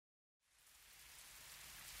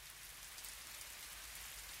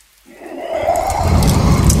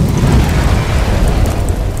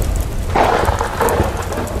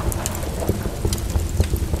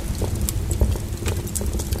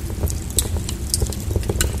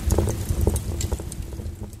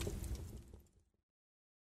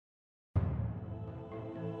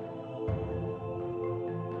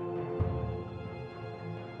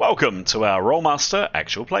Welcome to our Rolemaster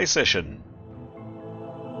Actual Play session.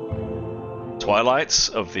 Twilight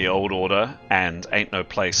of the Old Order and Ain't No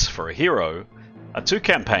Place for a Hero are two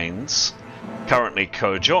campaigns, currently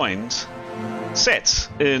co-joined, set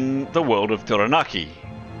in the world of Duranaki,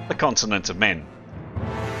 the continent of men.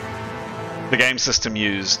 The game system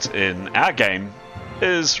used in our game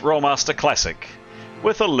is Rolemaster Classic,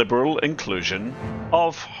 with a liberal inclusion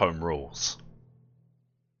of home rules.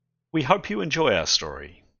 We hope you enjoy our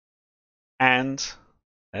story. And,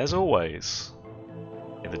 as always,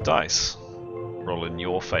 may the dice roll in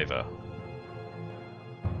your favor.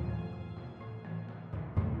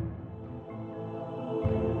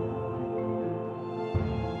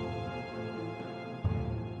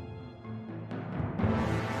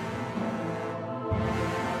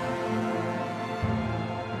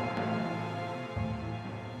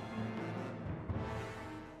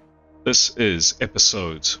 This is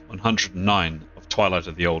episode 109 of Twilight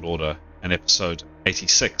of the Old Order and episode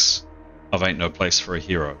 86 of Ain't No Place for a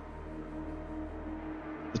Hero.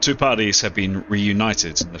 The two parties have been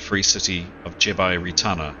reunited in the free city of Jebai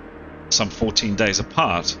Ritana, some 14 days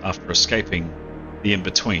apart after escaping the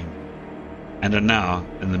In-Between, and are now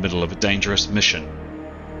in the middle of a dangerous mission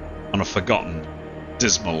on a forgotten,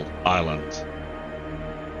 dismal island.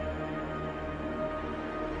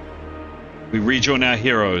 We rejoin our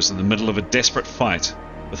heroes in the middle of a desperate fight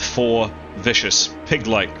with four vicious,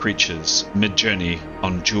 pig-like creatures mid-journey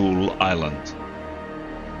on Jewel Island.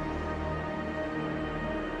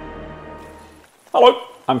 Hello,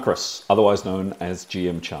 I'm Chris, otherwise known as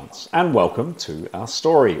GM Chance, and welcome to our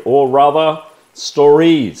story, or rather,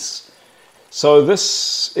 stories. So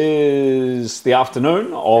this is the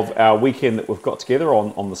afternoon of our weekend that we've got together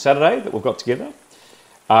on the Saturday that we've got together.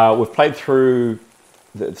 We've played through.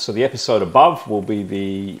 So the episode above will be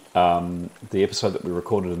the episode that we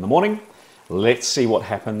recorded in the morning. Let's see what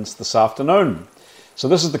happens this afternoon. So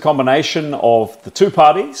this is the combination of the two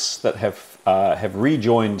parties that have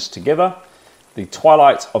rejoined together, the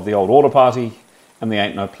Twilight of the Old Order party and the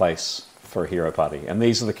Ain't No Place for a Hero party. And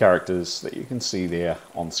these are the characters that you can see there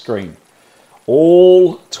on screen.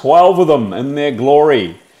 All 12 of them in their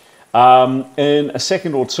glory. In a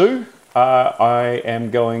second or two, I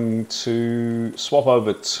am going to swap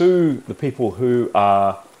over to the people who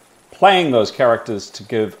are playing those characters to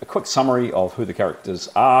give a quick summary of who the characters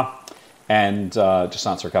are and just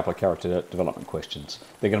answer a couple of character development questions.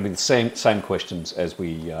 They're going to be the same questions as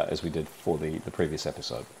we did for the previous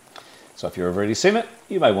episode. So if you've already seen it,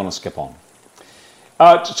 you may want to skip on.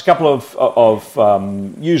 Just a couple of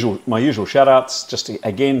my usual shout-outs. Just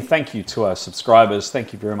again, thank you to our subscribers.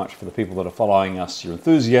 Thank you very much for the people that are following us. Your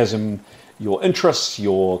enthusiasm, your interest,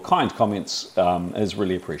 your kind comments is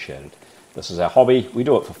really appreciated. This is our hobby. We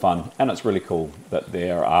do it for fun, and it's really cool that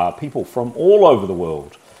there are people from all over the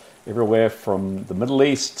world, everywhere from the Middle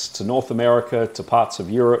East to North America to parts of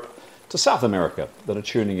Europe to South America, that are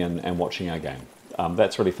tuning in and watching our game.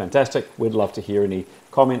 That's really fantastic. We'd love to hear any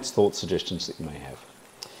comments, thoughts, suggestions that you may have.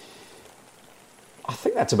 I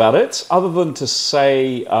think that's about it, other than to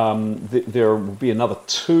say there will be another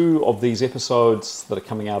 2 of these episodes that are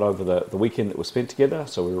coming out over the weekend that we spent together.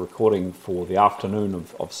 So we're recording for the afternoon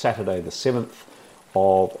of Saturday the 7th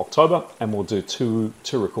of October, and we'll do two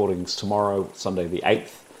recordings tomorrow, Sunday the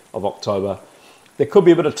 8th of October. There could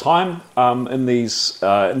be a bit of time in these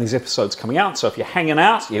episodes coming out, so if you're hanging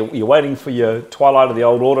out, you're waiting for your Twilight of the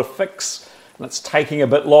Old Order fix, and it's taking a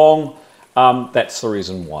bit long, that's the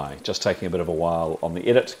reason why. Just taking a bit of a while on the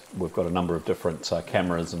edit. We've got a number of different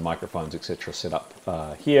cameras and microphones, etc. set up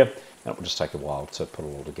here, and it will just take a while to put it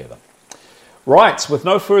all together. Right, with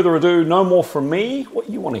no further ado, no more from me. What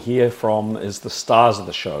you want to hear from is the stars of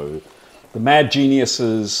the show, the mad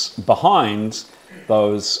geniuses behind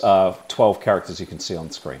those 12 characters you can see on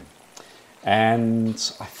screen. And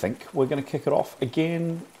I think we're going to kick it off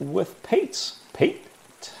again with Pete. Pete,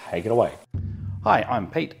 take it away. Hi, I'm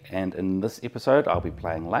Pete, and in this episode I'll be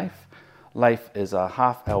playing Leif. Leif is a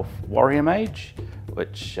half-elf warrior mage,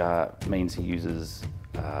 which means he uses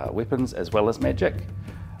weapons as well as magic.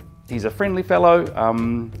 He's a friendly fellow,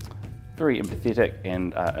 very empathetic,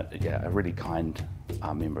 and a really kind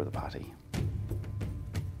member of the party.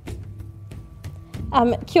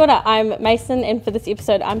 Kia ora, I'm Mason, and for this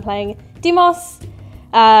episode I'm playing Demos.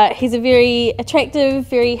 He's a very attractive,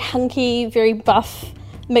 very hunky, very buff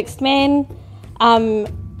mixed man.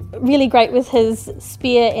 Really great with his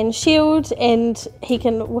spear and shield, and he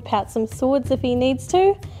can whip out some swords if he needs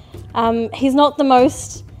to. He's not the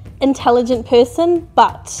most intelligent person,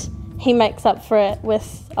 but he makes up for it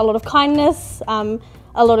with a lot of kindness, a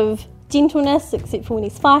lot of gentleness, except for when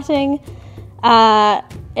he's fighting.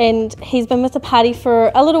 and he's been with the party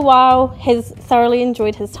for a little while, has thoroughly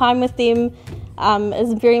enjoyed his time with them,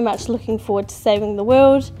 is very much looking forward to saving the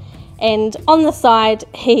world, and on the side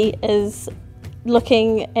he is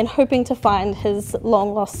looking and hoping to find his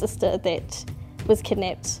long lost sister that was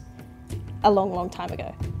kidnapped a long time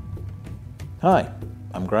ago. Hi,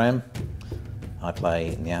 I'm Graham. I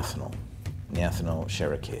play Nyathonal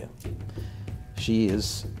Sherakir. She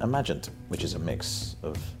is a Magent, which is a mix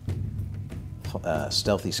of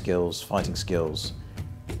stealthy skills, fighting skills,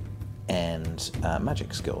 and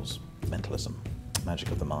magic skills, mentalism, magic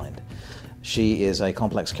of the mind. She is a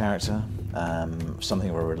complex character, something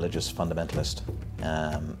of a religious fundamentalist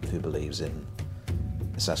who believes in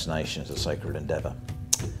assassination as a sacred endeavour.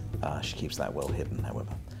 She keeps that well hidden,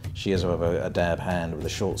 however. She is a dab hand with a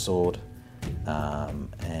short sword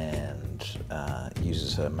and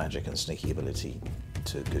uses her magic and sneaky ability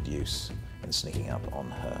to good use in sneaking up on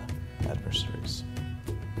her adversaries.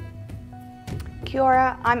 Kia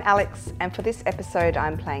ora, I'm Alex, and for this episode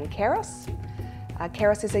I'm playing Keros.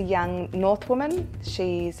 Keros is a young North woman.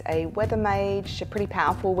 She's a weather mage, a pretty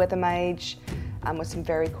powerful weather mage with some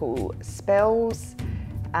very cool spells.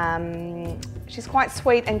 She's quite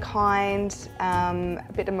sweet and kind,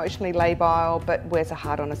 a bit emotionally labile, but wears a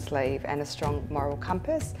heart on her sleeve and a strong moral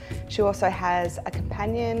compass. She also has a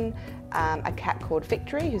companion, a cat called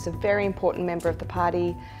Victory, who's a very important member of the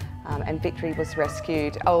party, and Victory was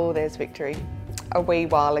rescued, oh there's Victory, a wee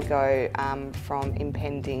while ago from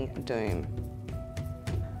impending doom.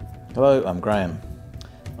 Hello, I'm Graham.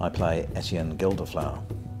 I play Etienne Gilderflower.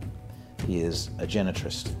 He is a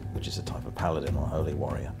genitrist, which is a type of paladin or holy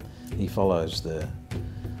warrior. He follows the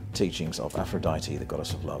teachings of Aphrodite, the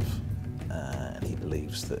goddess of love, and he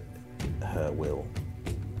believes that her will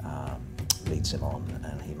leads him on,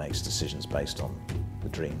 and he makes decisions based on the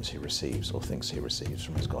dreams he receives or thinks he receives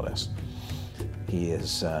from his goddess. He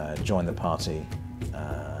has joined the party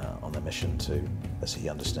on a mission to, as he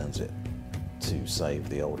understands it, to save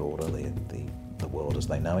the old order, the world as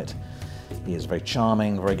they know it. He is a very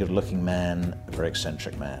charming, very good-looking man, a very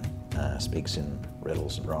eccentric man. Speaks in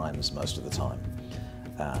riddles and rhymes most of the time,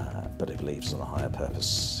 but he believes in a higher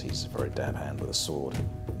purpose. He's a very dab hand with a sword,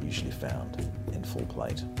 usually found in full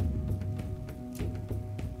plate.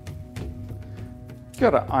 Kia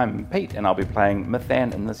ora, I'm Pete, and I'll be playing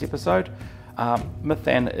Mythan in this episode.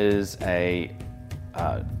 Mythan is a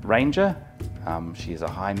ranger. She is a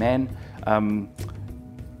high man.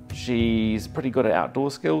 She's pretty good at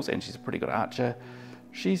outdoor skills, and she's a pretty good archer.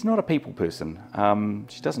 She's not a people person.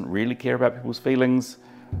 She doesn't really care about people's feelings,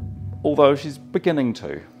 although she's beginning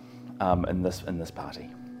to in this party.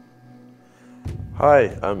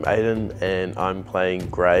 Hi, I'm Aidan, and I'm playing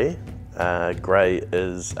Grey. Grey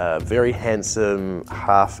is a very handsome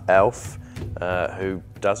half-elf who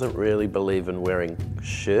doesn't really believe in wearing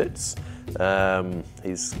shirts.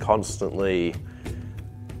 He's constantly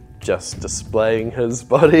just displaying his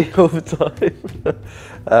body all the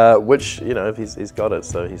time, which, you know, he's got it,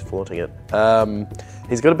 so he's flaunting it.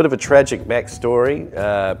 He's got a bit of a tragic backstory.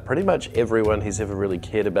 Pretty much everyone he's ever really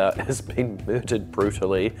cared about has been murdered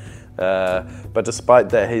brutally, but despite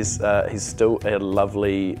that, he's still a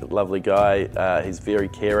lovely guy. He's very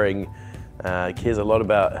caring, cares a lot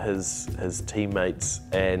about his teammates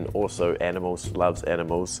and also animals, loves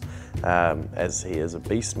animals, as he is a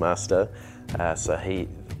beastmaster, so he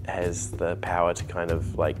has the power to kind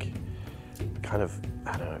of, I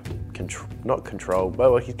don't know, not control,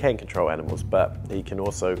 well, he can control animals, but he can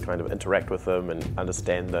also kind of interact with them and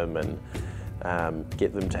understand them and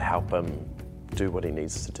get them to help him do what he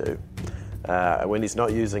needs to do. When he's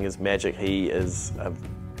not using his magic, he is a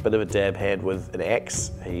bit of a dab hand with an axe.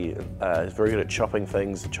 He is very good at chopping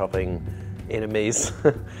things, chopping enemies,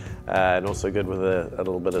 and also good with a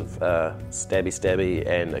little bit of stabby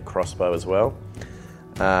and a crossbow as well.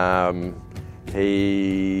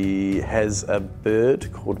 He has a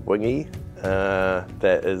bird called Wingy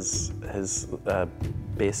that is his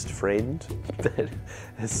best friend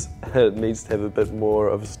that needs to have a bit more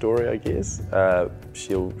of a story, I guess.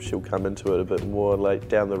 She'll come into it a bit more like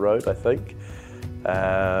down the road, I think.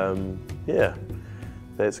 Yeah,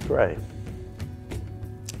 that's great.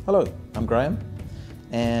 Hello, I'm Graham,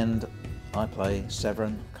 and I play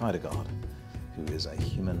Severin Kaidagard, who is a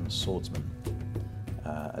human swordsman.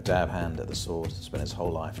 A dab hand at the sword, spent his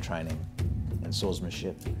whole life training in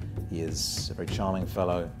swordsmanship. He is a very charming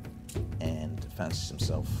fellow and fancies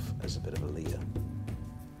himself as a bit of a leader.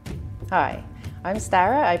 Hi, I'm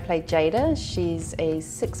Stara. I play Jada. She's a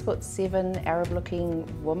 6'7"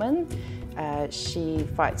 Arab-looking woman. She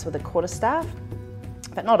fights with a quarterstaff,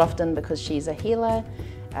 but not often because she's a healer.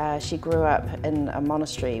 She grew up in a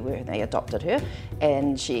monastery where they adopted her,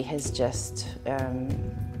 and she has just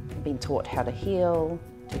been taught how to heal,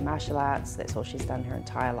 do martial arts. That's all she's done her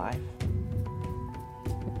entire life.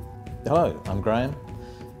 Hello, I'm Graham,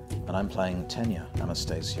 and I'm playing Tanya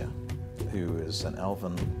Anastasia, who is an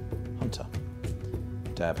elven hunter.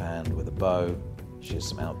 Dab hand with a bow. She has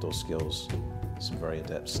some outdoor skills, some very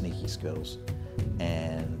adept sneaky skills,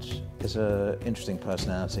 and is an interesting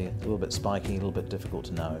personality, a little bit spiky, a little bit difficult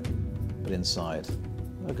to know, but inside,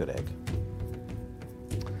 a good egg.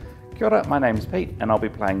 Kia ora, my name's Pete, and I'll be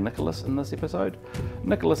playing Nicholas in this episode.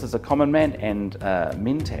 Nicholas is a common man and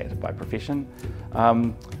mentat by profession.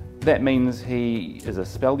 That means he is a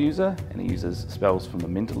spell user, and he uses spells from the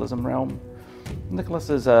mentalism realm.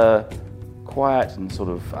 Nicholas is a quiet and sort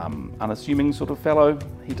of unassuming sort of fellow.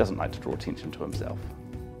 He doesn't like to draw attention to himself.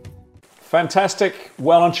 Fantastic,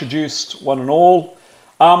 well introduced, one and all.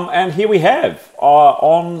 And here we have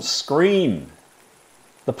on screen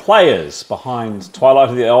the players behind Twilight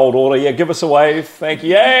of the Old Order. Yeah, give us a wave. Thank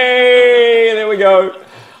you. Yay! There we go.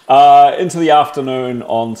 Into the afternoon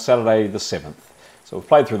on Saturday the 7th. So we've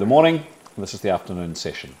played through the morning, and this is the afternoon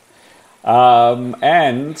session.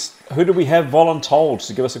 And who do we have voluntold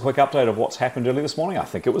to give us a quick update of what's happened early this morning? I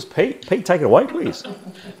think it was Pete. Pete, take it away, please.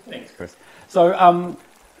 Thanks, Chris. So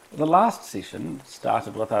the last session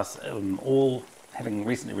started with us all having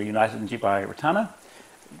recently reunited in Jebbai Ratana,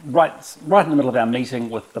 right in the middle of our meeting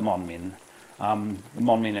with the Mon Men. The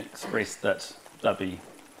Mon Men expressed that they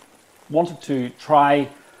wanted to try,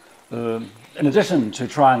 in addition to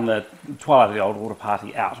trying the Twilight of the Old Order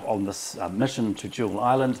party out on this mission to Jewel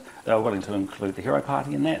Island, they were willing to include the hero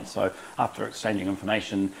party in that. So after exchanging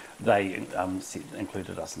information, they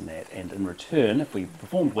included us in that. And in return, if we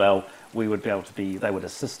performed well, we would be able to they would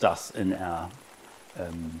assist us in our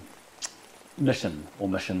mission or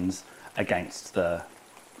missions against the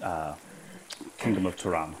Kingdom of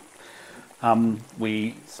Turan.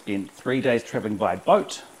 We spent 3 days travelling by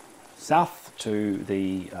boat south to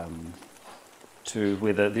the to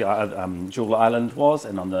where the Jewel Island was,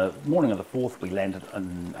 and on the morning of the 4th we landed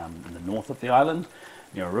in the north of the island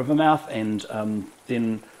near a river mouth, and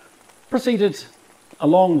then proceeded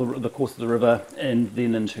along the course of the river and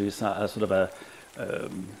then into a sort of a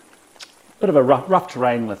bit of a rough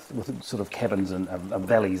terrain with sort of cabins and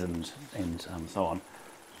valleys and so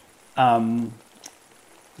on.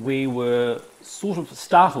 We were sort of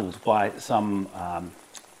startled by some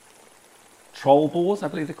troll boars, I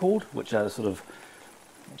believe they're called, which are sort of,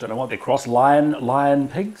 I don't know what they're cross, lion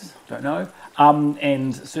pigs, don't know.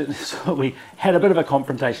 And certainly so we had a bit of a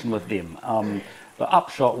confrontation with them. The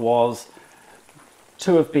upshot was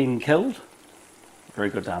 2 have been killed. Very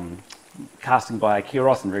good casting by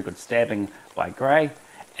Kairos and very good stabbing by Gray,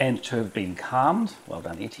 and 2 have been calmed. Well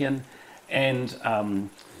done, Etienne. And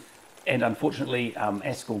unfortunately,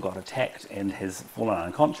 Askell got attacked and has fallen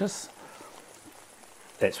unconscious.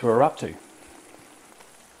 That's where we're up to.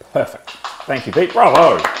 Perfect. Thank you, Pete.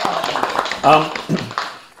 Bravo.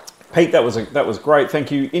 Pete, that was great.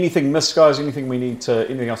 Thank you. Anything missed, guys? Anything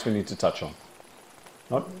else we need to touch on?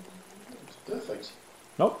 No. Perfect.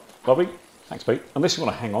 No. Lovely. Thanks, Pete. Unless you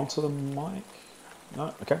want to hang on to the mic.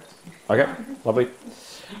 No. Okay. Okay. Lovely.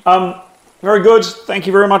 Very good. Thank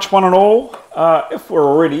you very much, one and all.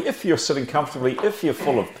 If you're sitting comfortably, if you're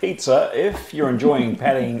full of pizza, if you're enjoying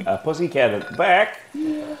patting a pussycat at the back,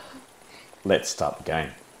 let's start the game.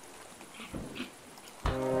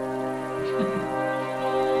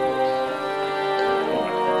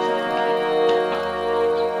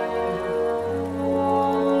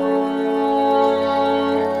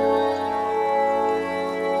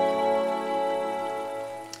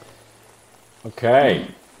 Okay,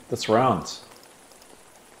 this round.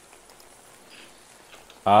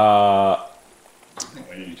 I think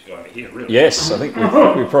we need to go over here, really. Yes, I think we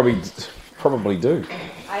probably do.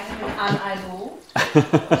 I have been unable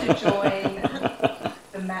to join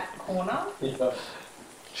the map corner.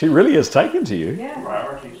 She really is taken to you. Yeah,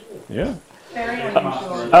 Priorities. Yeah. very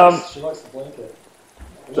unusual. She likes the blanket.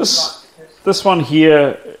 This one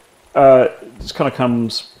here just kind of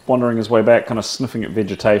comes wandering his way back, kind of sniffing at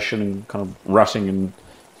vegetation and kind of rutting and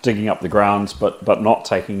digging up the grounds, but not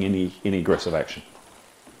taking any aggressive action.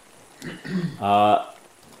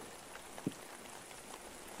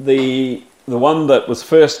 The one that was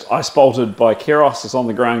first ice bolted by Kairos is on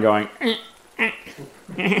the ground going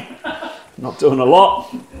not doing a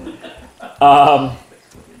lot.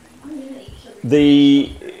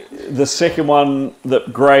 The second one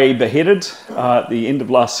that Gray beheaded at the end of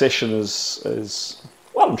last session is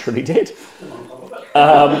well and truly dead.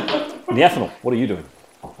 Neathanel, what are you doing?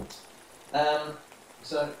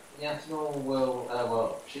 So the Athenor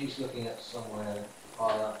will, she's looking at somewhere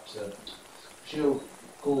higher up to, she'll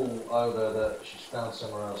call over that she's found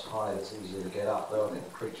somewhere else high that's easier to get up, though I think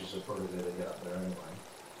the creatures are probably going to get up there anyway.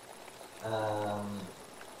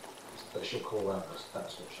 But she'll call out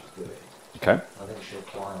that's what she's doing. Okay. I think she'll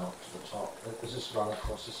climb up to the top. Does this run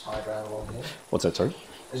across this high ground along here? What's that, sorry?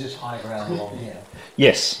 Is this high ground along here?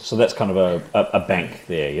 Yes, so that's kind of a bank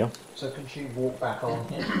there, yeah? So can she walk back on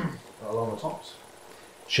here, along the tops?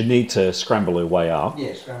 She'd need to scramble her way up.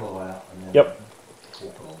 Yeah, scramble away up and then Yep.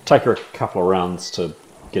 walk along. Take her a couple of rounds to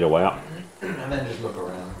get her way up. And then just look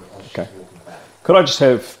around as she's Okay. walking back. Could I just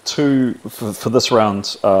have two, for this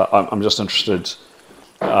round, I'm just interested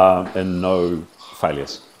in no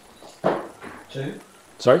failures. 2,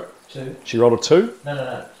 Sorry? 2. She rolled a 2?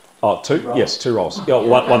 No. Oh, 2? Rolls. Yes, 2 rolls. Yeah,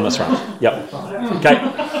 one this round. Yep. Okay,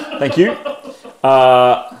 thank you.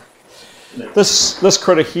 This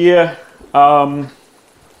critter here,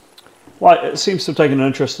 it seems to have taken an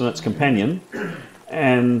interest in its companion,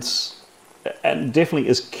 and definitely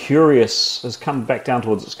is curious, has come back down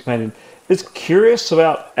towards its companion, is curious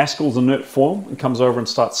about Askell's inert form, and comes over and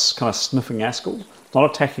starts kind of sniffing Askell. Not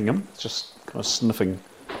attacking him, it's just kind of sniffing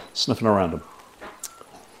around him.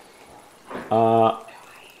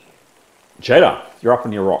 Jada, you're up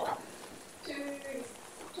on your rock.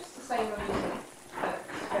 Just the same on that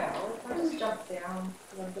spell, if I just jump down,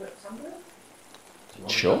 because I'm good at somewhere.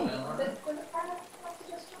 Sure. Does it count if I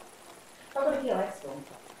just jump? I've got to heal Axel.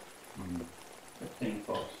 15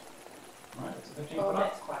 foot. Right, it's a 15 Oh, foot up.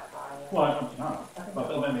 that's quite far. Yeah. Well, I don't know. I think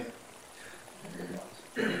But let me.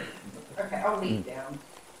 Okay, I'll lead down.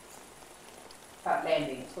 But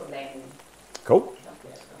landing, it's called landing. Cool.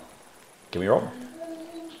 Give me a roll.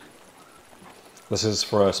 This is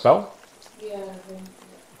for a spell. Yeah.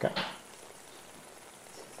 Okay.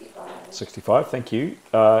 65. 65, thank you.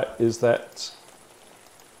 Is that...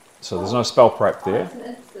 So there's no spell prep there. It's an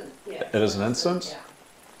instant, yeah. It is an instant.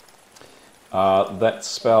 Yeah. That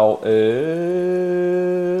spell is...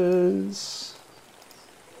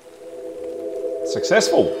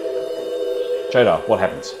 successful. Jada, what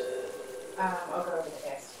happens? I'll go over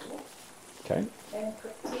to Axel Okay. and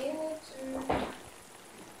prepare to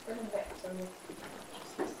bring him back to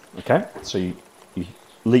Okay, so you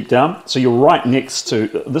leap down. So you're right next to...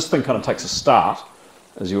 This thing kind of takes a start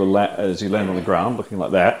as you land on the ground, looking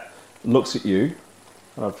like that. Looks at you,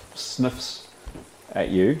 kind of sniffs at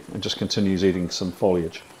you, and just continues eating some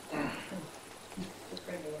foliage.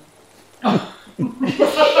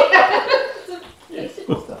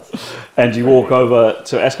 And you walk over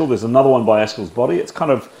to Askell. There's another one by Askell's body. It's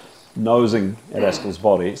kind of nosing at Askell's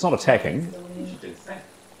body. It's not attacking.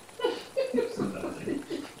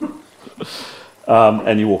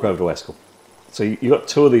 And you walk over to Askell. So you've got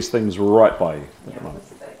two of these things right by you at the moment.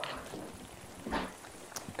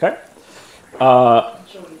 Okay.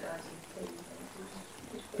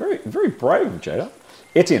 Very, very brave, Jada.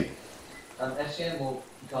 Etienne. Etienne will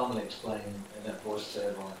calmly explain in a voice that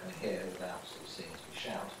everyone can hear without sort of seeing as we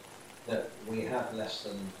shout that we have less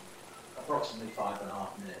than approximately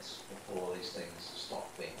 5.5 minutes before these things stop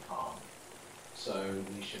being harmed. So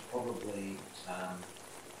we should probably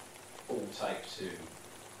all take to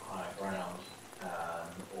higher ground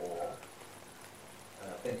or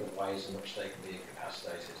think of ways in which they can be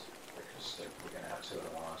incapacitated, because we're going to have 2 of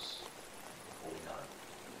them on us before we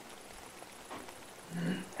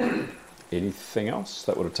know. Anything else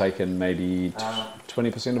that would have taken maybe 20%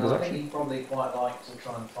 of his I think action? he'd probably quite like to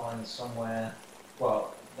try and find somewhere,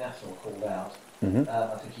 well, the Athenor called out. Mhm.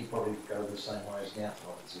 I think he'd probably go the same way as the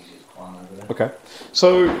Athenor. It's easier to climb over there. Okay.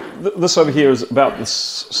 So this over here is about this.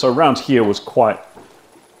 So around here was quite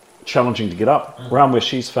challenging to get up. Around where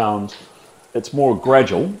she's found, it's more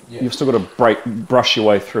gradual. Yeah. You've still got to brush your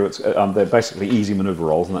way through. It's they're basically easy maneuver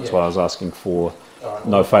rolls, and that's Yeah. why I was asking for All right,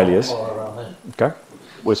 no we'll failures. follow around there. Okay.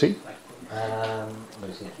 Where's he?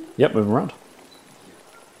 Where's he? Yep, moving around.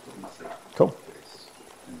 Cool.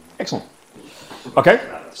 Excellent. Okay.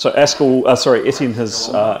 So Etienne has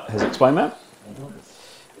explained that.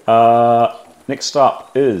 Next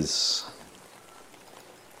up is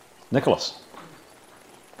Nicholas.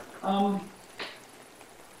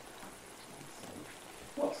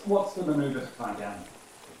 What's the manoeuvre to climb down?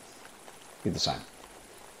 Be the same.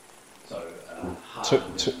 So,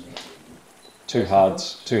 Two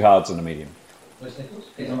hards and a medium. Where's Nicholas?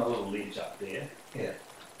 he's on a little ledge up there. Here.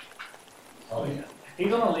 Oh, yeah.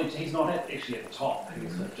 He's on a ledge, he's not actually at the top,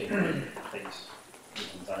 he's 15 feet.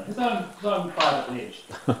 His own private ledge.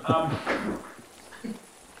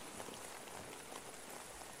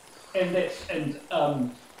 And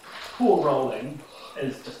poor rolling,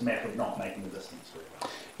 is just a matter of not making the distance very well,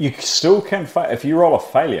 You still can if you roll a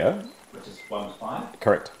failure. which is 1 to 5.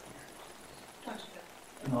 Correct.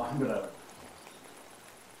 No, I'm gonna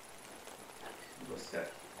risk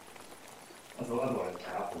it. Otherwise, it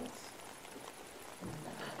happens.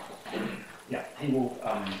 Yeah, he will.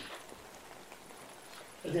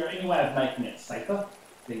 Is there any way of making it safer?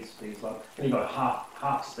 These can you go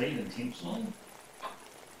half speed intentionally?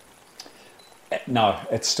 No,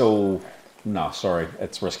 it's still no. Sorry,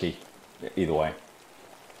 it's risky. Either way,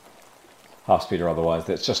 half speed or otherwise,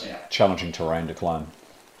 that's just challenging terrain to climb.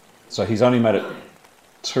 So he's only made it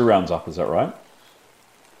 2 rounds up. Is that right?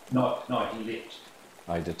 No, he leapt.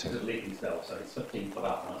 I did It's a too. leaping spell, so he's 15 foot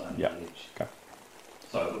up on Yeah. the edge. Okay.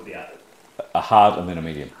 So it would be A hard and then a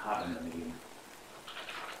medium. hard in the medium.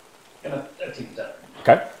 Gonna attempt it.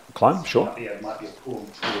 Okay, climb. Sure. Might be a poor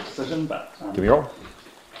decision, but Give me a roll.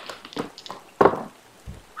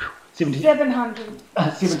 700.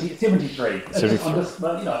 73. It's 73. on this,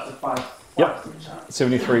 well, it's a 5 Yep. 5% chance.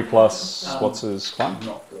 73 plus what's his climb?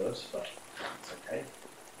 Not good, but it's okay.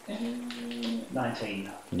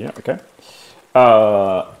 19. Yeah. Okay.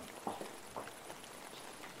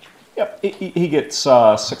 Yep. He gets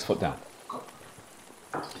 6 foot down.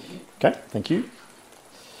 Okay. Thank you.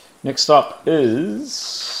 Next up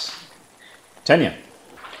is Tanya.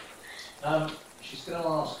 She's going to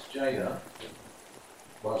ask Jada.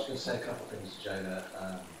 Well, I was going to say a couple of things to Jada.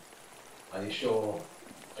 Are you sure?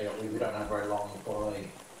 We don't have very long before they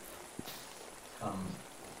come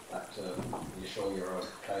back to. Are you sure you're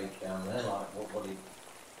okay down there? Like, what do you?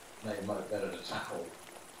 Maybe better to tackle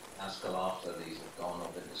Askell after these have gone or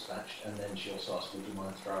been dispatched. And then she also asked, would you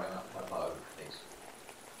mind throwing up her bow, please?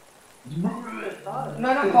 No,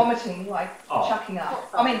 not vomiting, like chucking up.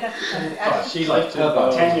 I mean, that's Right, she's like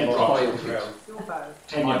Tanya Tanya drops drops her her. Your bow.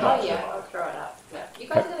 Tanya Oh drops yeah, her. I'll throw it up. Yeah. You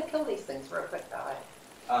guys are going to kill these things real quick, though.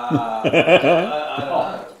 I don't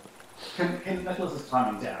know. Can Nicholas's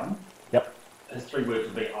timing down? Yep. His 3 words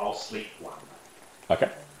would be, I'll sleep 1. Okay.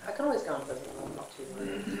 I can always go and visit them, I'm not too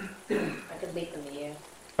worried. I can leap in the air,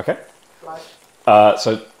 Okay. float.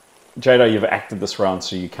 So Jada, you've acted this round,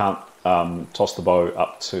 so you can't toss the bow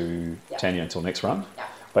up to Yeah. Tanya until next round. Yeah.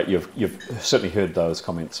 But you've certainly heard those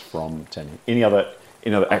comments from Tanya. Any other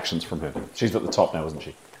actions from her? She's at the top now, isn't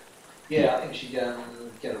she? Yeah, I think she'd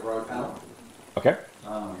get a rope out Okay.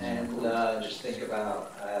 and just think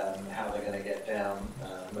about how they're going to get down,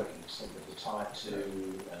 looking for something to tie it to,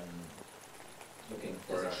 and looking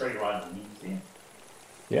for There's a tree right underneath there.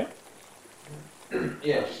 Yeah.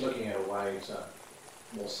 yeah, just looking at a way to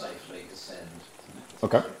more safely descend.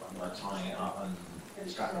 Okay. By tying it up and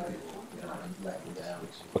strapping people, and let them down.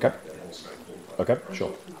 Okay. Get more straightforward. Okay.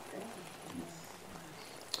 Sure.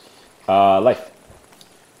 Leif.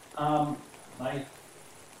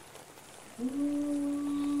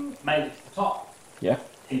 Made it to the top. Yeah.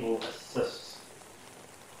 He will assist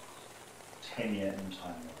Tanya in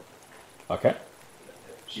time. Okay.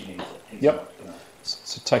 If she needs it. He's Yep. not gonna-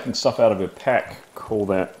 So taking stuff out of her pack, call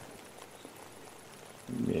that.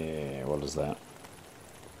 Yeah. What is that?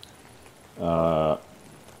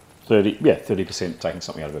 30. Yeah, 30% taking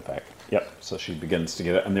something out of her pack. Yep. So she begins to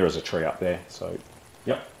get it, and there is a tree up there. So,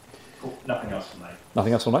 yep. Cool. Nothing else from me.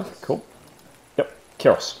 Nothing else on that. Cool. Yep.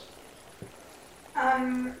 Keros.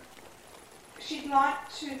 she'd like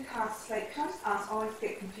to cast sleep. Can I just ask, I always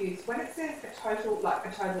get confused. When it says a total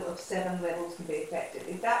of 7 levels can be affected,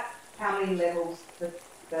 is that how many levels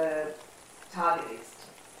the target is?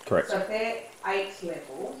 Correct. So if they're 8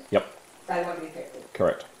 levels, Yep. they won't be affected.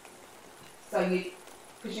 Correct. So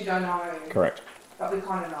because you don't know, Correct. but we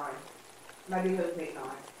kind of know. Maybe a little bit know.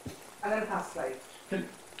 I'm going to cast sleep.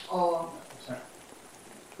 Or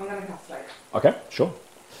I'm going to cast sleep Okay. Sure.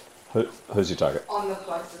 Who's your target? on the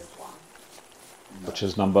closest one. Which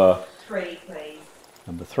is number 3, please.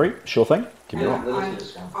 3. Sure thing. Give me a roll.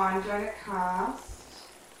 I'm going to cast.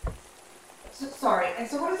 Sorry, and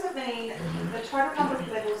so what does it mean? The total number of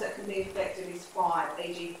levels that can be affected is 5,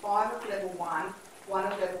 e.g. 5 of level 1, 1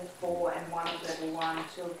 of level 4, and 1 of level 1,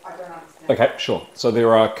 2 of, I don't understand. Okay, sure. So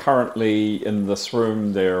there are currently in this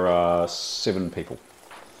room, there are 7 people.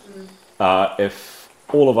 If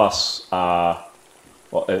all of us are,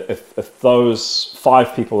 well, if those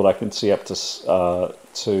 5 people that I can see up to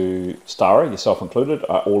Stara, yourself included,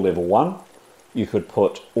 are all level 1, you could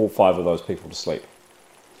put all 5 of those people to sleep.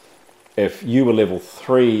 If you were level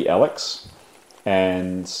 3, Alex,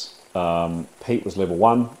 and Pete was level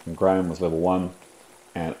 1, and Graham was level 1,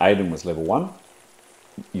 and Aidan was level 1,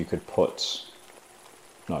 you could put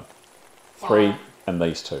 3 5. and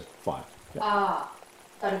these 2, 5. Yeah.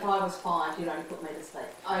 But if I was 5, you'd only put me to sleep.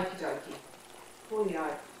 Okie dokie.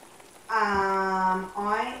 Coolio.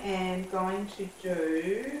 I am going to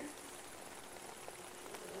do.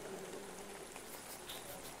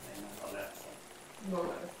 What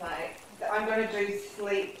was I going to say? I'm going to do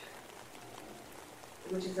sleep,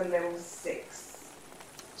 which is a level 6.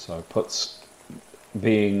 So puts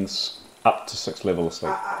beings up to 6 levels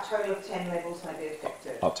asleep. A total of 10 levels may be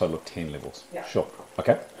affected. A total of 10 levels. Yeah. Sure.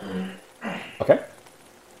 Okay. Okay.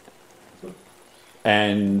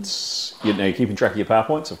 And you're keeping track of your power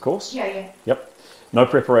points, of course. Yeah. Yep. No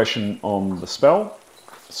preparation on the spell,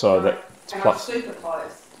 so No. that's And plus. I'm super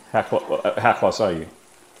close. How close are you? Is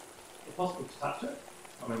it possible to touch it?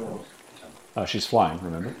 I mean, what was She's flying,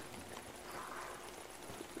 remember?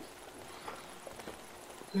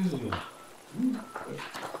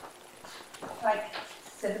 Like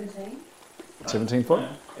 17. 17 foot?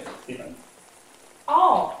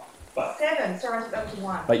 Oh, But- 7. Sorry, I took that to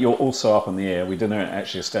 1. But you're also up in the air. We didn't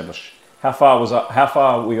actually establish how far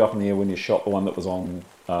were you up in the air when you shot the one that was on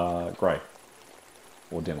Grey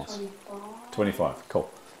or Demos? 25. Cool.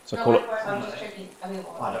 So No, call it. I'm just checking. I mean,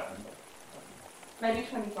 I don't remember. maybe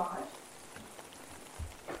 25.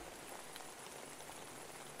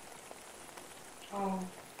 Oh,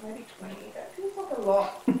 maybe 20. That feels like a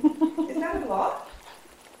lot. Is that a lot?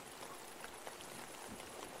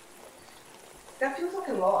 That feels like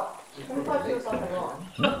a lot. 25 feels like a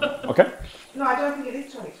lot. Okay. No, I don't think it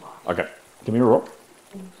is 25. Okay. Give me a roll.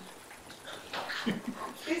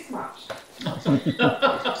 This much.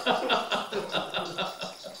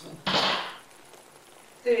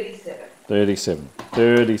 37. 37.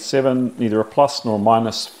 37. Neither a plus nor a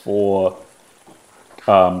minus for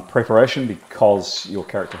preparation because your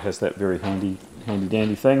character has that very handy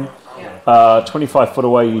dandy thing. Yeah. 25 foot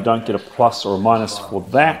away, you don't get a plus or a minus for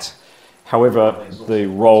that. However, the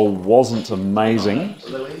roll wasn't amazing,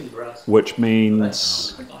 which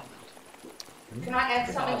means Can I add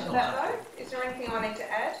something to that though? Is there anything I need to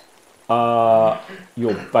add?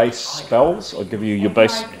 your base spells. I'll give you your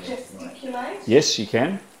base. Can I gesticulate Yes, you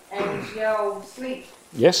can. and yell sleep?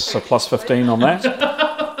 Yes, so plus 15 on that.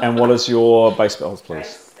 And what is your base spells, Base please?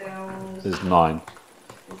 spells Is 9.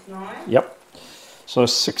 is 9. Yep. So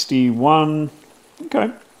 61.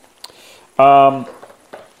 Okay.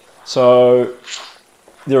 So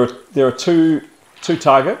there are two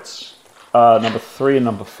targets, number 3 and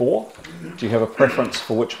number 4. Do you have a preference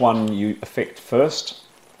for which one you affect first?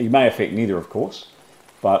 You may affect neither, of course,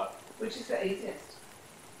 but Which is the easiest?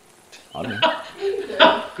 I don't know.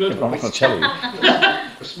 Good I'm not going to tell you.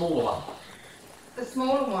 The smaller one. The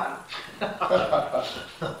smaller one.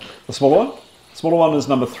 The smaller one? The smaller one is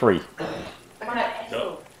number 3. Okay.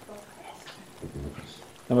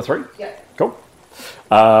 Number 3? Yeah. Cool.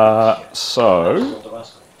 So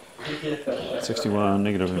 61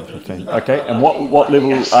 negative 15. Okay, and what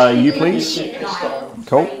level are you, please?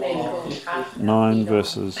 Cool. 9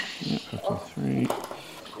 versus 53.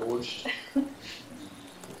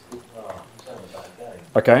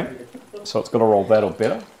 Okay, so it's got to roll that or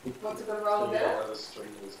better. What's it going to roll better?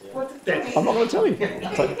 What's it I'm not going to tell you.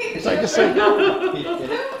 Take a seat.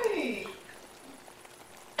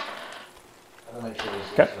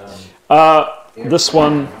 Okay. This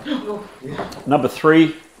one, number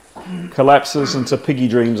 3, collapses into piggy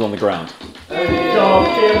dreams on the ground.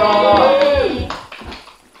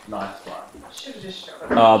 Nice one. Should have just shot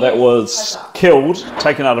it. That was killed,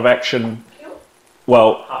 taken out of action.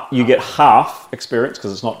 Well, you get half experience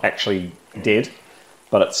because it's not actually dead,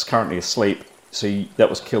 but it's currently asleep. So that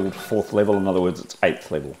was killed 4th level. In other words, it's 8th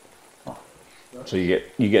level. So you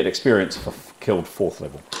get experience for killed 4th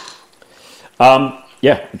level.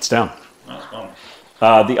 Yeah, it's down. Nice one.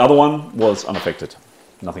 The other one was unaffected.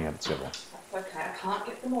 Nothing happened to the other one. That's okay, I can't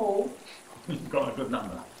get them all. You've got a good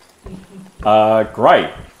number.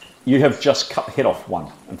 Gray, you have just cut the head off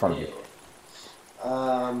one in front of you.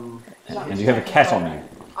 And you have a cat on you.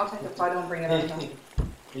 I'll take a photo and bring it over.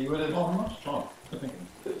 He would have. Oh, nice one. Good thinking.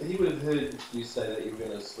 He would have heard you say that you were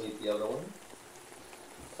going to sleep the other one.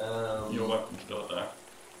 You're welcome to do it though.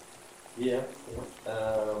 Yeah.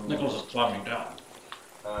 Nicholas is climbing down.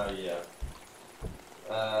 Yeah.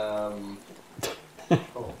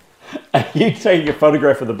 Cool. You taking a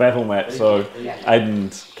photograph of the battle mat, so Yeah.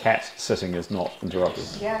 Aiden's cat sitting is not interrupted.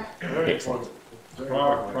 Yeah. Excellent.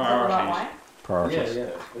 Priorities. Priorities. Yeah,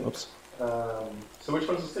 yeah. Oops. So which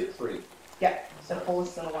one's the sleep 3? Yeah, so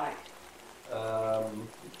Paul's still awake.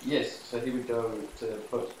 Yes, so he would go to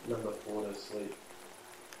put number 4 to sleep.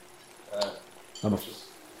 Number Which is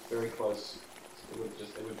very close. It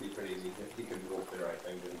would be pretty easy. If he could walk there, I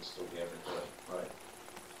think, and still be able to do it, right?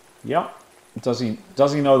 Yeah. Does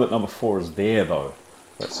he know that number 4 is there though?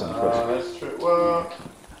 That's the question. That's true. Well,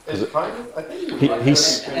 It's kind of, I think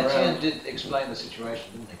He's- Etienne did explain the situation,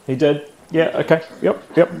 didn't he? He did. Yeah. Okay. Yep.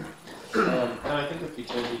 and I think if you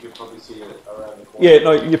turn, you could probably see it around the corner. Yeah.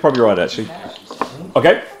 No, you're probably right. Actually.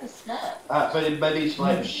 Okay. But it maybe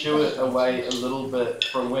like shoo it away a little bit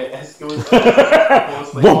from where Eskel is.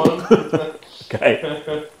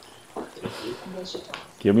 Okay.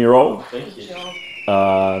 Give me a roll. Thank you.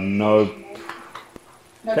 No.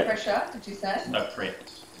 No Okay. pressure, did you say? No threat.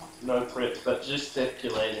 No threat, but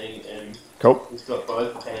gesticulating, and Cool. he's got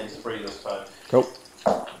both hands free this time. Cool.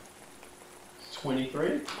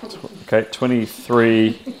 23. Okay.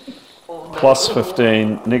 23 plus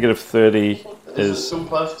 15 negative 30 Is it is. still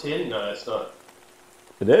plus 10? No, it's not.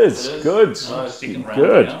 It is. It is. Good. Nice. Second round.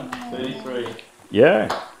 Good. Now. 33.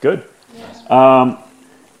 Yeah. Good. I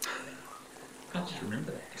can't just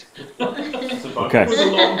remember that. Okay. It was a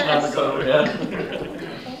long time ago.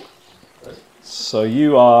 So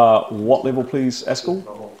you are what level, please, Eskel?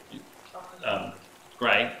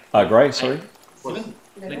 Grey. Grey. Sorry. Seven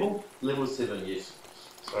level. Level 7, yes.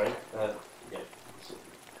 Sorry. Yeah.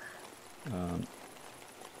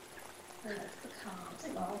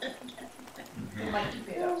 It'll make you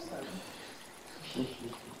better, so.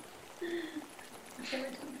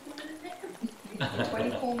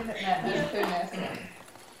 24-minute madness, per madness.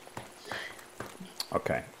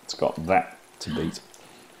 Okay. It's got that to beat.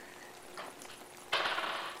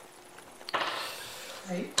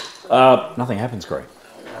 Nothing happens, Grey.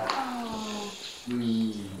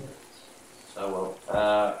 Oh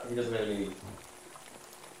well. He doesn't have any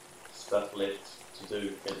stuff left to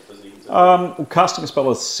do. Casting a spell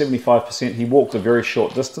is 75%. He walked a very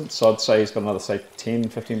short distance, so I'd say he's got another, say,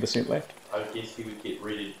 10-15% left. I guess he would get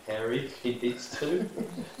ready to parry if he needs to.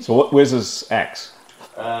 So where's his axe?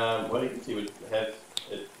 Well, I guess he would have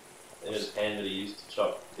it in his hand that he used to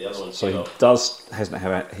chop the other one. So he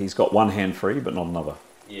off. he's got one hand free, but not another.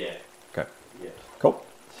 Yeah. Okay. Yeah. Cool.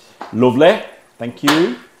 Lovely. Thank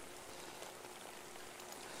you.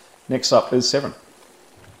 Next up is Severin.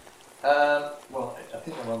 Well, I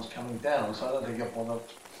think the one's coming down, so I don't think I want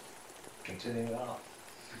to continue it up.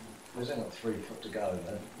 There's only 3 foot to go,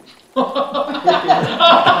 then.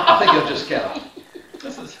 I think I'll just get up.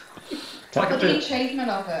 This is. Look at the achievement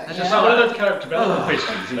of it. It's just one of those character development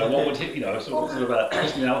questions. What would he, sort of a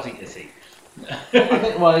personality issue. I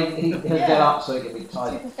think, well, he'll get up so he can be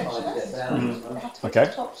tied to get down.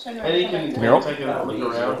 Okay. And he can Come here, Rob. take a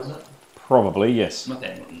look around. Probably, yes. Not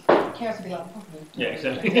that one. Cares to be like, Yeah,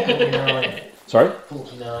 exactly. Sorry?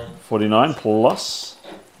 49. 49 plus.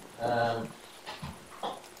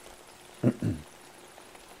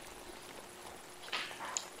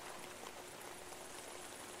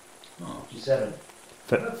 Oh, 7.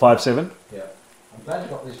 5-7. Yeah. I'm glad you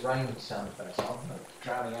got this rain sound effect. I'm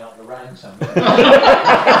drowning out the rain sound.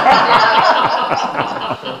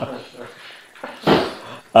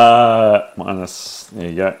 Minus, there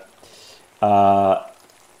you go.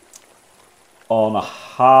 On a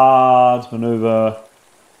hard maneuver,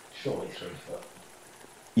 Surely 3 foot.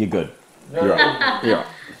 you're good. You're up. You're up.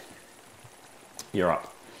 You're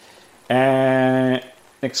up. And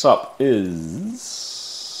next up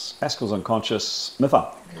is Pascal's unconscious.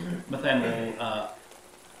 Mitha. Mithan will.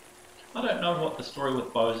 I don't know what the story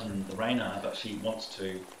with bows and the rain are, but she wants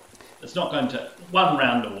to. It's not going to one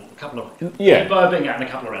round or a couple of. Yeah. Bow being out in a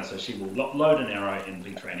couple of rounds, so she will load an arrow and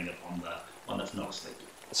be training it on the one that's not asleep.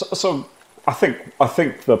 So I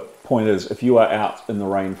think the point is, if you are out in the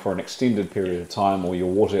rain for an extended period of time, or your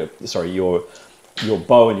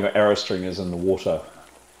bow and your arrow string is in the water,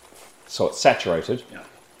 so it's saturated, Yeah.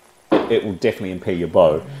 it will definitely impair your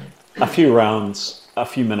bow. A few rounds, a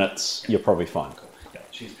few minutes, you're probably fine. Yeah,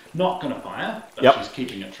 she's not going to fire, but Yep. she's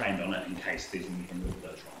keeping it trained on it in case there's anything that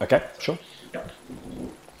goes wrong. Okay, sure. Yep.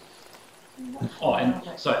 Oh, and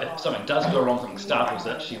so if something does go wrong, something startles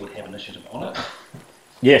it, she would have initiative on it.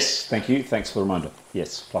 Yes, thank you. Thanks for the reminder.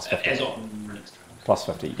 Yes, plus 50. As of next round. Plus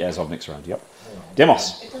 50, as of next round, yep.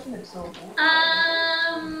 Demos. it doesn't absorb all.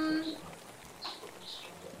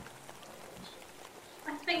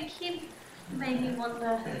 I think he maybe want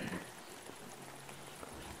to.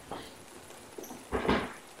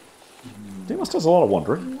 Demos does a lot of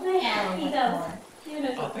wandering. Yeah, he does. You know,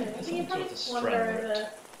 I think there's you something probably to wander the over strand.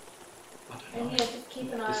 and yeah, just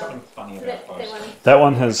keep an eye There's on something funny so about that bows. one That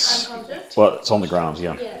one has, unconscious. well, it's on the ground,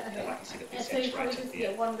 yeah. Yeah. I can see that And it's so you probably saturated, just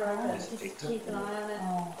yeah. wander over and It's just effective. keep an eye on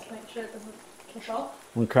it, to make sure it doesn't kick off.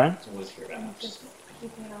 Okay, It's always here about And much. just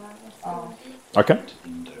keeping an eye on it. okay.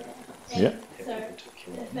 And Yeah. So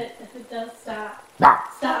if it does start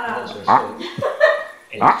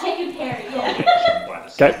Ah. take and parry, yeah.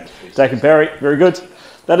 Okay, take and parry, very good.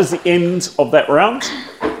 That is the end of that round.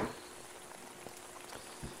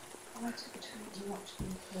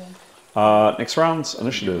 Next round's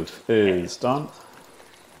initiative is done.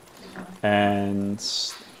 And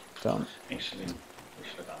done. Actually, we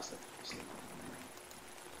should have asked it.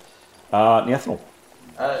 Neathnal.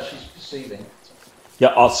 She's perceiving.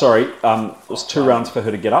 Yeah, oh, sorry. It was 2 rounds for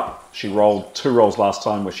her to get up. She rolled 2 rolls last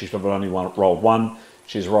time, where she should have only rolled 1.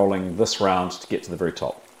 She's rolling this round to get to the very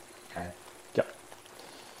top. Okay. Yep.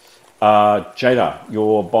 Jada,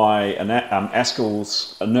 you're by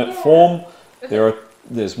Askel's inert form.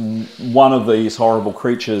 There's one of these horrible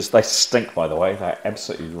creatures. They stink, by the way. They're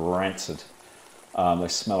absolutely rancid. They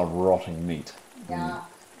smell of rotting meat. Yeah.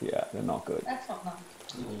 Yeah, they're not good. That's not nice.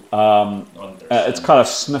 It's kind of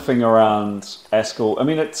sniffing around Askel. I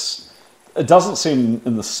mean, it doesn't seem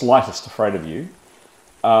in the slightest afraid of you,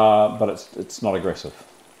 but it's not aggressive.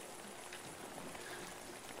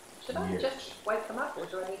 Should I just wake them up, or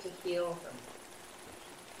do I need to heal them?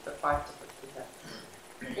 The 5 to 50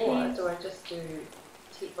 hit. Or do I just do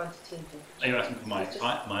 1 to 10? Are you asking for my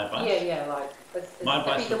advice? Yeah, like My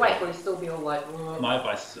advice if he's awake, will he still be all like? My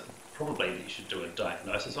advice is probably that you should do a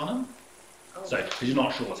diagnosis on him. Oh. So, because you're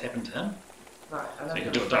not sure what's happened to him. Right. So you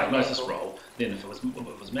could do a diagnosis roll. Then if it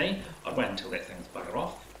was me, I'd wait until that thing's bugger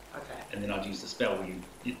off. Okay. And then I'd use the spell where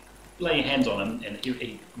you lay your hands on him and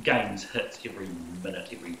he gains hits every minute,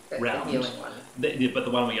 every That's round. the healing one. But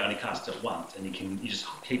the one where you only cast it once and you just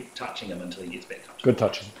keep touching him until he gets back touched. Good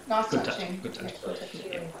touching. Nice Good touching. touch. Good touch.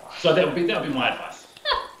 Yeah. So that would be my advice.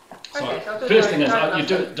 So Okay, so I'll do first a thing is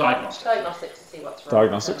you do diagnostic. diagnostic. Diagnostic to see what's wrong.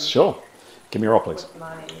 Diagnostics, sure. Give me a roll, please. With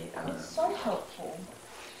my, So helpful.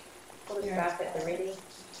 what is that at the ready?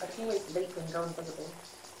 I can always leap and go invisible.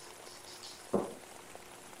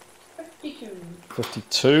 52.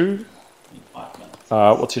 52. 5 minutes.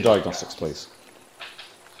 What's your diagnostics, please?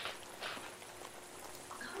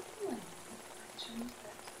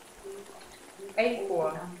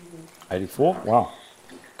 84. 84. Wow.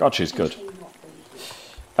 God, she's good.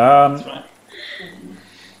 That's right.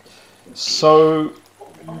 So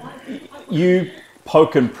you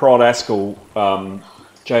poke and prod Askel,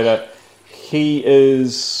 Jada. He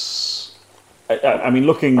is. I mean,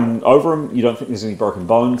 looking over him, you don't think there's any broken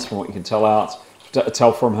bones from what you can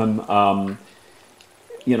tell from him.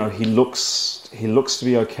 You know, he looks to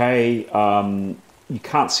be okay. You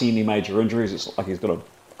can't see any major injuries. It's like he's got a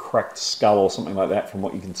cracked skull or something like that from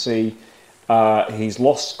what you can see. He's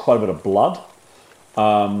lost quite a bit of blood.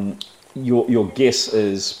 Your guess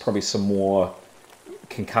is probably some more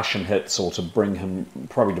concussion hits or to bring him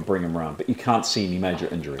around, but you can't see any major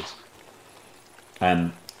injuries.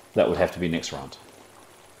 And that would have to be next round.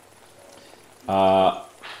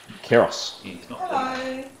 Keros.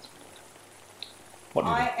 Hello. What do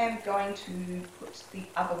you do? I am going to put the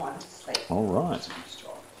other one to sleep. All right.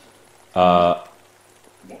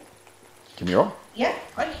 Yeah. Give me a roll. Yeah,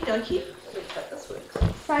 okie dokie. Looks like this works.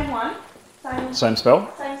 Same one. Same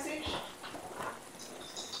spell. Same switch.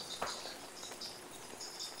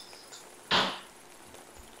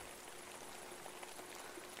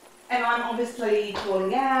 And I'm obviously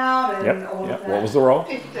calling out and all of Yep. that. What was the roll?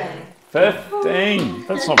 15. 15.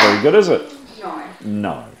 That's not very good, is it? No.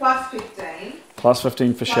 No. Plus 15. Plus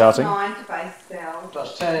 15 for Plus shouting. 9 to base spell.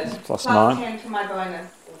 Plus 10. Plus Plus 9. 10 for my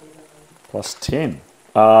bonus. Plus 10.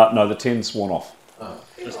 No, the 10's worn off. Oh.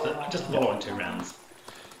 Just the following 2 rounds.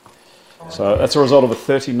 So that's a result of a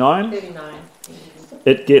 39. 39.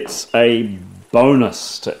 It gets a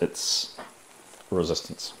bonus to its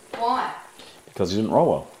resistance Why? because you didn't roll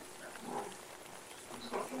well.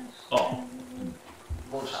 Oh,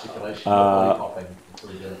 More gesticulation, body popping.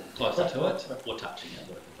 Until you do it. closer to it or touching it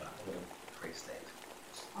with a little press that.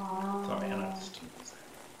 Oh. Sorry, Hannah, just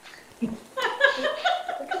We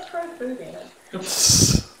could throw food at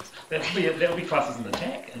it. that'll be classed as an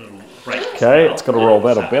attack and it'll break. the Okay, spell it's got to roll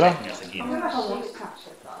that or and start better. attacking us I again. don't know if I want to touch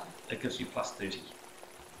it though. It gives you plus 30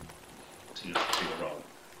 to your roll.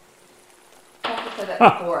 I have to say that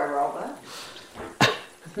before I roll that.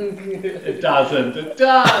 It doesn't. It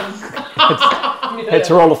does. Had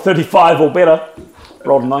to roll a 35 or better.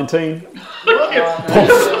 Rolled a 19.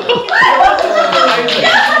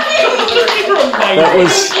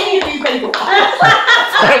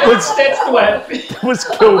 That was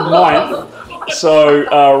killed 9th. So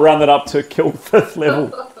round that up to kill 5th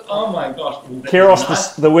level. Oh my gosh.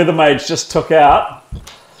 Keros, the weather mage, just took out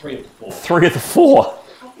 3 of the 4. 3 of the 4.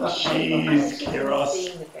 Jeez,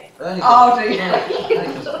 Keros. Oh, do you?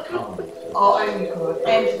 Oh, only good.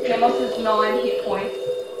 And Demos is 9 hit points.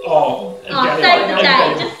 Oh, Oh, save the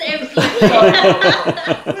day, just everything. So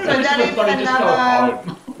that is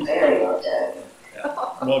another. Very well done.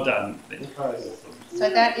 Yeah, well done. So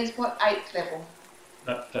that is what, 8th level?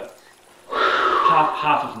 No, 5th.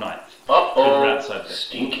 half of ninth. Uh-oh.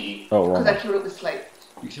 Stinky. Oh, Because wrong. I killed it with sleep.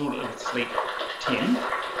 You killed it with sleep 10.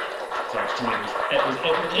 Sorry, it's 10 levels. It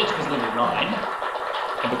was level 9.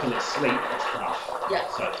 And because it's sleep, it's half. Yeah.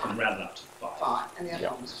 So it's been rounded up to 5. 5. And the other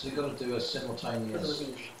Yeah. ones. So you've got to do a simultaneous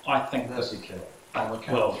I think mercy kill on the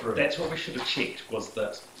count well, of 3. that's what we should have checked, was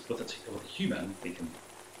that with a human, we can...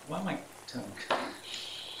 Why am I telling...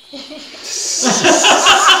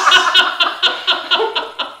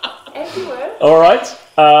 As you were. All right.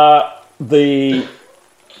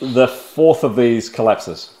 The fourth of these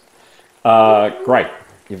collapses. Great.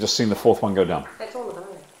 You've just seen the fourth one go down. That's all of them,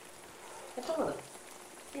 isn't it? That's all of them.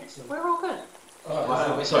 Yes, we're all good.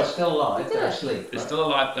 Wow, so they're still alive, they're asleep. They're right? still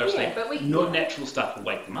alive, they're asleep. but we- No natural stuff will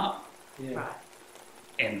wake them up. Right.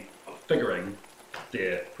 And figuring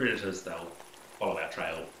they're predators, they'll follow our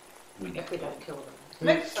trail. We need If we to don't kill them.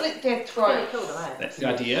 Let's slit their Yeah, throats kill them, eh? That's the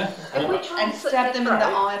idea. If we try and slit stab their them in the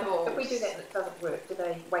throat, eyeballs. If we do that and it doesn't work, do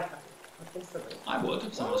they wake up instantly? I would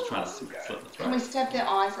if someone was trying to slit the Can we throat. stab their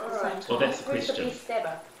eyes at the same time? Well, that's the Who's the question. best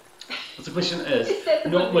stabber? But the question is,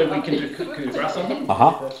 normally we can do coup de grace on them.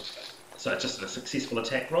 Uh-huh. So it's just a successful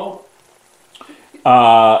attack roll.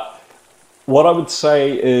 What I would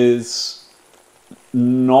say is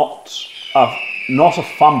not a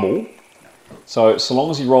fumble. So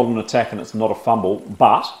long as you roll an attack and it's not a fumble,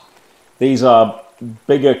 but these are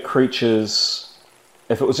bigger creatures.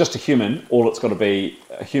 If it was just a human, all it's got to be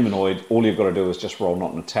a humanoid. All you've got to do is just roll,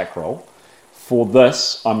 not an attack roll. For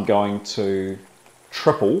this, I'm going to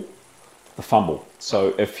triple the fumble.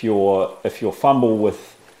 So if your fumble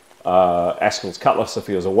with Askell's Cutlass, if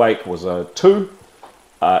he was awake, was a 2,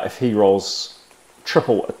 if he rolls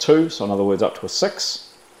triple a 2, so in other words up to a 6,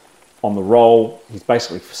 on the roll, he's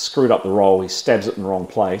basically screwed up the roll, he stabs it in the wrong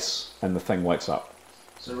place, and the thing wakes up.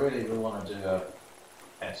 So really we want to do a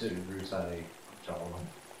Atu Route job on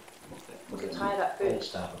We can tie it up all first.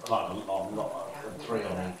 stuff, not 3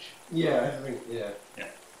 on each. Yeah, I think, yeah.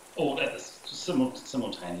 All at the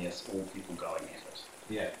simultaneous, all people going at it.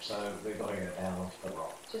 Yeah, so we've got to get down onto the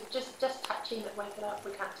rock. Just touching it, wake it up.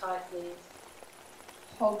 We can't tie it, please.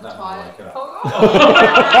 Hold No, tight. wake it up.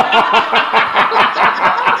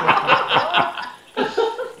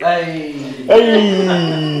 Hey!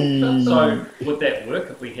 Hey! So would that work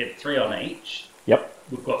if we had 3 on each? Yep.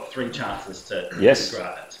 We've got 3 chances to Yes.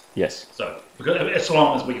 grab it. Yes. So because as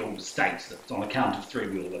long as we all state that on the count of 3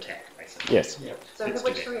 we all attack, basically. Yes. So Let's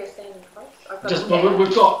which do that. 3 are standing close? I've got Just them there.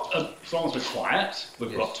 we've got as long as we're quiet,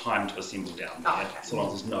 we've Yes. got time to assemble down there. Oh, okay. So long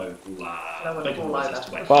as there's no No one big fall noises over.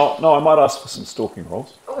 to wake. Well, no, I might ask for some stalking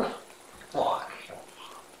rolls. Oh.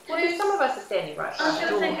 Well, there's some of us are standing right. I was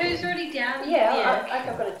going to say, who's already down? Yeah,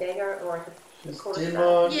 I've got a dagger or I could record a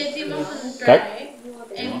Demos. Yeah, Demos and Okay.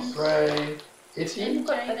 Dre. And Gray. Etienne? and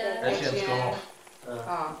Jada. Etienne's gone off.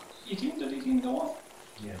 Oh. Did he go off?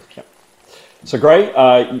 Yeah. So,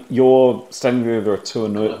 Gray, you're standing there. There are 2 Look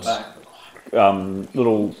inert back.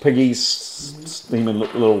 little piggies, steaming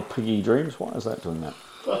little piggy dreams. Why is that doing that?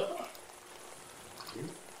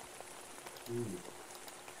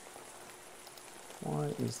 Why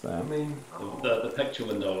is that? I mean, The picture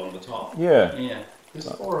window along the top. Yeah. Yeah. there's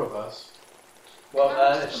 4 of us. Well,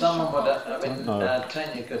 if someone would,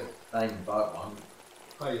 Tanya could aim boat one.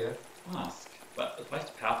 Oh, yeah. Ask. But it's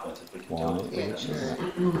based PowerPoint if we can Why do it. is that?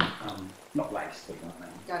 Not laced, but not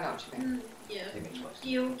named. Yeah, I know what you mean. Yeah. Image was.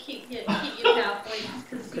 You'll keep your PowerPoints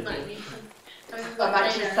because you might need some. I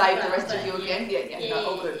might just save the rest of you again. Yeah, no,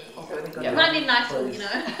 all good. All good. You might need nice one, you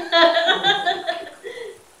know.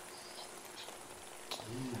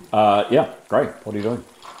 Yeah, Gray, what are you doing?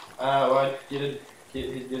 Well, I get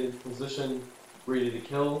in position, ready to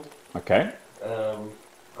kill. Okay.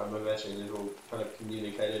 I'm imagining they've all kind of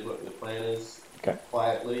communicated what the plan is. Okay.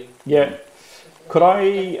 Quietly. Yeah. Could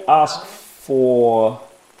I ask for...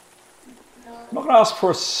 I'm not going to ask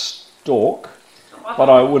for a stalk, but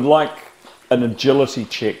I would like an agility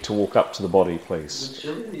check to walk up to the body, please.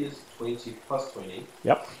 Agility is 20 plus 20.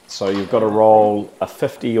 Yep. So you've got to roll a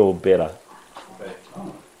 50 or better. Okay.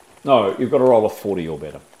 No, you've got to roll a 40 or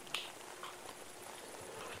better.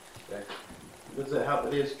 Okay. Does it help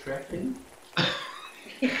that he has tracking?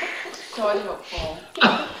 So helpful.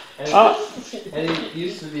 And he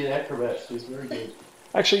used to be an acrobat, so he's very good.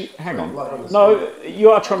 Actually, hang on. Light on the No,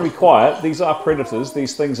 you are trying to be quiet. These are predators.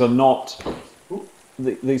 These things are not...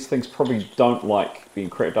 These things probably don't like being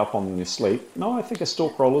crept up on in your sleep. No, I think a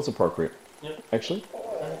stalk roll is appropriate. Yep. Actually.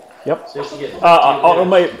 Yep. So you have to get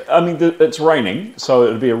I mean, it's raining, so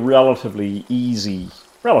it'll be a relatively easy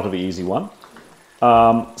one.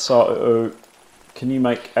 So, can you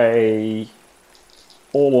make a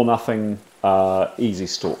all or nothing easy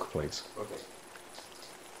stalk, please? Okay.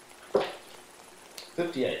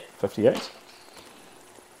 58. 58.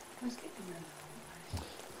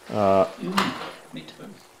 Me too.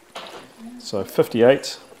 So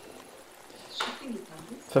 58.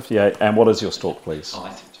 58. And what is your stalk, please? Oh,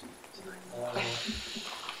 I see.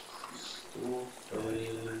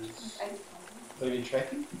 Are you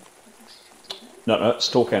tracking? No,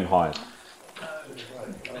 stalk and hide.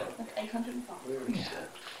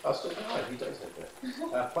 I'll still hide. He does have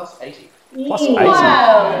that. Plus 80. Plus 80.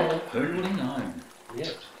 Wow. Who would have known? Yeah.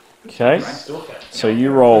 Okay. So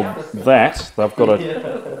you roll that. They've got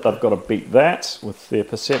to beat that with their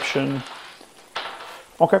perception.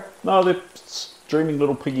 Okay. No, they're dreaming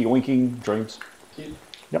little piggy oinking dreams.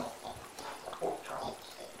 Yep.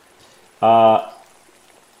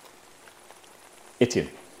 Etienne.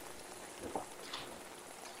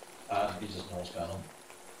 He doesn't know what's going on.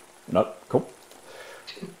 No, cool.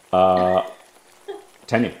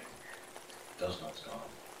 Tanya. Does know what's going on.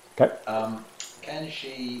 Okay. Can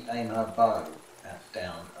she aim her bow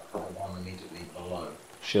down at the one immediately below?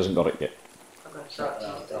 She hasn't got it yet. So,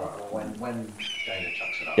 when Jada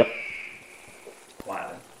chucks it up. Yep.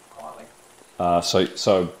 Quietly.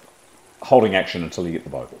 So holding action until you get the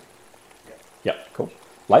bow. Yep, cool.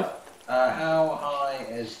 Leif? How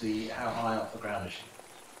high off the ground is she?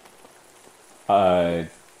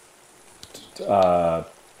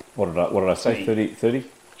 What did I say? 30?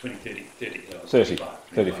 20, 30, 30.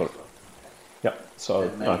 30 foot. Yep. So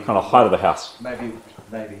kind of height of the house. Maybe.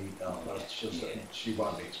 She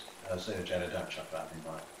won't be. Say to Jada, don't chuck that in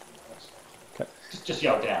right. Okay. Just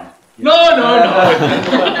yell down. No.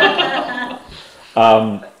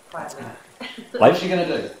 What's she going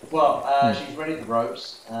to do? Well, she's ready the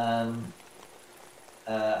ropes. Has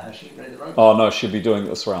she ready the ropes? Oh no, she'd be doing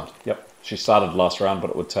this round. Yep. She started last round,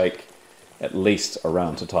 but it would take at least a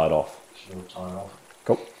round to tie it off. She'll tie it off.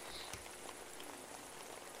 Cool.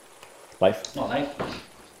 Leif? Not Leif.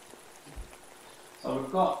 So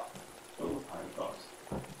we've got.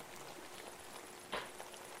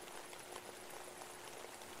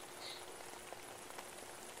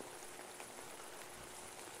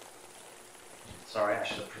 Sorry, I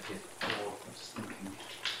should have prepared more. I'm just thinking.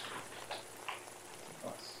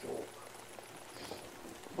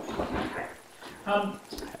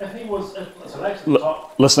 If he was, so Leif's at the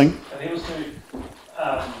top. Listening. If he was to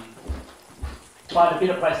find a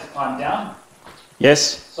better place to climb down. Yes.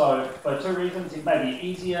 So for two reasons, it may be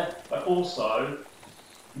easier, but also,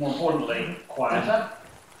 more importantly, quieter.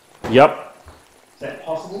 Yep. Is that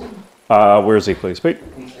possible? Where is he, please, Pete?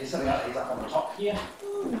 He's sitting up. He's up on the top here.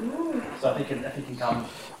 So if he can come.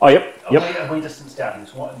 Oh, yep. A wee distance down.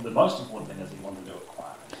 The most important thing is he wants to do it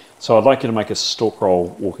quietly. So I'd like you to make a stalk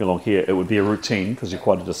roll walking along here. It would be a routine because you're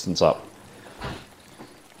quite a distance up.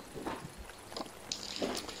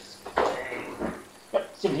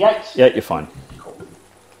 Yep, 78. Yeah, you're fine. Cool.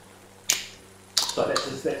 So that's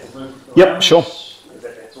his movement. Yep, sure.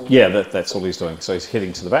 That's all? Yeah, that's all he's doing. So he's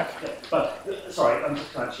heading to the back. Yeah, but, sorry, I'm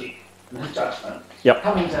just trying to check. In his judgment, Yep.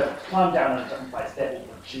 coming to climb down in a different place, that will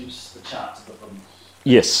reduce the chances of them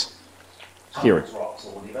Yes. Hearing. tumbling rocks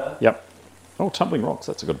or whatever. Yep. Oh, tumbling rocks.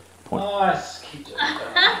 That's a good point. Nice. Keep doing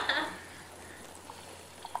that.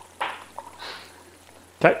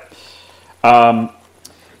 Okay.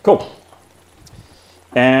 Cool.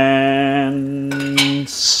 And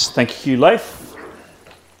thank you, Leif.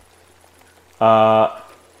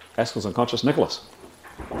 Askell's unconscious. Nicholas.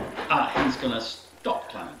 He's going to stop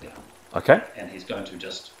climbing down. Okay. And he's going to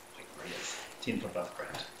just wait where he is, 10 foot above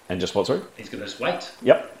ground. And just what, sorry? He's going to just wait.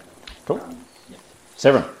 Yep. Cool. Yeah.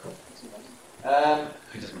 Severin. He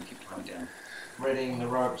doesn't want to keep climbing down. Readying the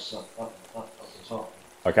ropes up the top.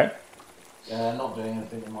 Okay. Not doing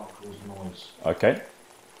anything that might cause noise. Okay.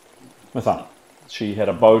 Mathan. She had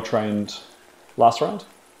a bow trained last round.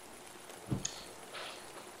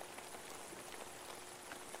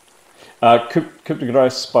 Coup de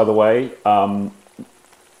grace, by the way,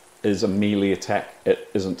 is a melee attack. It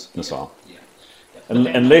isn't missile. Yeah.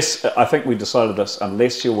 Unless, I think we decided this,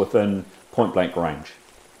 unless you're within point blank range.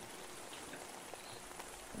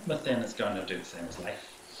 But then it's going to do the same as Leif,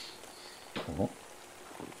 Uh-huh.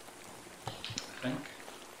 I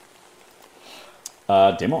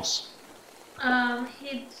think. Demos.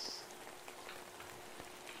 He'd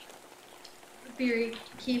very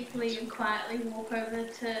carefully and quietly walk over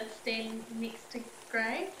to stand next to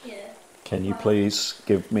Grey. Yeah. Can you please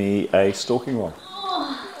give me a stalking roll?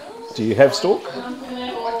 Do you have stalk?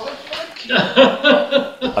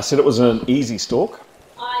 I said it was an easy stalk.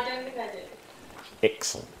 I don't think I do.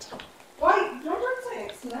 Excellent. Why? No, don't say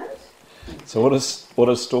excellent. So what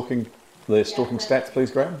is stalking? The stalking stats,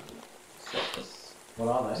 please, Graham. What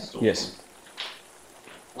are they? Yes.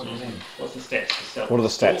 What do you mean? What's the stats for stealth? What are the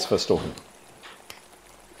stats for stalking?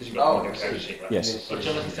 Because you've got Oh, more character sheet, right? Yes.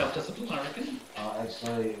 Agility, self-discipline, I reckon.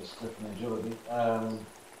 Actually, it's different agility. And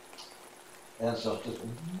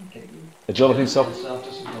self-discipline. Okay. Agility and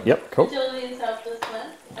Self-discipline. Yep, cool. Agility and self-discipline.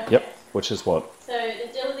 Okay. Yep, which is what? So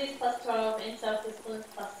agility is plus 12 and self-discipline is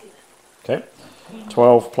plus 7. Okay.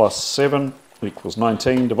 12 plus 7 equals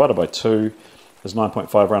 19, divided by 2 is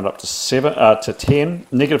 9.5, round up to 10.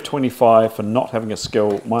 Negative 25 for not having a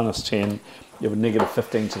skill, minus 10. You have a negative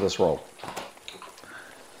 15 to this roll.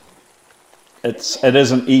 It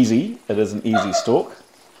isn't easy stalk.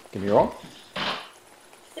 Give me a roll.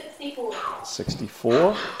 64.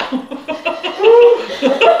 64.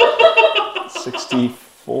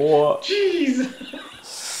 64. Jeez.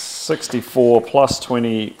 64 plus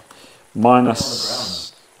 20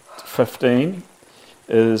 minus 15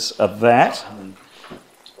 is a that.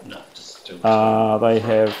 No, just do They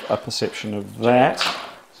have a perception of that.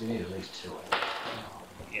 So you need at least 2.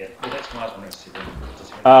 Yeah, well, that's why I was wondering to see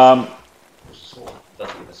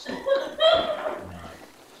does give a sword.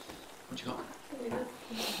 What you got?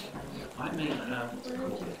 I mean, what's it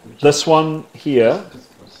called? This one here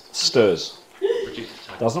stirs.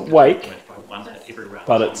 Doesn't wake,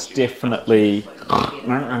 but it's definitely.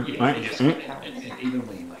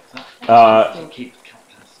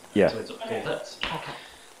 Yeah.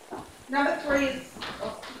 Number 3 is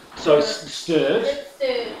So stirred. It's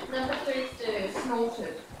stirred. Number 3 is stirred.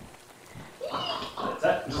 snorted.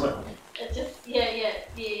 That's it. It just, yeah.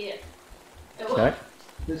 It Okay.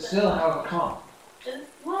 They still have a con.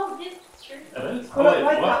 Well, yes, it's true. It is. Well, it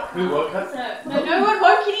woke up. Who woke up? No one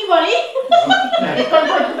woke anybody.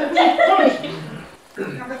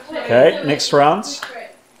 Number 3. Okay, next rounds.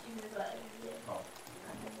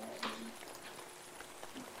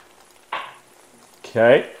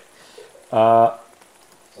 Okay. So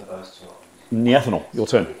those 2 Neathanol, your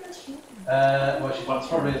turn. well, she's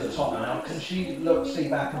probably at the top now. Can she see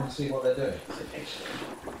back and see what they're doing?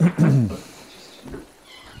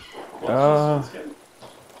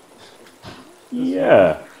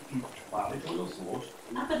 Yeah. Up in the air.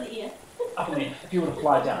 Up in the air. If you were to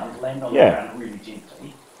fly down, land on the Yeah. ground really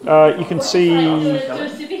gently. You can see. Do a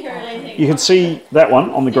superhero landing. You can see that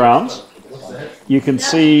one on the ground. You can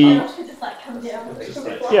see. Just like come down.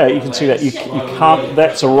 Yeah, you can see that. You can't.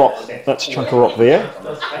 That's a rock. That's a chunk of rock there.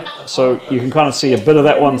 So you can kind of see a bit of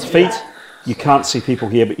that one's feet. You can't see people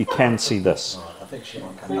here, but you can see this. Right, I think she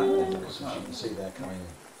might come back then because she can see they're coming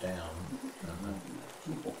down.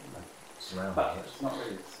 Surrounding But it. it's not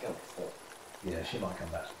really a skill. Yeah, she might come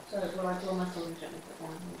back. So will I draw my sword and gently put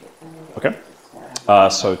down and get down? Okay.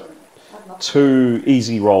 So 2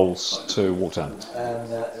 easy rolls to walk down. And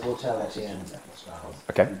we'll tell Etienne.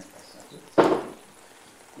 Okay.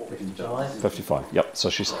 55. 55. Yep. So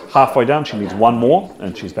she's halfway down. She needs 1 more,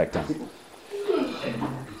 and she's back down.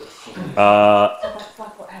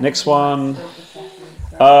 Next one.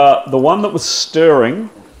 The one that was stirring,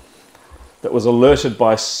 that was alerted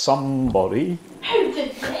by somebody. Who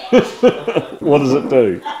did that? What does it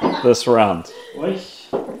do this round?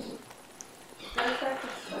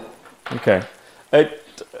 Okay. It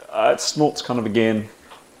snorts kind of again.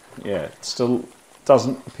 Yeah, it still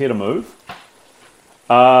doesn't appear to move.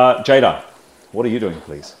 Jada, what are you doing,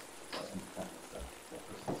 please?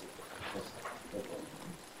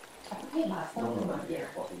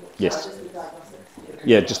 Yes.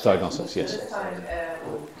 Yeah, just diagnostics, yes. This time,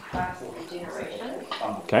 fast regeneration.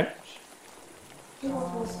 Okay.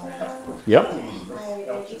 Yep.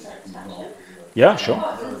 Yeah, sure.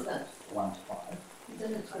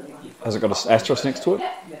 Has it got an asterisk next to it?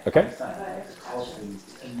 Okay.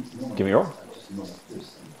 Give me a roll.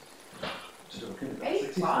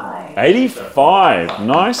 85. 85.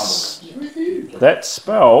 Nice. That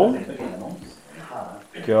spell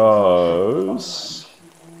goes.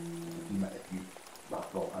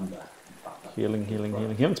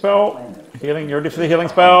 Healing spell. Healing. You're ready for the healing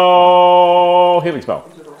spell. Healing spell.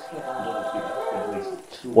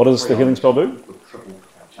 What does the healing spell do?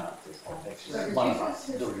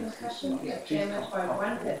 Damage by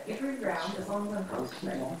 1 hit every round as long as I'm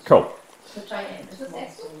concentrating. Cool. Which I am.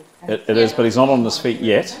 It is, but he's not on his feet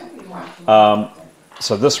yet.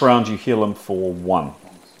 So this round you heal him for 1.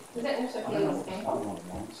 Does that also heal his ankle?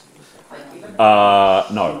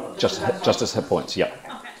 No, just his hit points. Yep.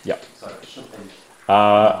 Yep.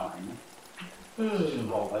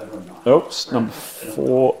 Oops, number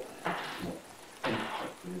 4.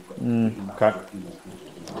 Okay.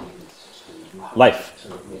 Leif.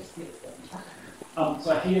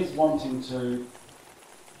 So he is wanting to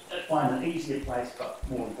find an easier place, but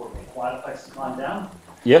more importantly, a quieter place to climb down.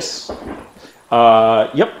 Yes.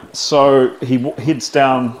 Yep. So he heads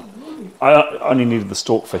down. I only needed the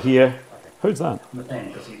stalk for here. Who's that?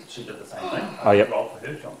 Nathaniel, because she did the same thing. Oh, yep. Roll for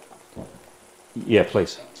her, John. Yeah,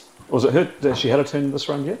 please. Was it her? Has she had a turn this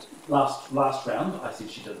round yet? Last round, I said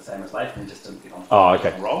she did the same as Leif and just didn't get on. Oh,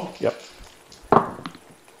 okay. Roll. Yep.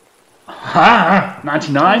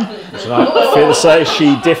 99. So, fair to say,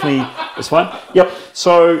 she definitely is fine. Yep.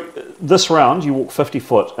 So this round, you walk 50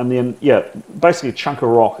 foot, and then basically a chunk of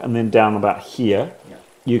rock, and then down about here,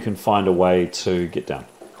 you can find a way to get down.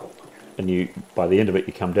 And you, by the end of it,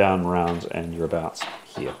 you come down round, and you're about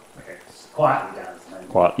here. Okay. Quietly down.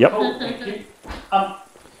 Quiet. Yep. Cool. Thank you.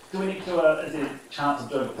 Do we need to? Is there a chance of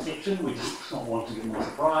doing a perception? We just don't want to get more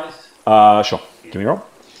surprised. Sure. Give me a roll.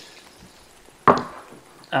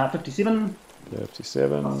 57.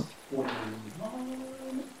 57.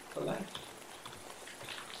 49 for Leif.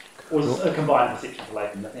 Or is it a combined perception for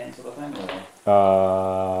Leif and Nathan sort of thing?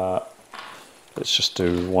 Or? Let's just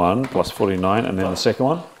do 1 plus 49, and then the second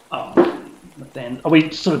one. Nathan. Are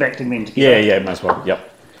we sort of acting then together? Yeah, might as well. Yep.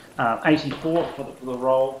 84 for the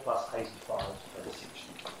roll plus 85 for the perception.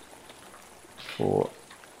 4.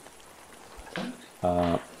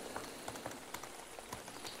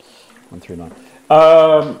 1 through 9.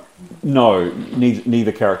 No,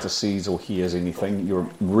 neither character sees or hears anything. You're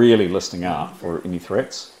really listening out for any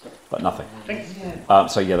threats, but nothing.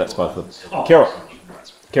 So yeah, that's both of them.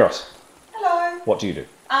 Keros. Hello. What do you do?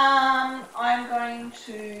 I'm going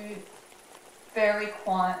to very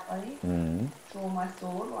quietly draw my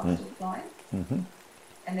sword while still flying.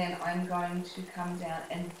 And then I'm going to come down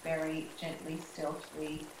and very gently,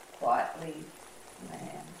 stealthily, quietly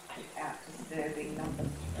land without disturbing number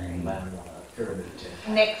 3.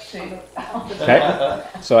 Next to. Okay.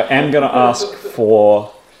 So I am going to ask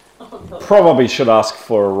for. Probably should ask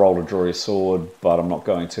for a roll to draw your sword, but I'm not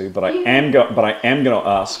going to. But I am going to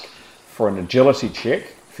ask for an agility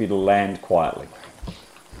check for you to land quietly.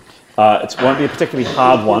 It won't be a particularly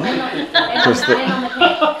hard one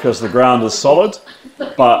because the ground is solid.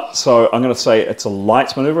 But so I'm going to say it's a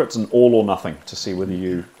light maneuver. It's an all or nothing to see whether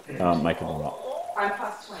you make it or not. I'm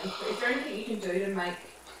plus 23. Is there anything you can do to make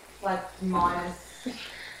like minus?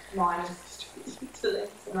 No.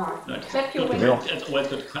 Check your window. It's always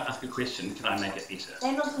good to ask a question. Can I make it better?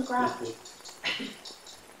 Land on some grass.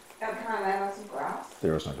 Can I land on some grass?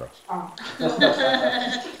 There is no grass. Oh. Just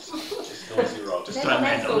noisy roll. Just don't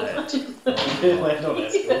land on that. Land on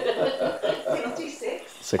that.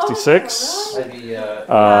 66. 66. Maybe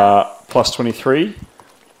plus 23.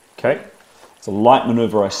 Okay. It's a light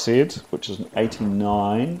maneuver, I said, which is an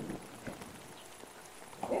 89.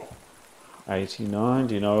 89.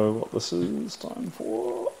 Do you know what this is time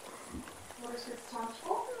for? What is this time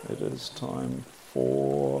for? It is time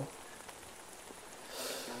for.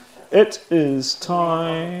 It is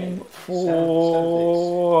time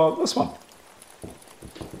for this one.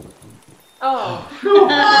 Oh.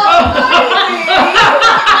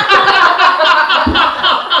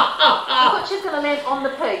 I thought she was going to land on the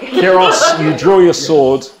pig. Keros, you draw your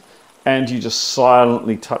sword and you just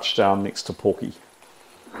silently touch down next to Porky.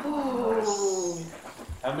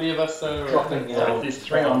 How many of us are dropping? There's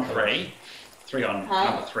 3 on 3. 3 on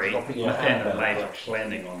number 3. Nathan and Leif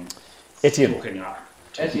landing on. Etienne. Walking up.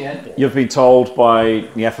 Etienne. You've been told by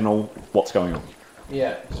Niathanol what's going on.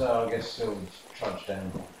 Yeah, so I guess he'll trudge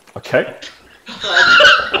down. Okay.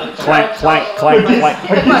 Clank, clank, clank,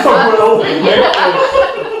 clank.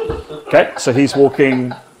 Okay, so he's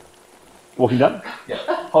walking down? Yeah.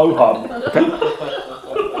 Ho hum. Okay.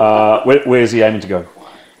 Where's he aiming to go?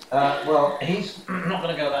 Well, he's not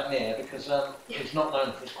going to go that near because he's not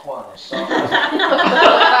known for his quietness. So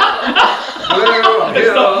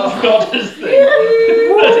It's not his thing. He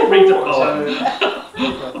reads a poem.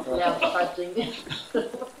 Yeah,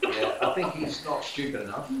 I think he's not stupid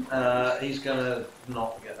enough. He's going to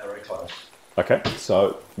not get there very close. Okay,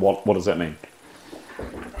 so what does that mean?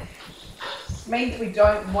 Means we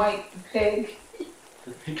don't wake the pig.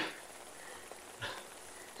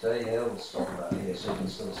 So yeah, he'll stop about here so you can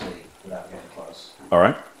still see without getting close. All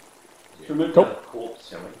right. Remove Cool. the corpse,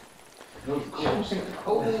 shall we?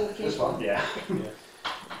 This one? Yeah.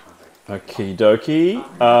 Okie dokie.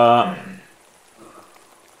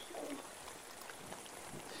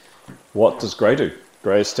 What does Grey do?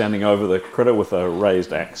 Grey is standing over the critter with a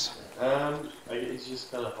raised axe. He's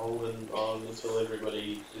just kind of holding on until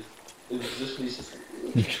everybody is in position.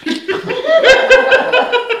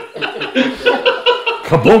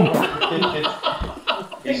 Kaboom!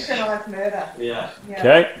 Synchronized murder. Yeah.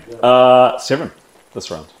 Okay. 7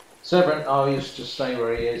 this round. Severin, he's just staying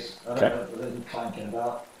where he is. I Okay. don't know, let him clanking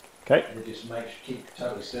about. Okay. He just keep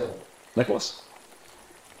totally still. Nicholas.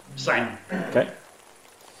 Same. Okay.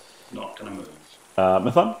 Not going to move.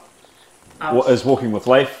 Mython is walking with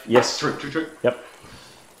Leif. Yes. True. Yep.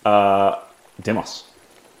 Demos.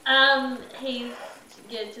 He's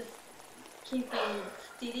just keeping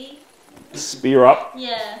steady. Spear up.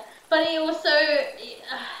 Yeah, but he also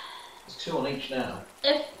It's 2 on each now.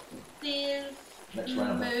 if there's Next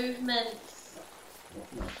round. movement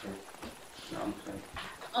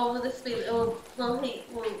over the speed, well,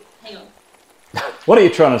 hang on. What are you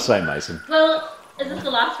trying to say, Mason? Well, is this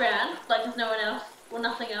the last round? Like, there's no one else, well,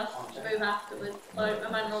 nothing else to move afterwards? Or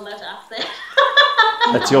am I not allowed to ask that?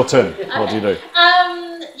 It's your turn. What do you do?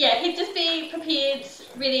 Yeah, he'd just be prepared,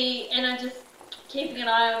 ready, and I'm just keeping an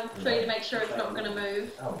eye on 3 to make sure it's not going to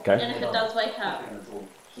move. Okay. And if it does wake up,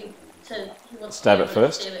 he wants Stab to it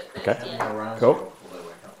first. Stab it first, Okay. yeah. Cool.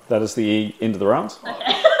 That is the end of the round.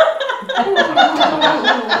 Okay.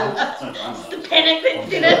 The panic that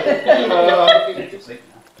did it.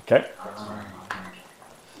 Okay.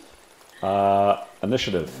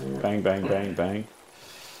 Initiative. Bang, bang, bang, bang.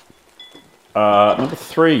 Number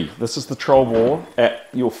 3. This is the troll war at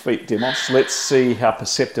your feet, Demos. Let's see how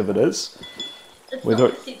perceptive it is. It's We're not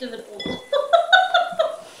doing- perceptive at all.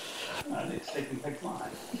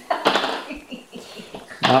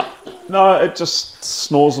 No, it just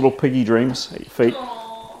snores little piggy dreams at your feet.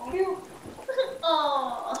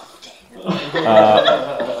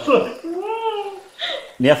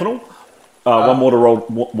 Neathanel. One more to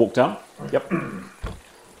walk down. Yep.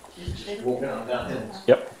 Walking up and down hills.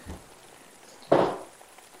 Yep.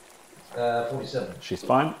 47. She's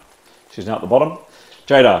fine. She's now at the bottom.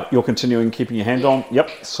 Jada, you're continuing keeping your hand on. Yep.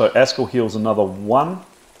 So Askell heals another 1.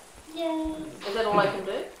 Yay. Is that all I can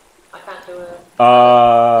do? I can't do a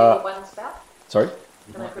level 1 spell? Sorry?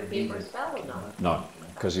 Can I prepare for a spell or no? No,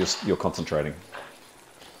 because you're concentrating.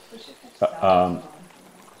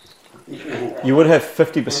 You would have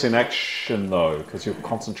 50% action though, because you're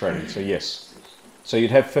concentrating. So yes. So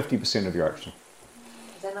you'd have 50% of your action.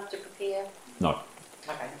 Is that enough to prepare? No.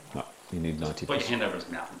 Okay. No. You need 90%. Put your hand over his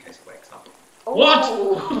mouth in case he wakes up. Oh. What?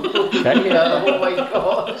 Okay. Yeah, oh my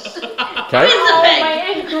gosh. Okay. Oh, my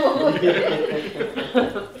ankle.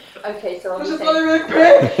 Okay, so I'm just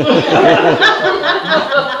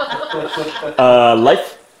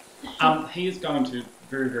Leif? He is going to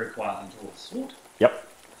very, very quietly draw a sword. Yep.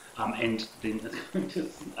 And then is going to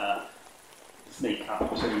sneak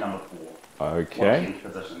up to number 4. Okay. Watching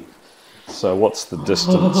position. So what's the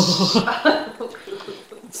distance?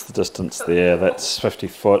 What's the distance there? That's 50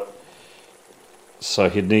 foot. So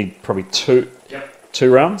he'd need probably 2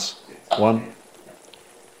 rounds. 1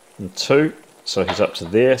 and 2. So he's up to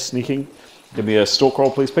there, sneaking. Give me a stalk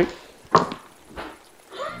roll, please, Pete.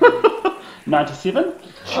 97.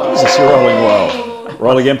 Jesus, you're rolling well.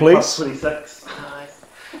 Roll again, please. Plus 26.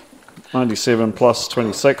 97 plus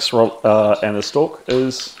 26. Roll, and a stalk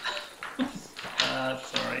is...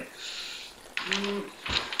 Sorry.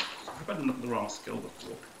 I've got the wrong skill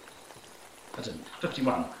before. I didn't.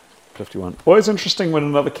 51. 51. Always interesting when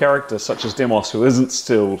another character, such as Demos, who isn't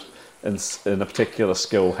skilled in a particular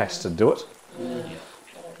skill, has to do it.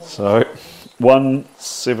 So,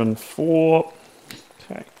 174.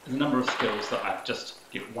 Okay. There's a number of skills that I just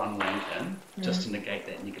get 1 rank in, just to negate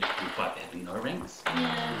that negative 25 having no ranks.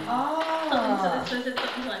 Yeah. Oh. So it's something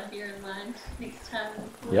to bear in mind next time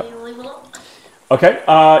we Yep. level up. Okay,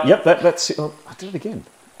 yep, that's... Oh, I did it again.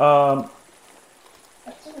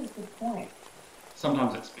 That's a really good point.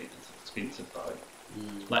 Sometimes it's expensive though.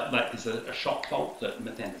 Like there's a shock bolt that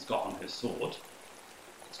Mythan has got on her sword.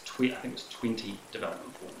 It's I think it's 20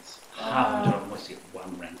 development points. Half of it was to get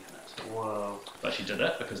 1 rank in it. Wow. But she did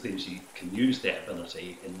it because then she can use that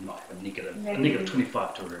ability and not have a negative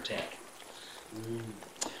 25 to her attack.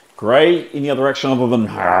 Grey, any other action other than...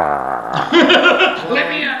 Let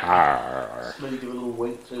me out. Maybe do a little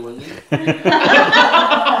wink to Winnie.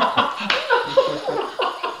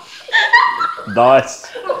 Nice.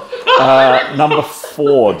 Number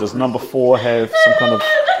 4. Does number 4 have some kind of...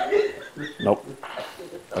 Nope.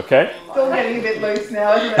 Okay. It's all getting a bit loose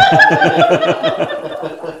now, isn't it?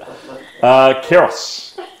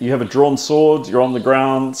 Keros, you have a drawn sword. You're on the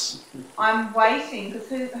ground. I'm waiting, because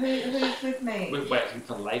who's with me? We're waiting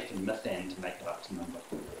for Leif and Mythan to make it up to number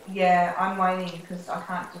 4. Yeah, I'm waiting, because I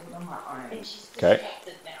can't do it on my own. Okay.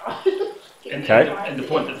 And, Okay. and the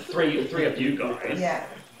point that three of you guys Yeah.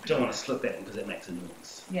 don't want to slip that in because that makes a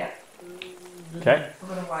noise. Yeah. Okay. I've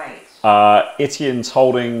got to wait. Etienne's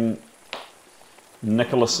holding.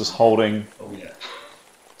 Nicholas is holding. Oh yeah.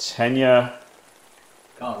 Tanya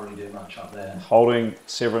Can't really do much up there. holding.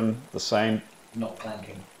 Severin the same. Not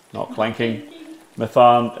clanking. Not clanking.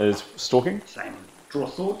 Mythan is stalking. Same. Draw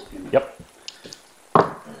sword. Yep.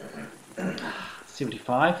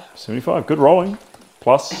 75. 75, good rolling.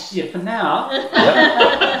 Plus, Yeah, for now.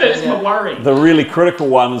 That's my worry. the really critical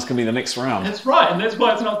one is going to be the next round. That's right, and that's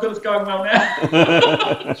why it's not good. It's going well now.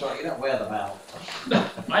 That's right, you don't wear them out.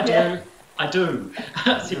 I do. I do.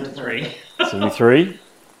 73. 73.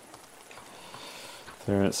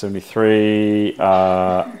 They're at 73.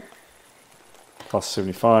 Plus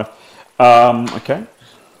 75. Okay.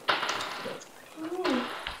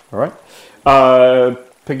 All right.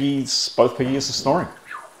 Piggies, both piggies are snoring.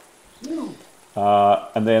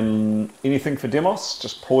 And then anything for Demos?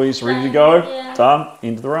 Just poised, ready to go. Yeah. Done.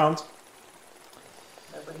 End of the round.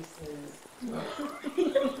 Nobody says.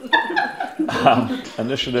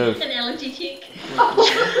 Initiative. An allergy check. Don't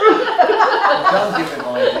give him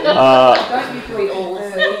ideas. Don't usually all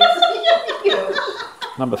see.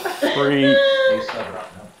 Number 3. He's sober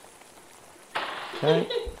up now. Okay.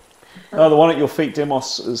 No, the one at your feet,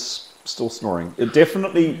 Demos, is still snoring. It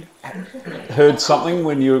definitely heard something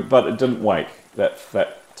but it didn't wake that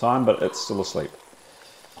time, but it's still asleep.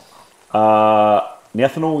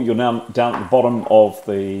 Nathaniel, you're now down at the bottom of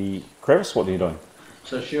the crevice. What are you doing?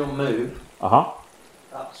 So she'll move up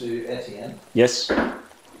to Etienne, Yes.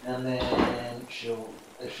 and then she'll,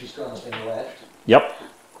 if she's got anything left, Yep.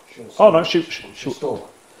 she'll Oh no, she'll she'll. stalk.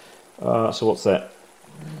 So what's that?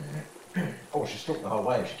 Oh, she'll stalk the whole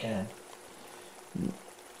way if she can.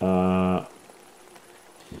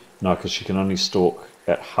 No, because she can only stalk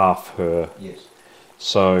at half her. Yes.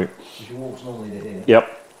 So. So she walks normally to here.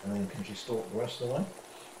 Yep. And then can she stalk the rest of the way?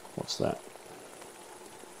 What's that?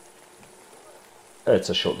 It's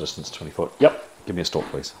a short distance, 20 foot. Yep. Give me a stalk,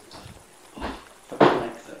 please.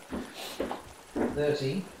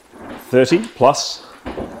 30. 30 plus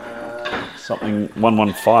something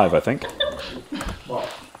 115, I think. What?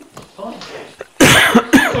 Fine.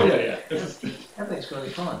 Oh, yeah. Everything's going to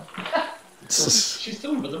be fine. She's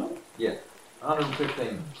still invisible? Yeah. 115.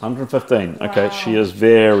 115. Okay, she is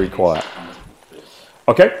very quiet.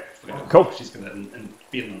 Okay, cool. She's going to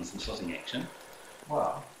be in some slotting action.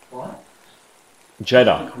 Wow. Right.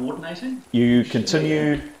 Jada, Coordinating? you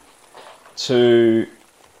continue to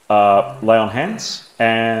lay on hands,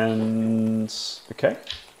 and okay,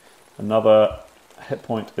 another hit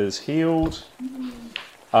point is healed.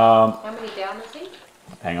 How many down is he?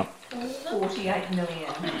 Hang on. 48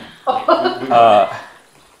 million.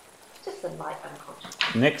 Just a light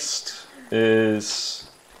unconscious. Next is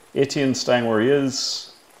Etienne staying where he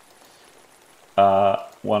is.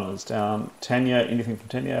 One is down. Tanya, anything from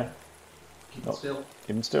Tanya? Keep it still.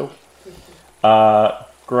 Keep him still.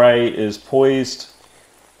 Gray is poised.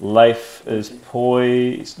 Leif is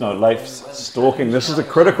poised. No, Leif's stalking. This is a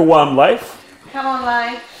critical one, Leif. Come on,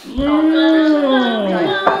 Leif.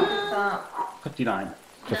 59.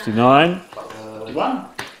 59. 51.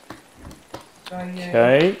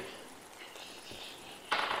 Okay.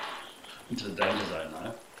 Into the danger zone,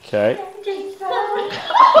 though. Okay.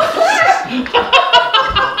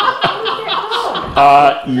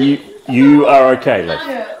 You are okay, Leif.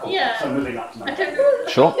 Yeah. So moving up to I don't.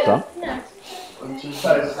 Sure, done. Yeah.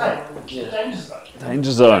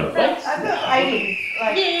 Danger zone. I've got 80.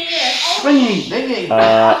 Like, Swinging.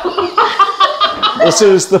 This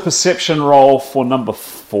is the perception roll for number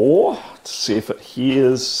 4 to see if it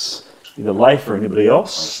hears either Leif or anybody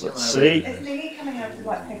else. Let's see. is Niggy coming over to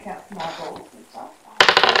like pick out some eyeballs and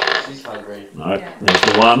stuff? She's hungry. No, there's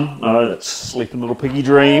the one. No, that's sleeping little piggy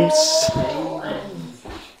dreams.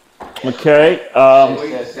 Okay.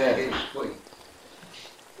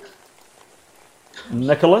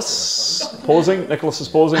 Nicholas pausing. Nicholas is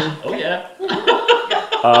pausing. Oh, yeah.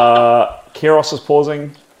 Keros is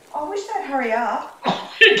pausing. I wish they'd hurry up.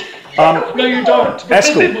 No, you don't.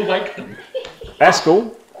 Askell. We'll wake them.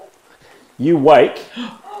 Askell, you wake.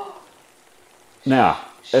 Now,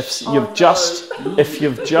 if you've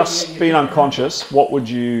just been unconscious, what would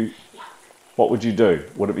you do?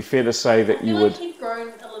 Would it be fair to say that you would? He'd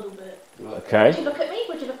grown a little bit. Okay. Would you look at me?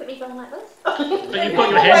 Would you look at me going like this? But you've got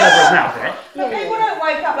your hand over his mouth, right? But people don't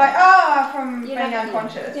wake up like, from being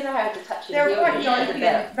unconscious. Do you know how to touch your They're heel quite and dopey.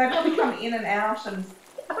 your belt? They probably come in and out and,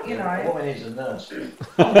 you know. A woman needs a nurse. And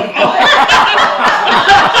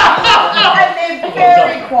they're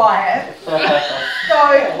very quiet. So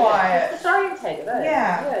quiet. It's disorientated, eh?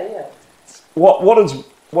 Yeah. Yeah.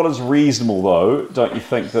 What is reasonable though? Don't you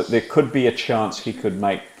think that there could be a chance he could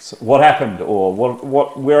make what happened or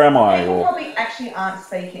what? Where am I? People Or probably actually aren't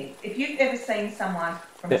speaking. If you've ever seen someone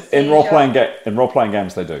from a in role seizure- playing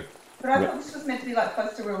games they do. But I thought this was meant to be like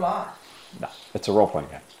close to real life. No, it's a role playing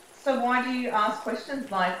game. So why do you ask questions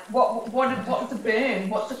like, what's the burn?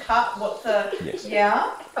 What's the cut? What's the Yes.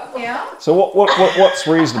 Yeah. So what's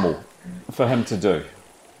reasonable for him to do?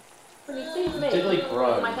 When he sees me, Did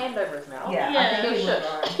put my hand over his mouth. Yeah, Yeah. I think he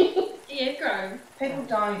would groan. Yeah, grown. People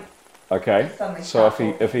don't. Okay. Suddenly So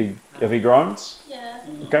start if he groans, Yeah.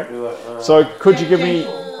 okay. So could you give me?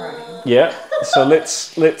 Gentle groaning. Yeah. So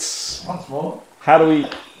let's. Once more. How do we?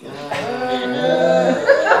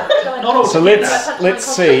 So let's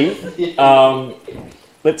see.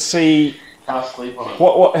 Let's see. Half sleep on it.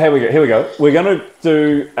 What? Here we go. We're going to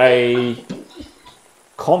do a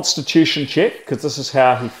Constitution check because this is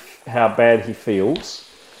how bad he feels.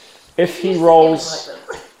 If he rolls,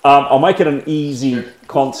 I'll make it an easy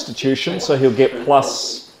Constitution, so he'll get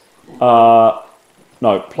plus a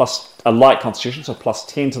light Constitution, so plus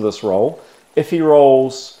 10 to this roll. If he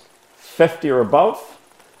rolls 50 or above,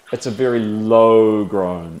 it's a very low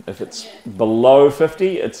groan. If it's below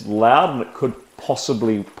 50, it's loud and it could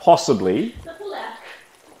possibly.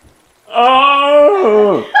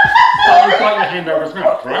 Oh! You got your hand over his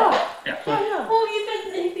mouth, right? Yeah. Well, you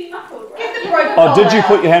said he'd be muffled, right? Oh, did you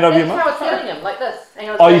put your hand over your That's mouth? how I was feeling him, like this. And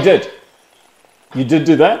I was Oh, you going, did. You did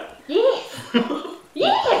do that. Yes.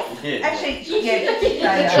 Yes. Actually, yeah, just say She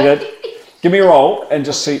that. did. Give me a roll and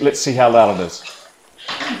just see. Let's see how loud it is.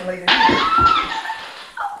 Believe it.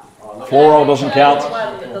 4 roll doesn't count.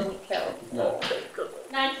 It doesn't count. No.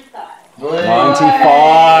 95.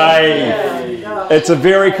 95. It's a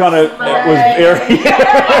very kind of. It was very.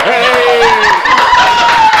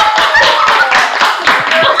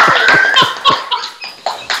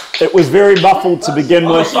 It was very muffled to begin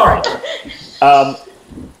with. Sorry.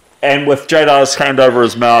 And with Jadar's hand over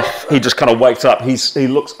his mouth, he just kind of wakes up. He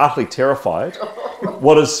looks utterly terrified.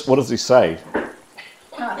 What does he say?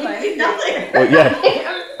 Can't say Nothing. Well, yeah.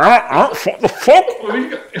 What the fuck?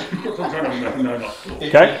 No, not.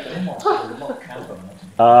 Okay.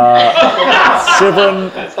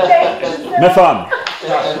 7. Mithan.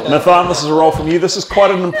 Mithan, this is a roll from you. This is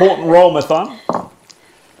quite an important roll, Mithan.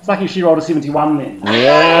 It's lucky she rolled a 71 then.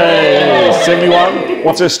 Yay! 71.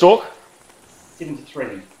 What's her stalk?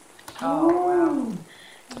 73. Oh, wow.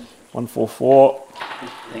 144.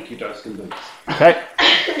 Thank you, Doskin Boots. Okay.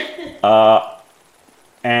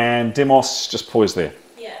 And Demos just poised there.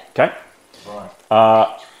 Yeah. Okay.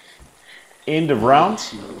 Right. End of round.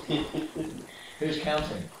 Who's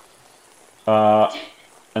counting?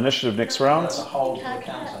 Initiative next round. That's a hold for the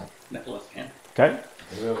counter. Nicholas can. Okay.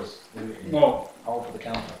 Whoever's Well, hold for the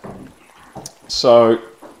counter. So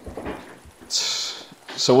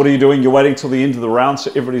what are you doing? You're waiting till the end of the round so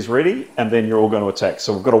everybody's ready, and then you're all going to attack.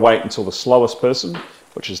 So we've got to wait until the slowest person,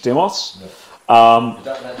 which is Demos. Don't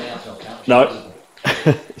let me out count. No.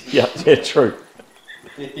 yeah, true.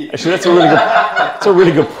 Actually, that's a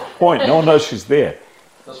really good point. No one knows she's there,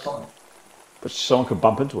 That's fine. but someone could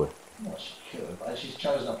bump into her. Well, she could, but she's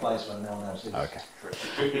chosen a place when no one else is. Okay.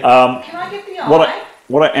 Can I get the eye?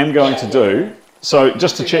 What I am going to do. So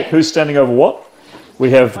just to check who's standing over what,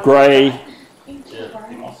 we have Grey,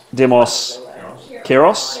 Demos,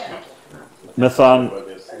 Keros, Mithan,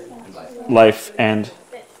 Leif, and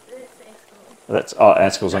that's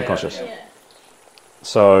Askel's unconscious.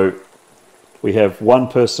 So we have one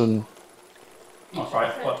person, Oh, sorry.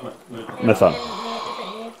 Mithan.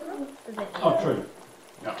 Oh, true.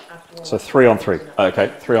 So 3 on 3.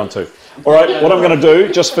 Okay, 3 on 2. All right, what I'm going to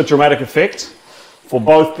do, just for dramatic effect, for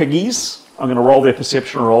both piggies, I'm going to roll their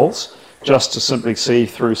perception rolls just to simply see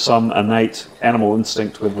through some innate animal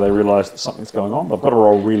instinct whether they realise that something's going on. They've got to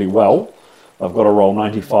roll really well. They've got to roll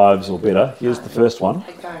 95s or better. Here's the first one.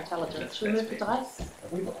 Take our intelligence. Should we move the dice?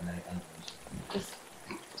 Have we got an eight? Just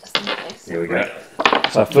in case. Here we go.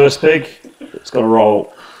 So first pig, it's got to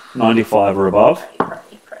roll 95 or above.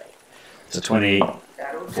 It's a 24.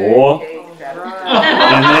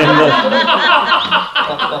 And then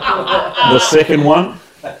the second one,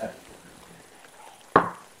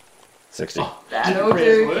 60. That'll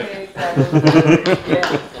do.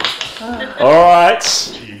 All right.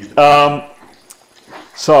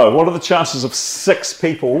 So what are the chances of 6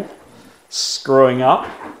 people screwing up?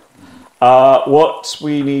 What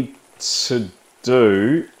we need to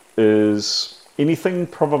do is anything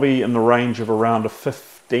probably in the range of around a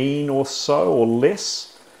 15 or so or less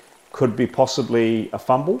could be possibly a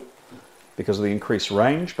fumble because of the increased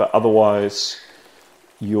range, but otherwise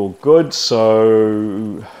you're good.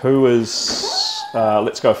 So who is,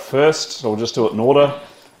 let's go first. So we'll just do it in order,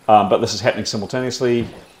 but this is happening simultaneously.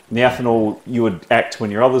 Neathanol, you would act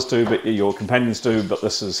when your others do, but your companions do, but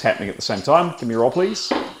this is happening at the same time. Give me a roll,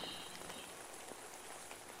 please.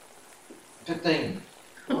 15.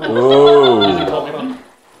 Whoa.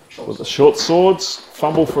 With the short swords,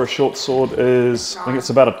 fumble for a short sword is, I think it's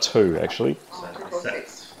about a 2 actually.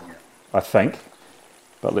 6. I think,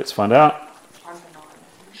 but let's find out.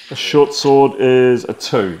 A short sword is a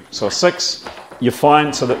 2, so a 6. You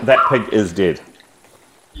find so that pig is dead.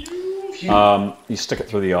 You stick it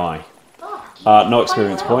through the eye. No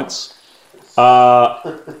experience points.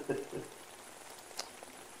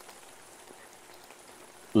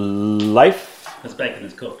 Leif. His bacon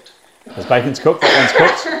is cooked. His bacon's cooked. That one's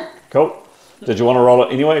cooked. Cool. Did you want to roll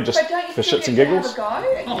it anyway, just for shits and giggles?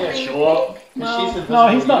 Yeah, sure. No,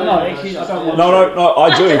 he's not. No, actually, I don't want. No,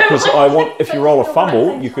 I do because I want. If you roll a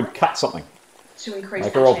fumble, you could cut something. To increase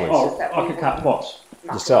Make the a roll, chances please. that I we could will cut what?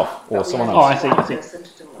 Yourself or someone Oh, else. I see.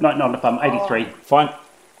 No, not if I'm 83. Fine.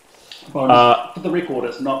 Well, for the record,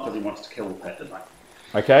 it's not because he wants to kill the pet, didn't I?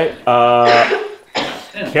 Okay.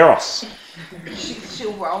 Keros.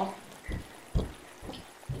 She'll roll.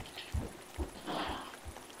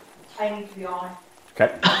 Aiming for the eye. Okay.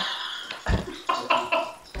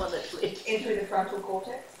 In through the frontal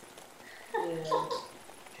cortex. Okay.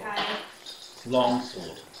 Long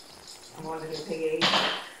sword. I'm on the piggy.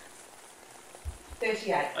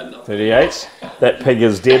 38. 38. That pig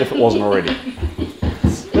is dead if it wasn't already.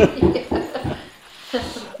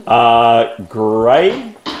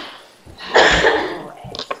 Grey.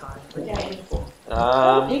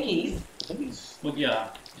 Piggies. Well, yeah.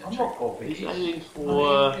 I'm not for piggies. Aiming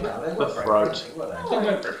for the throat.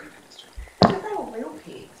 They're all real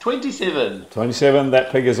pigs. 27. 27.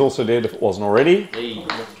 That pig is also dead if it wasn't already.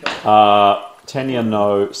 Tanya,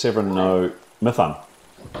 no. Severin, no. Mithan.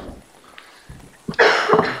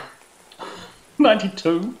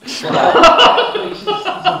 92.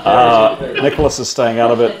 Nicholas is staying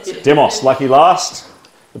out of it. Demos, lucky last.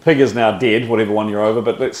 The pig is now dead, whatever one you're over,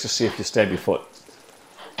 but let's just see if you stab your foot.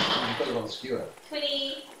 You've got it on the skewer.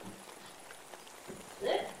 20.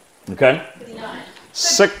 Okay. 29.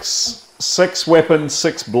 Six weapons,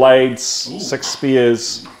 6 blades, 6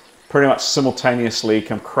 spears, pretty much simultaneously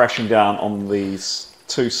come crashing down on these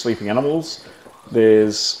 2 sleeping animals.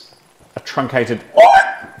 There's a truncated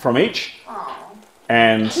from each,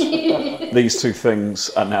 and these 2 things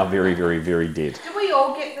are now very, very, very dead. Did we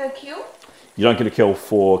all get the kill? You don't get a kill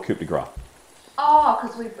for coup de grace Oh,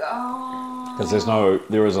 because we've. because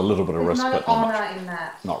there is a little bit of risk, no but not much. honour in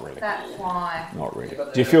that. Not really. That's why. Not really.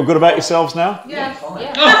 Do you feel good about yourselves now? Yes.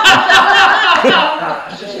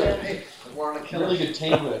 We're on a killer. Really good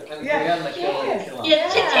teamwork.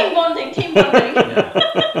 Yes. Team bonding, team bonding.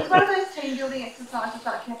 It's one of those team building exercises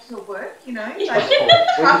that you have to work, you know? Like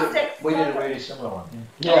We did a really similar one.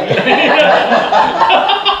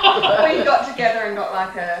 we got together and got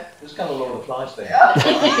like a. There's kind of a lot of flies there.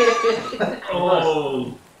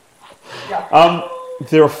 Oh.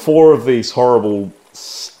 There are 4 of these horrible,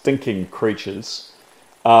 stinking creatures.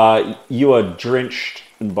 You are drenched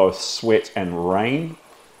in both sweat and rain.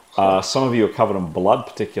 Some of you are covered in blood,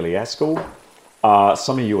 particularly Askell.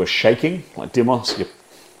 Some of you are shaking, like Demos.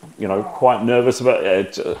 You're quite nervous about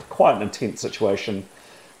it. Quite an intense situation,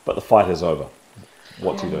 but the fight is over.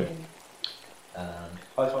 What do you do?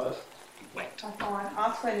 High five.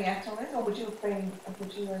 Ask where the Actual is, or would you have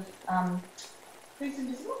who's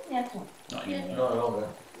invisible? The Actual? Not longer.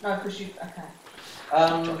 No, because you, okay.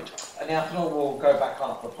 And the Athanol will go back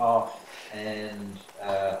up the path and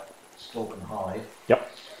stalk and hide. Yep.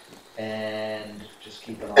 And just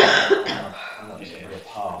keep an eye on not necessarily a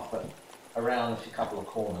path, but around a couple of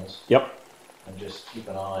corners. Yep. And just keep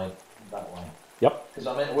an eye that way. Yep.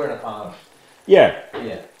 Because we're in a kind of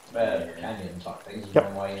canyon type things. Yep.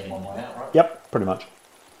 One way in, one way out, right? Yep, pretty much.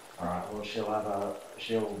 All right. Well,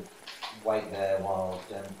 she'll wait there while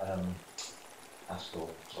Askell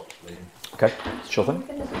stops bleeding. Okay, sure thing.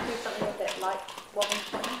 Can you do something with that light one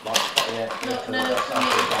thing?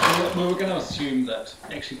 We were going to assume that,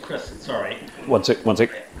 actually, Chris, sorry. One sec.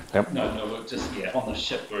 Yep. No, we're just, on the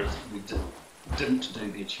ship where we didn't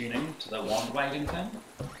do the tuning to the wand waiting thing.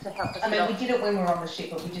 I mean, we did it when we were on the ship,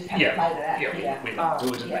 but we just haven't played it out.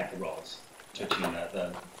 We didn't make the rolls to tune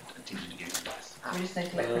the attention to use device. We just need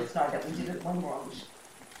to let Chris know that we did it when we were on the ship.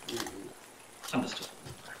 Understood.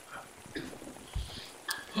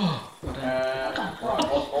 Old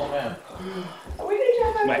man. We need to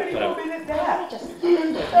have a pretty good minute now.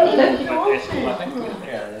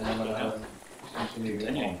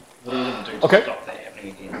 Continuing. Okay. Stop that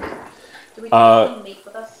happening again. Do we just meet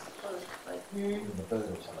with us? The bird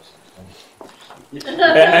will tell us next time.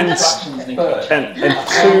 And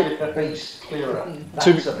A beast, clearer. That's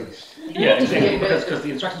a beast. Yeah, exactly. Because the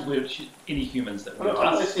instructions were any humans that were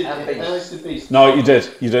us. no, you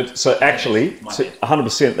did. So actually,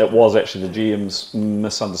 100% that was actually the GM's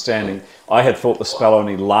misunderstanding. I had thought the spell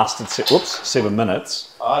only lasted 7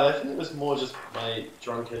 minutes. I think it was more just my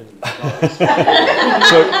drunken.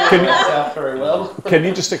 So can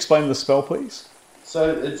you just explain the spell, please? So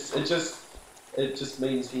it just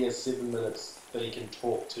means he has 7 minutes that he can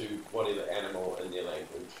talk to whatever animal in their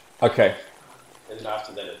language. Okay. And then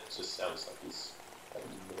after that, it just sounds like he's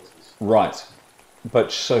noises. Right.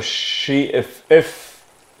 But so she, if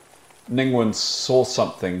Ningwen saw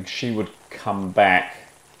something, she would come back,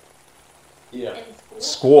 Yeah.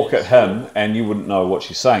 squawk at him, and you wouldn't know what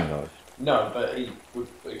she's saying though. No, but he would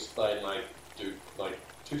explain do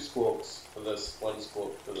 2 squawks for this, 1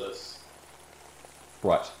 squawk for this.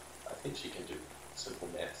 Right. I think she can do simple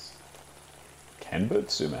maths. Can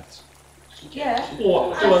birds do maths? Yeah.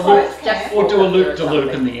 Or I do a suppose loop, can. or do a loop to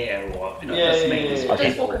loop in the air, or Yeah, this yeah, means yeah, yeah.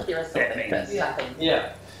 Just walk if there is that something, means. but nothing.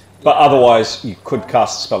 Yeah. But otherwise, you could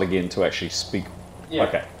cast the spell again to actually speak. Yeah.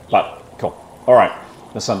 Okay. But cool. All right.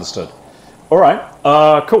 Misunderstood. All right.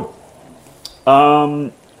 Cool.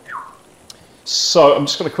 So I'm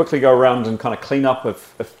just going to quickly go around and kind of clean up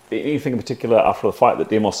if anything in particular after the fight that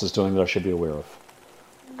Demos is doing that I should be aware of.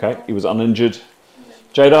 Okay. He was uninjured.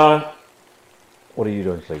 Jada, what are you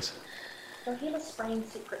doing, please? Do I heal a sprain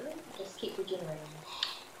separately? Or just keep regenerating?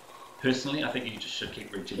 Personally, I think you just should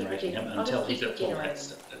keep regenerating him until he's at full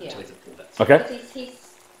hits. Until he's at full hits. Okay. Because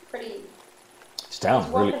he's pretty. He's down.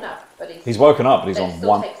 He's really. woken up, but He's woken up, but he's that on still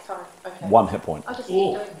one takes time. Okay. 1 hit point. I'll just keep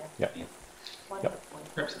doing that. Yep. One Yep. hit point.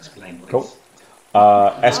 Perhaps explain what Cool. he's-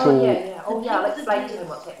 Askell. Oh yeah. Oh yeah. I'll explain to him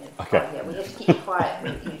what's happening. Okay. Oh, yeah. We have to keep you quiet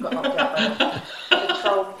when you got knocked out by the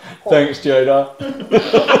troll. Thanks, Jada.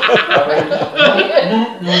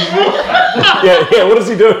 yeah. What does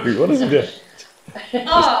he do? What does he do?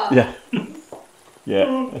 Oh. Yeah.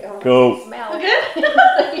 Yeah. Cool. Smell.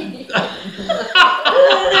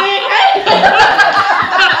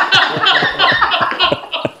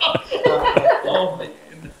 Oh, man.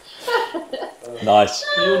 Nice.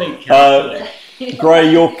 We all need counselling. Gray,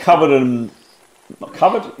 you're covered in. Not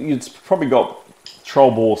covered. You've probably got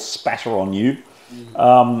troll ball spatter on you.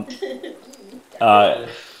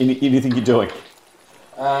 Anything you're doing?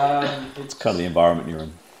 It's kind of the environment you're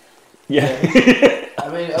in. Yeah. I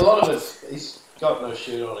mean, a lot of it's he's got no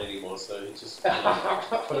shirt on anymore, so he just put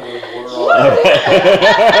a little water on.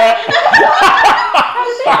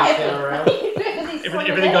 Around.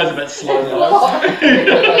 Everything goes a bit slow.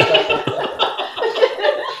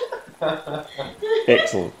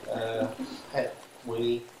 Excellent. Hat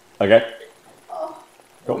Winnie. Okay.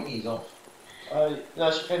 Cool. Winnie's off.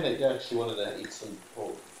 No, she came that day. She wanted to eat some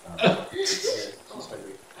pork. Yeah, she's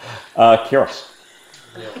hungry. Kiros.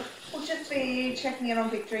 Yeah. We'll just be checking in on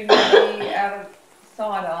Victory, maybe out of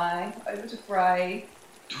side eye, over to Grey.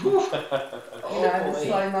 You know, the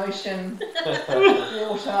slow motion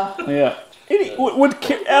water. Yeah.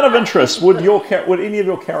 Out of interest, would any of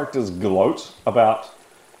your characters gloat about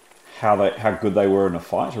how good they were in a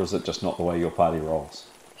fight, or is it just not the way your party rolls?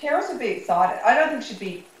 Keros would be excited. I don't think she'd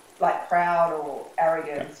be like proud or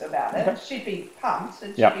arrogant about it. Okay. She'd be pumped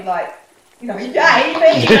and she'd Yep. be like, you know, yay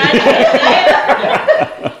me!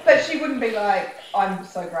 But she wouldn't be like, I'm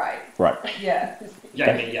so great. Right. Yeah.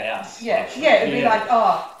 Yay me, yay us. Yeah. Yeah. It'd be like,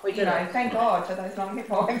 oh, you know, thank God for those 9 hit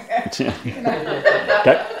points. You know.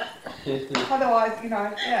 Okay. Otherwise, you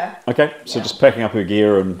know, yeah. Okay. So just packing up her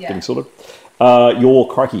gear and Yeah. getting sorted. Your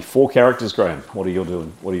crikey, 4 characters, Graham. What are you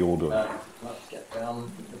doing? What are you all doing? Let's get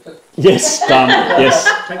down the clip. Yes, done. Yes.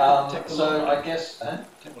 So I guess.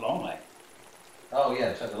 Take the long way. Oh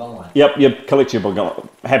yeah, take the long way. Yep. Collect your book.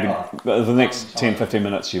 Happy. Alright. The next I'm 10-15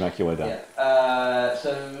 minutes, you make your way down. Yeah.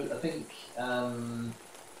 So I think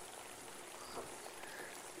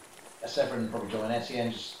Severin probably join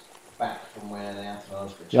Etienne just back from where the Anthony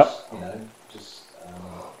was, which Yep. is, you know, just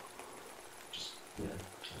you know,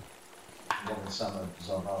 one the summer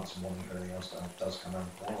Zolvance and one everything else that does come around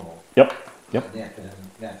the corner. Yep. And the Anthony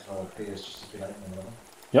appears just to be late in the middle.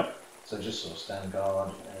 Yep. So just sort of stand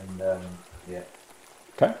guard and yeah.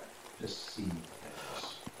 Okay. Just see.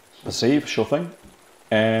 Perceive, sure thing.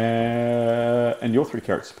 And your 3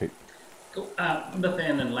 characters, Pete. Cool.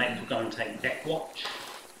 Mithan and Leighton will go and take back watch.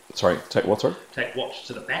 Sorry, take what, sorry? Take watch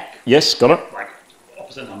to the back. Yes, got it. Like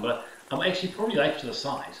opposite number. Actually, probably left to the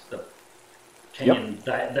side. The canyon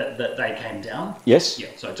that they came down. Yes. Yeah.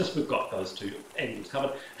 So just we've got those 2 angles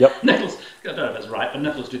covered. Yep. Nicholas, I don't know if that's right, but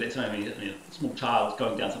Nicholas do that same. A small child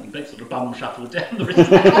going down something big, sort of bum shuffle down the rest of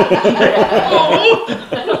the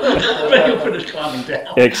But he'll finish climbing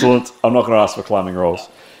down. Excellent. I'm not going to ask for climbing rolls.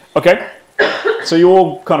 Okay. So you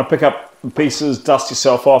all kind of pick up pieces, dust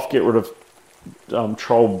yourself off, get rid of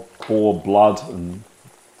troll core blood and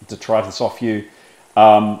detritus off you.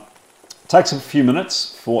 Takes a few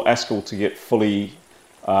minutes for Askell to get fully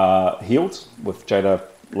healed with Jada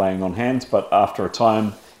laying on hands, but after a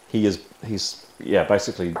time he's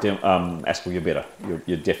basically Askell, you're better.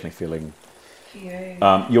 You're definitely feeling you.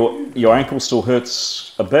 Your ankle still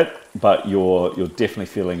hurts a bit, but you're definitely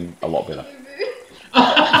feeling a lot better.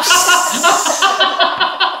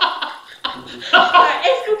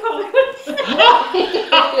 Esco probably would say.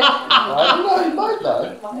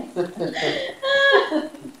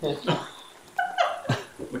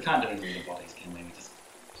 We can't do anything with the bodies, can we? We just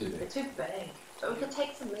They're too big. But we could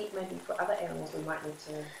take some meat maybe for other animals we might need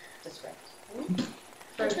to distract.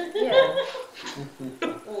 So, yeah.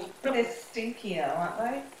 They're stinkier, aren't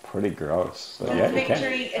they? Pretty gross. But Does yeah, you can.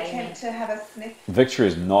 Victory attempt to have a sniff? Victory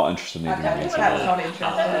is not interested in eating Okay, anything. that's not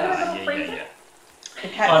interested. yeah. The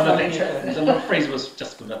cat's not The interested. freeze was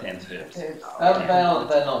just for Nathan's herbs. They're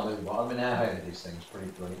not movable. I mean, how heavy are these things? Pretty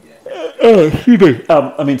brilliant. You do.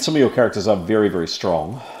 I mean, some of your characters are very, very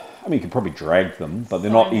strong. I mean, you could probably drag them, but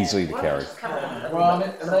they're not easily to carry. Well, I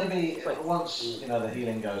mean, maybe once the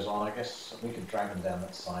healing goes on, I guess we could drag them down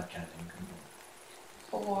that side canyon.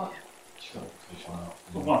 For what? Sure.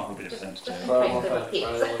 Well, one will be different. Just in case they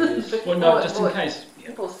were pets. Well, no, just in case.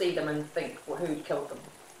 People see them and think, well, who killed them?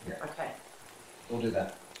 Yeah. Okay. We'll do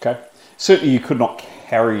that. Okay. Certainly, you could not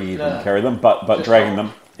carry them, but Just dragging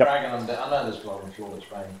them. Yep. Dragging them down. I know there's glowing fuel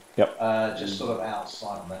that's raining. Yep. Just sort of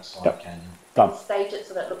outside on that side canyon. Done. Stage it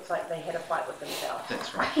so that it looks like they had a fight with themselves.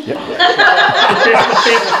 That's right. Yep.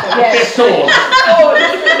 Yes. Sword.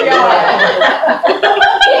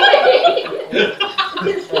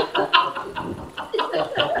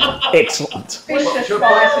 Excellent. Fish are Just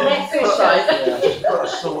put a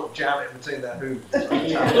sword, jab it between their hooves.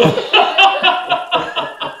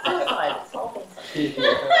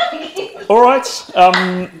 All right.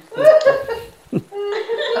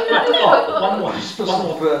 One more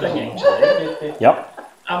thing, actually. Yep.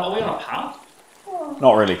 Are we on a path?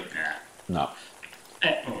 Not really. No.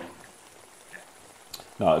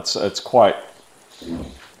 No, it's quite.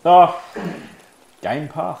 Game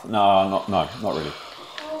path? No, not really.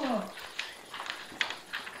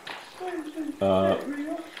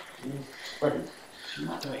 She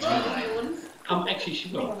might do it anyway. Actually, she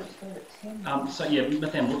will. So yeah,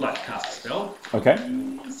 Nathan would like to cast a spell. Okay.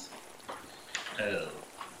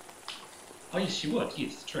 Oh yes, she would.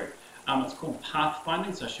 Yes, true. It's called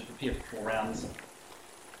Pathfinding, so she prepare for 4 rounds.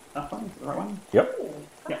 Pathfinding, is that the right one? Yep.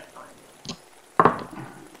 Yep.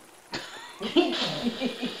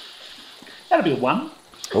 That'll be a 1.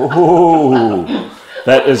 Ooh,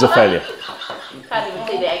 that is a failure. You can't even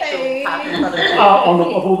see the actual path in front of you.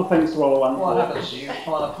 Of all the things to roll a 1 What for. happens? You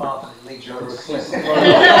find a path that leads you over a cliff. I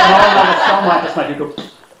might just make it go.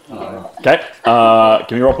 Okay.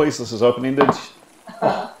 Give me a roll, please. This is open-ended.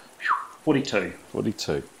 42.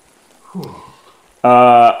 42.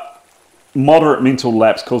 Moderate mental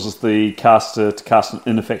lapse causes the caster to cast an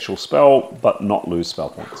ineffectual spell, but not lose spell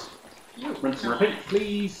points. Rinse and repeat,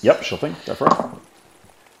 please. Yep, sure thing. Go for it.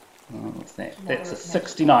 What's that? That's a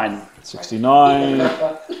 69. 69.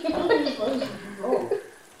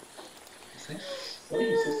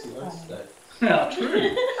 Yeah,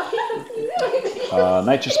 true.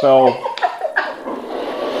 Nature spell.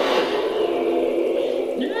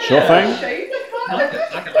 Sure thing. Like it.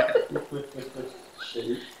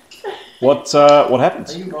 What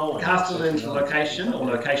happens? Cast it into the location or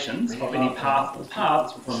locations of any path or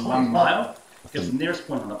paths within 1 mile. Gives the nearest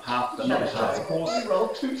point on the path, but not the path's course.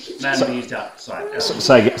 Man be used outside.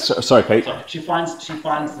 Sorry, Pete. She finds the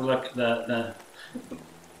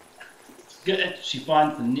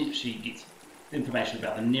she gets information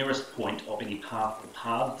about the nearest point of any path or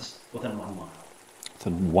paths within 1 mile.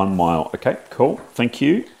 Within 1 mile. Okay, cool. Thank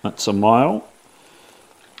you. That's a mile.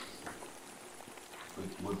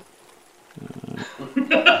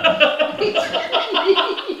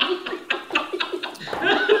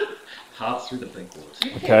 Paths through the big woods.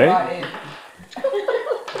 Okay.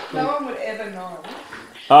 No one would ever know.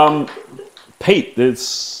 Pete,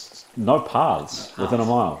 there's no paths within a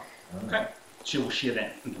mile. Okay. She will share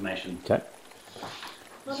that information. Okay.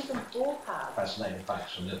 Not even 4 paths. Fascinating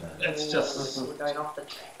facts from it. It's just. We're going off the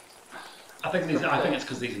track. I think it's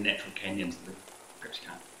because these are natural canyons that perhaps you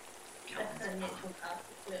can't. That's a natural path.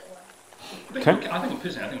 I think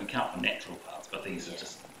personally, we count for natural paths, but these are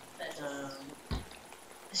just.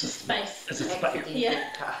 It's just space. It's a space. Yeah.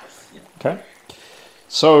 Okay.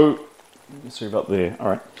 So, sorry about there. All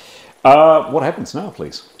right. What happens now,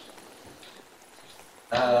 please?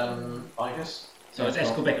 I guess. So it's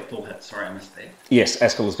Eskel back at full hit. Sorry, I missed that. Yes,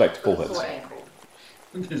 Eskel is back to full hits.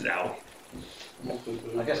 This is Al.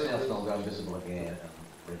 I guess Nelson will go invisible again and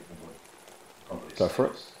read the wood. Probably. Go for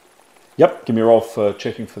it. Yep, give me a roll for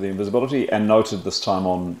checking for the invisibility, and noted this time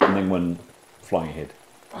on Ningwen flying ahead.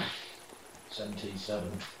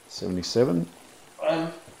 77. 77.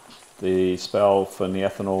 The spell for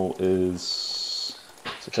Neathanol is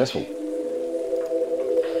Successful.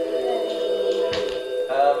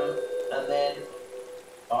 And then,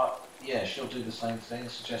 yeah, she'll do the same thing.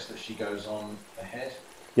 Suggest that she goes on ahead.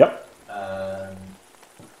 Yep.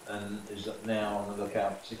 And is now on the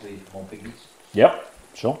lookout, particularly for more piggies. Yep.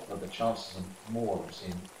 Sure. But the chances are more of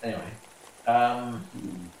seeing. Anyway.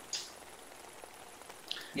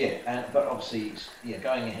 Yeah, but obviously,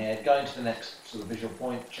 going ahead, going to the next sort of visual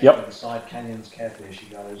point, checking the side canyons carefully as she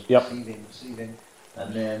goes, perceiving,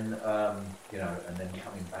 and then and then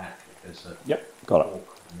coming back if there's a got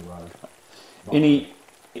fork in the road.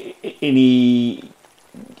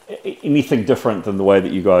 Anything different than the way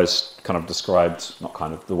that you guys kind of described, not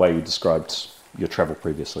kind of, the way you described your travel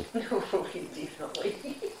previously? Definitely.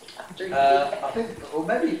 I think, or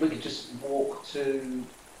maybe we could just walk to.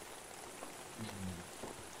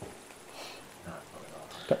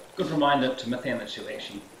 Good reminder to Mathan that she'll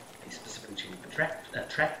actually be specifically checking for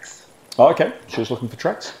tracks. Oh, okay. She was looking for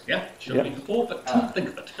tracks? Yeah, she's looking for 4, but didn't think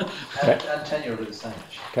of it. And Tanya will do the same.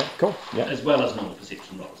 Okay, cool. Yeah. As well as normal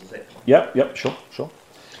perception rolls, is that? Yep, sure.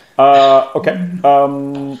 Okay.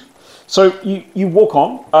 So you walk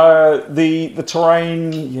on. The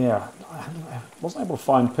terrain, I wasn't able to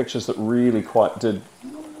find pictures that really quite did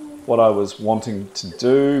what I was wanting to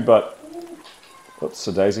do, but whoops,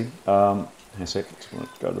 a daisy. Hang on a sec,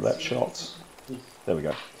 let's go to that shot. There we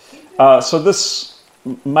go. So this,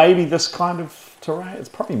 maybe this kind of terrain, it's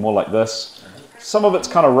probably more like this. Some of it's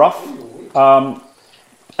kind of rough, and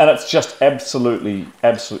it's just absolutely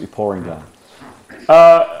pouring down.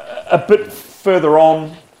 A bit further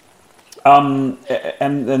on, and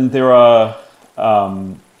then there are,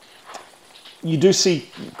 you do see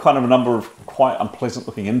kind of a number of quite unpleasant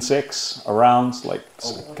looking insects around, like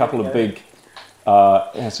a couple of big,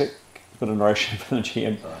 bit of narration for the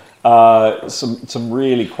GM. Some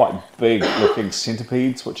really quite big looking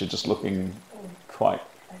centipedes, which are just looking quite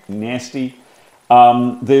nasty.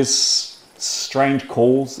 There's strange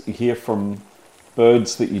calls that you hear from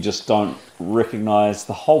birds that you just don't recognize.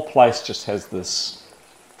 The whole place just has this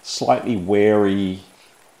slightly wary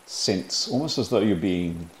sense, almost as though you're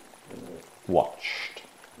being watched.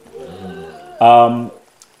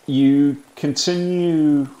 You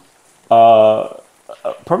continue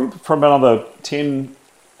probably for another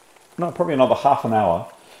probably another half an hour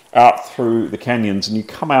out through the canyons, and you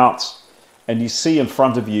come out and you see in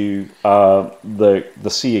front of you the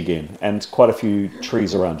sea again, and quite a few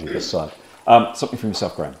trees around you this side. Something from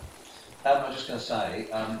yourself, Graham. I was just going to say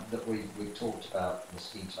that we've talked about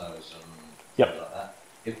mosquitoes and things like that.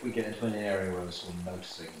 If we get into an area where we're sort of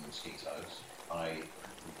noticing mosquitoes,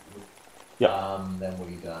 then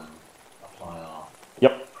we'd apply our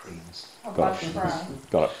creams. Got it.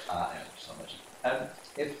 Got it. So much.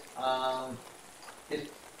 If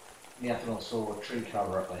Neathanol saw a tree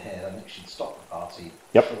cover up ahead, I think she'd stop the party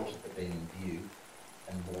short of it being in view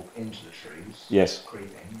and walk into the trees. Yes.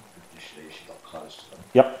 Creeping, initially she got close to them.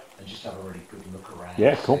 Yep. And just have a really good look around.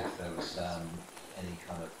 Yeah, cool. If there was any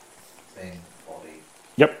kind of thing, body.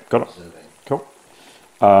 Yep, got it. Observing. Cool.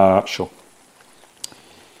 Sure.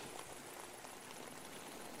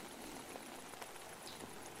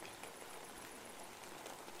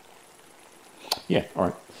 Yeah, all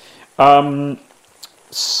right.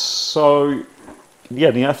 So,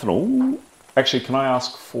 Neathanol, actually, can I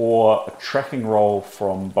ask for a tracking roll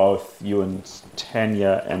from both you and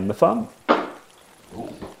Tanya and Mithan?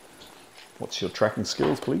 What's your tracking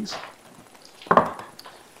skills, please?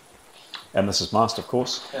 And this is Master, of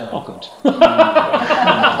course. Oh, good.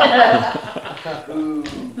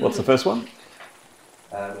 What's the first one?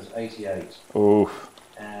 It was 88. Ooh.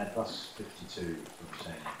 Plus 52 from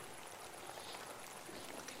 10.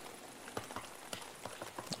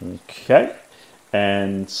 Okay,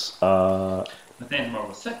 and Then roll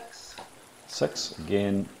a 6. 6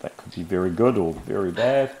 again. That could be very good or very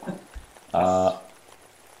bad.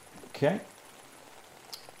 Okay.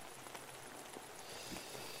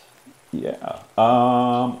 Yeah.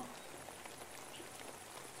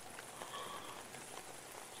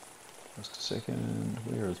 Just a second.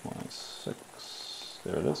 Where is my 6?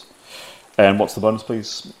 There it is. And what's the bonus,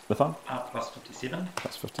 please, Mithan? Plus 57.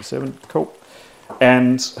 Plus 57. Cool.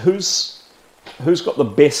 And who's got the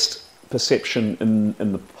best perception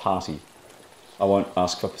in the party? I won't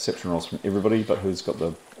ask for perception rolls from everybody, but who's got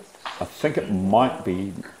the? I think it might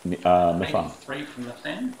be Mithan. 3 from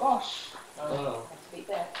Mithan. Gosh. Oh. That's beat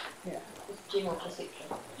that. Yeah. It's general perception.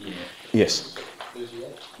 Yeah. Yes.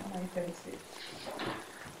 38.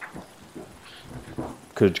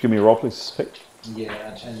 Could you give me a roll, please, Pete?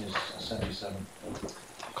 Yeah, Tanya's 77.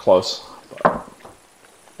 Close.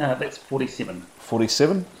 That's 47.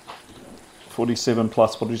 47? 47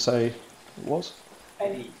 plus, what did you say it was?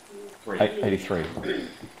 83. 83.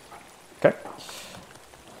 Okay.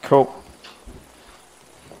 Cool.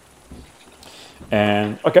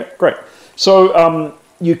 And okay, great. So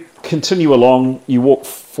you continue along. You walk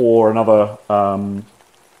for another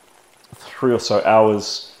 3 or so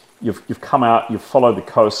hours. You've come out. You've followed the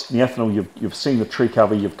coast. Niathanel, you've seen the tree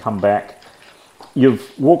cover. You've come back.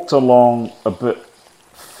 You've walked along a bit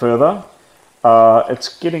further.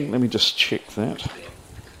 It's getting. Let me just check that.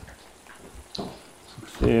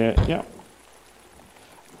 There. Yeah.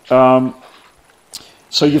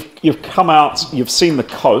 So you've come out. You've seen the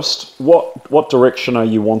coast. What direction are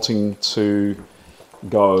you wanting to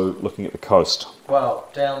go? Looking at the coast. Well,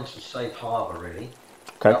 down to Safe Harbour, really.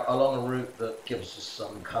 Okay. Along a route that gives us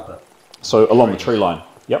some cover. So along the tree line.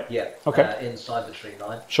 Yep. Yeah. Okay. Inside the tree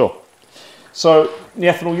line. Sure. So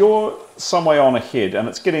Niathanel, you're some way on ahead, and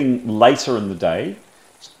it's getting later in the day.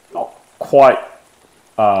 It's not quite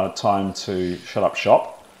time to shut up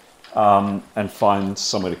shop and find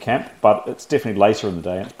somewhere to camp, but it's definitely later in the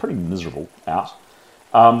day, and it's pretty miserable out.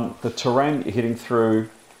 The terrain you're heading through,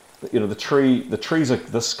 the trees are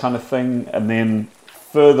this kind of thing, and then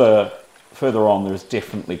further on, there's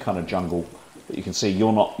definitely kind of jungle that you can see.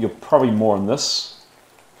 You're probably more in this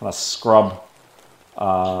kind of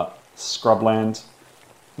scrubland,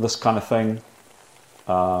 this kind of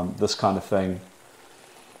thing,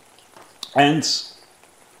 and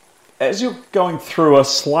as you're going through a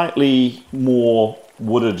slightly more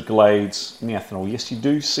wooded glades, Niathanel, yes, you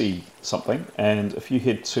do see something, and if you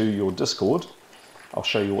head to your Discord, I'll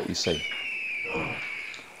show you what you see. Do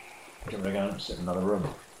you want to go and sit in another room?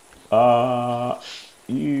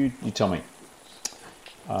 You tell me.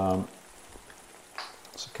 So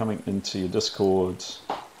coming into your Discord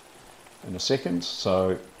in a second.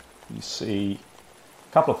 So you see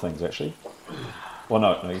a couple of things actually. Well,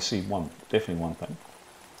 no, you see definitely one thing.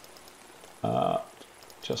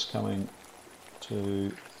 Just coming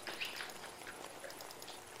to.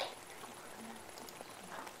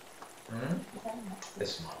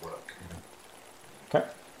 This might work. Okay.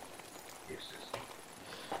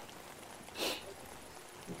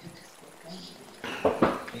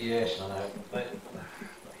 Yes, I know.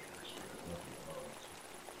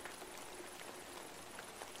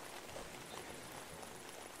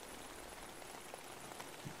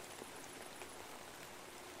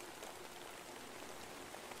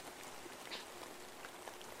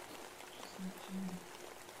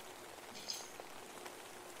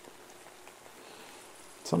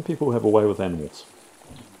 Some people have a way with animals.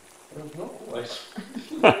 Not always.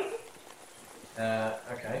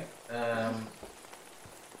 Okay.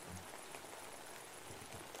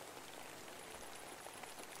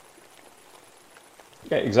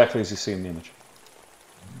 Yeah, exactly as you see in the image.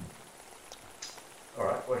 All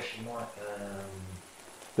right. Well, she might.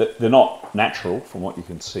 They're not natural from what you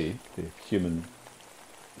can see. They're human.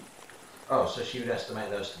 Oh, so she would estimate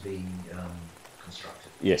those to be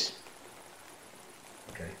constructed. Yes.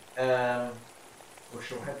 Okay. Well,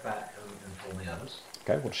 she'll head back and inform the others.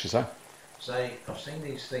 Okay. What does she say? Say, I've seen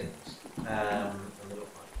these things, and they look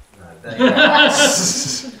like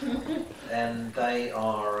and they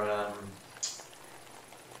are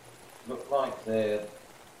look like they're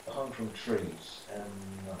hung from trees and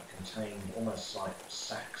contain almost like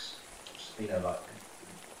sacks, like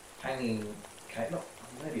hanging. Not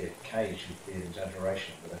maybe a cage would be an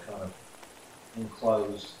exaggeration, but they're kind of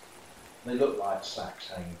enclosed. They look like sacks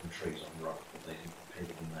hanging from trees on rock, but they appear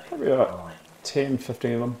to be made. Probably about 10,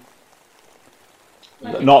 15 of them.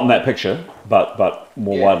 Not in that picture, but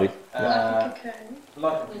more widely. Like a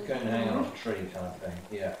cocoon hanging off a tree kind of thing.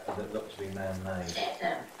 Yeah, that look to be man-made.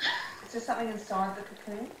 Is there something inside the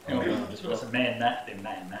cocoon? It's they're man-made.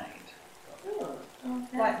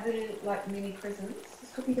 Like mini prisons?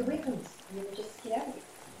 This could be the weapons. You would just get out of it.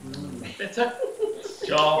 That's it.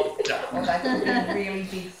 Job done. Or they could be really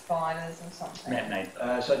big spiders or something. Man-made.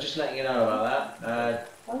 So just letting you know about that.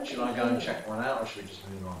 Should I go and check one out, or should we just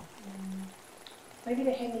move on? Maybe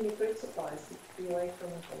they're hanging your food supplies to be away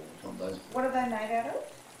from those. What are they made out of?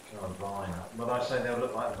 Vine. Would I say they'll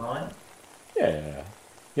look like vine? Yeah.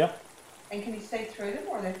 Yeah. And can you see through them,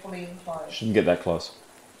 or are they fully enclosed? Shouldn't get that close.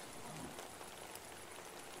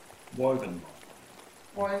 Woven,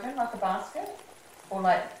 like a basket? Or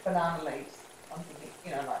like banana leaves? I'm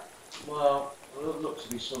thinking, like... Well, it looks to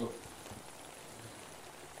be sort of...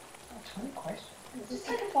 Oh, 20 questions. Just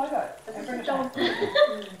take a photo. I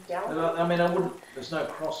mean, I wouldn't... There's no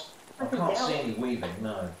cross... I can't see any weaving,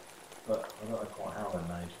 no. But I don't know quite how they're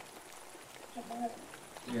made.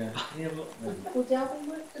 Yeah. Look. Will delving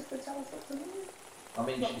work just to tell us what's in there? I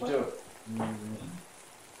mean, you should do it. You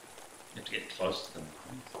have to get close to them.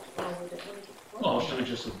 Oh, should we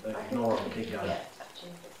just ignore it and keep going?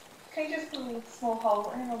 Can you just put a small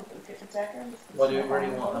hole in or get the dagger and just put What do you small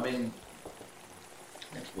really hole want? in? I mean,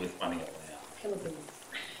 It's worth finding out now.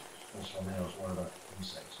 that's from there, it's one of the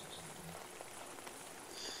insects or something.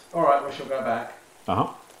 Alright, we shall go back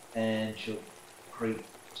and she'll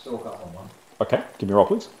stalk up on one. Okay, give me a roll,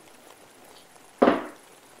 please.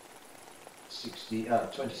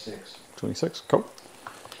 26. 26, cool.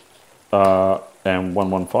 And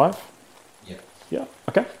 115? Yeah. Yeah,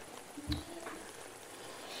 okay.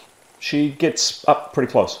 She gets up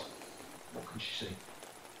pretty close. What can she see?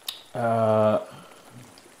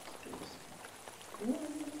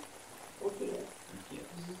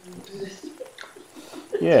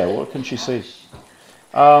 Yeah, what can she see?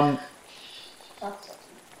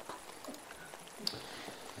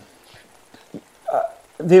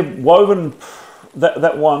 They're woven.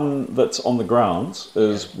 That one that's on the ground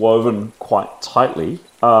is woven quite tightly.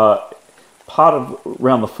 Part of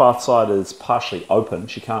around the far side is partially open.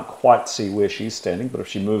 She can't quite see where she's standing, but if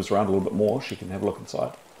she moves around a little bit more, she can have a look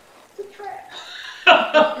inside. It's a trap. A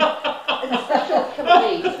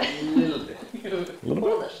little bit. A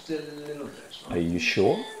little bit? Just a little bit. Are you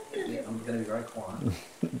sure? Yeah, I'm going to be very quiet.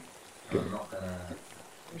 I'm not going to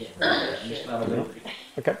get I'm just going to have a little bit.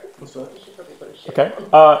 Okay. Okay.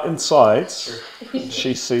 Inside,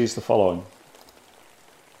 she sees the following.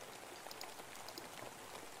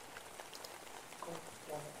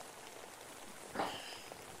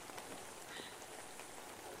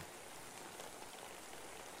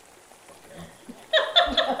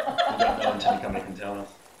 We don't know until you come back and tell us.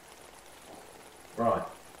 Right.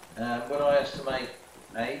 Would I estimate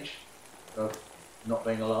age of not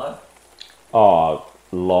being alive? Oh,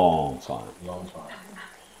 long time. Long time.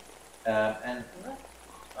 And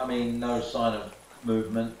I mean, no sign of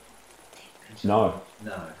movement. No.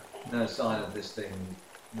 No sign of this thing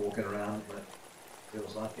walking around, but it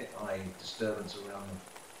feels like it. Disturbance around the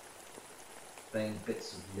thing,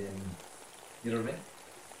 bits of limb. You know what I mean?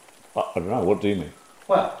 I don't know. What do you mean?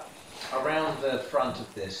 Well, around the front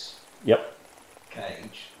of this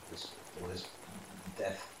cage, this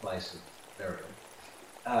death place of burial,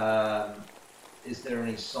 is there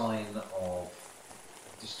any sign of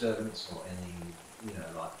disturbance or any,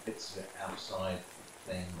 like bits of it outside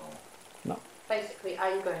thing or? No. Basically,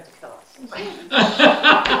 are you going to kill us?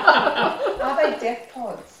 Are they death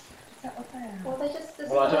pods? Is that what they are? Well, they just.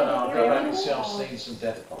 Well, I don't know. I'll go back and see. I've seen some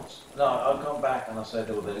death pods. No, I've gone back and I said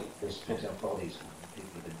there's plenty of bodies and people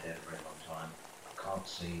have been dead for a very long time. I can't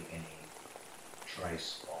see any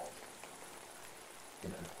trace of,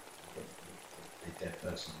 a dead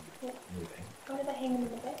person moving. Why do they hang them in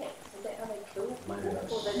the bags? Is that how they kill them? Maybe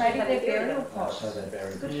that's. Maybe they're burial Oh, pods. so they're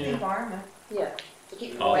buried. Good for the environment. Yeah. To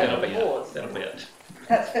keep them Oh, away that'll from be the wars. it. That'll be it.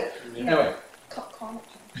 That's it. Anyway, Climate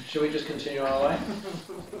change. shall we just continue our way?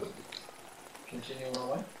 Continue our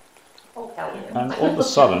way? Oh, hell yeah. And all of a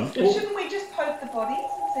sudden, Shouldn't we just poke the bodies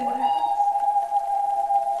and see what happens?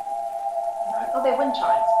 Oh, they're wind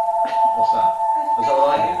chimes. What's that? Is that what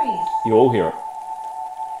I hear? Fairies. you all hear it.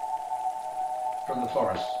 From the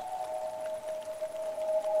forest.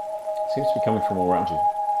 Seems to be coming from all around you.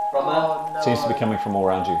 From there? Oh, no. Seems to be coming from all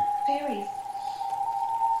around you. Fairies.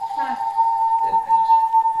 No. Dead things.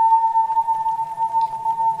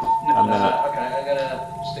 And then Okay, I'm going to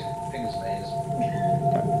stick fingers in my ears.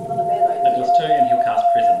 Nicholas 2 and he'll cast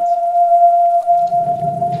presence.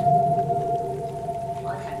 I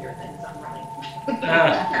can't hear things. I'm running.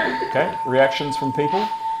 okay, reactions from people.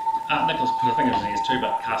 Nicholas put her fingers in his too,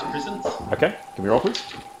 but cast presence. Okay, give me a roll, please.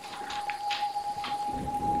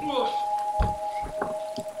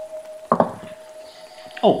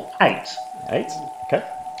 Oh, 8. 8. Okay.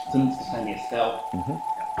 It's an instantaneous spell.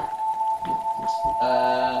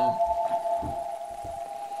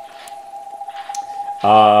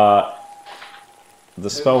 The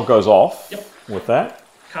spell goes off Yep. with that.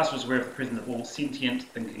 Caster is aware of the presence of all sentient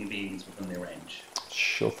thinking beings within their range.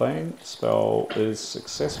 Sure thing. Spell is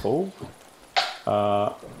successful.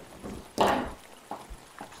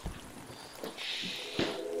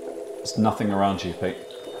 There's nothing around you, Pete.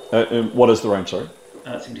 What is the range, sorry?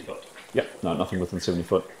 70 foot. Yep, no, nothing within 70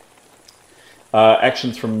 foot.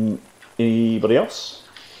 Actions from anybody else?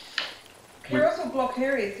 Heroes will block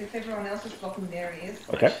her ears if everyone else is blocking their ears.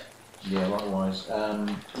 Okay. Yeah, likewise.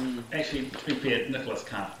 Actually, to be fair, Nicholas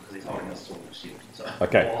can't because he's holding a sword and shield. So,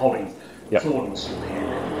 Okay. Or holding Yep. sword and shield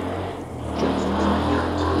hand.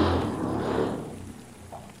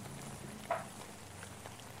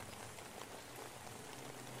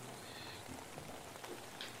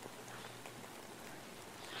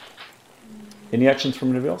 Any actions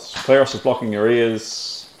from anybody else? Claros is blocking your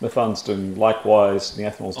ears. Mithan's doing likewise.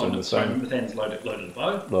 Neathanel's doing the same. Mithan's loaded a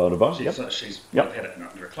bow. Loaded a bow, She's, yep. She's Yep. had it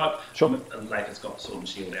under a cloak. Sure. And Leif has got sword and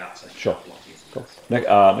shield out, so Sure. block easy. Cool.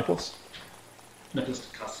 Nicholas? Nicholas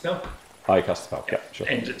casts spell. Oh, you cast the spell. Yeah, sure.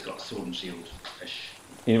 And it's got sword and shield-ish.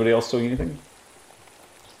 Anybody else doing anything?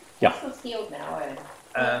 Yeah. What's the shield now?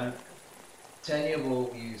 Tanya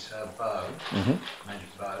will use her bow, Mm-hmm.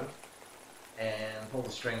 magic bow, and pull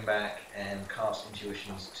the string back and cast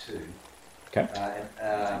Intuitions 2. Okay.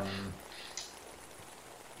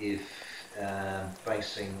 If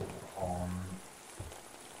basing on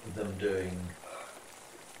them doing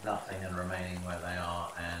nothing and remaining where they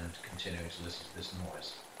are and continuing to listen to this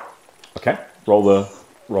noise. Okay. Roll the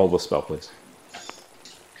spell, please.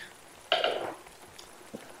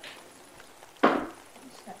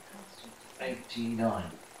 89.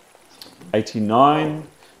 89.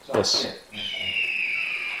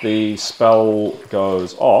 The spell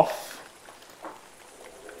goes off,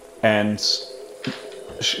 and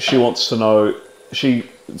she wants to know. So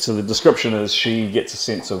the description is she gets a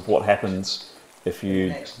sense of what happens if you.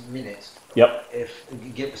 Next minute. Yep. If you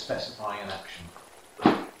get the specifying an action.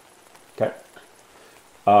 Okay.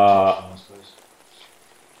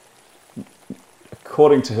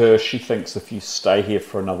 According to her, she thinks if you stay here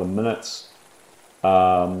for another minute,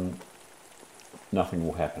 nothing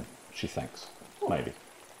will happen. She thinks, maybe.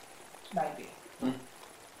 Maybe.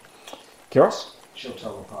 Kiros? She'll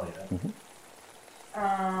tell the party that.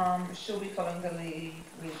 Mm-hmm. She'll be following the lead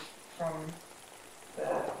from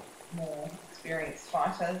the more experienced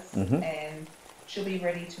fighters, Mhm. and she'll be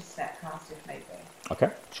ready to snapcast if need be. Okay,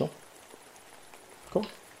 sure. Cool.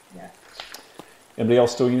 Yeah. Anybody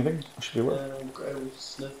else doing anything? I should be aware. Go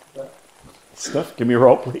sniff that. Sniff, give me a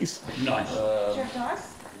roll, please. Nice. Do you have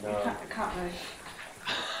dice? No. I can't move.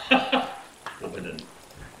 Forbidden.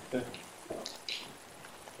 Look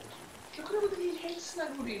at all the head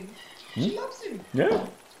snuggled in. Hmm? She loves him. Yeah.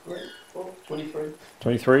 Great. Oh, 23.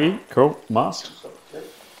 23, cool. Mast. So, yep.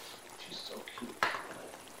 She's so cute.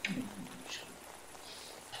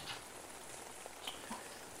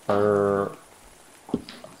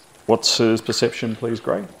 What's his perception, please,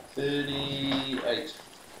 Gray? 38.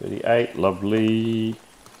 38, lovely.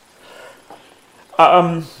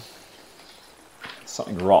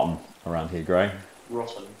 Something rotten around here, Gray.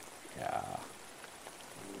 Rotten. Yeah.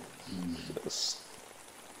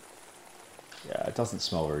 Yeah, it doesn't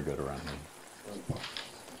smell very good around here.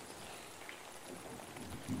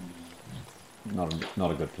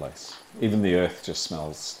 Not a good place. Even the earth just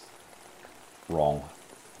smells wrong.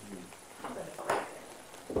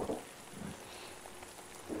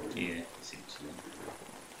 Yeah, essentially.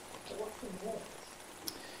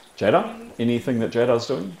 Jada? Anything that Jada's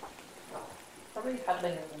doing? Probably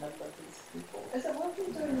huddling in the middle of these people. Is it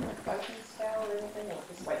working doing the cloaking spell or anything, or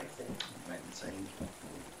just wait and see? Wait and see.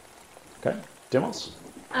 Okay. Demos?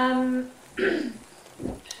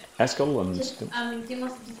 Askel and...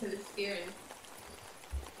 Demos just has a spear and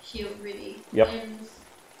shield ready. Yep. And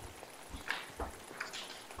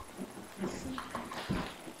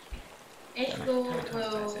Eskel will for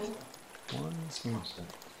her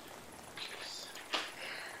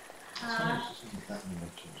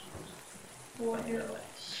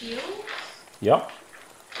shield. Yep.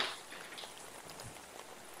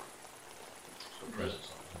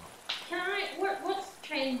 What's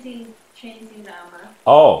transcend armor?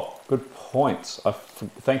 Oh, good point.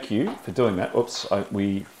 Thank you for doing that. Oops,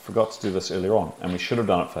 we forgot to do this earlier on, and we should have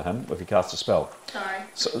done it for him if he cast a spell. Sorry.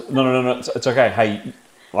 So, no, it's okay. Hey,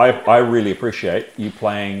 I really appreciate you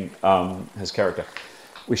playing his character.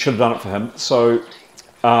 We should have done it for him. So,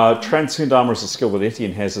 transcend armor is a skill that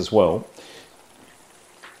Etienne has as well.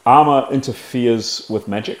 Armor interferes with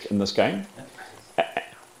magic in this game.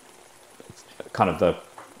 Kind of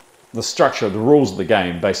the structure, the rules of the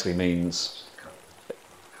game basically means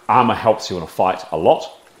armor helps you in a fight a lot.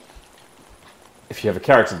 If you have a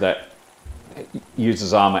character that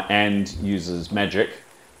uses armor and uses magic,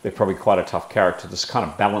 they're probably quite a tough character. Just kind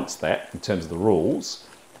of balance that in terms of the rules.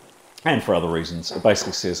 And for other reasons, it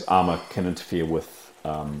basically says armor can interfere with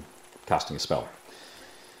casting a spell.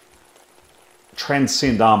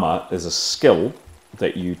 Transcend armor is a skill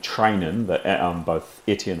that you train in, that both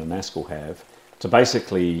Etienne and Askel have, to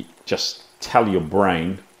basically just tell your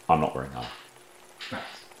brain, I'm not wearing armor. Right.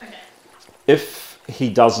 Okay. If he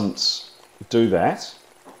doesn't do that,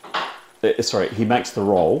 he makes the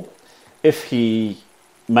roll. If he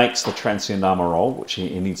makes the transcend armor roll, which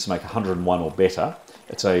he needs to make 101 or better,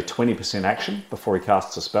 it's a 20% action before he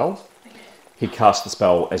casts a spell. He casts the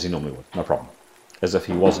spell as he normally would, no problem, as if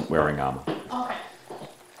he wasn't wearing armor. Okay.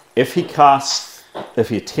 If he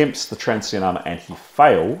attempts the transcend armor and he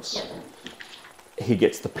fails, he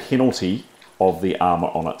gets the penalty of the armor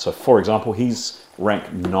on it. So, for example, he's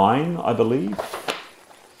rank 9, I believe.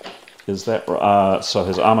 Is that so?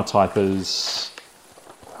 His armor type is.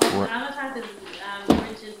 Armor type is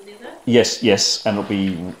rigid leather. Yes, and it'll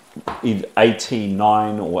be either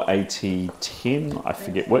AT9 or AT10. I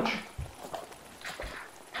forget which.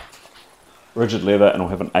 Rigid leather, and it'll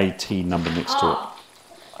have an AT number next to it.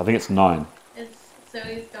 I think it's 9. So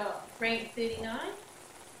he's got rank 39.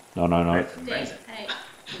 No. Hey.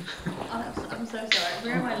 I'm so sorry.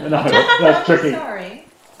 Where am I looking? No, that's tricky. Sorry.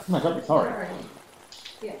 Oh my God, sorry.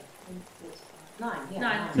 Yeah. 9.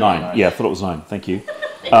 Yeah. 9. Yeah, I thought it was 9. Thank you.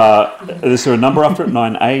 Is there a number after it?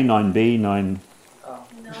 9A, 9B, 9.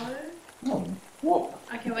 No. What?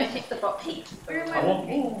 Okay, wait. Hit the box. Where am I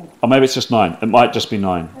looking? Or maybe it's just 9. It might just be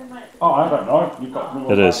 9. Oh, I don't know. You've got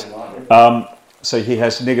more It is. than So he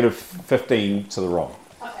has negative 15 to the roll.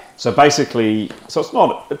 Okay. So basically, so it's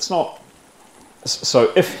not.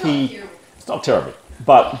 So if he, it's not terrible,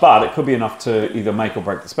 but it could be enough to either make or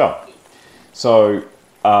break the spell. So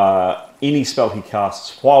any spell he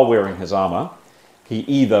casts while wearing his armor, he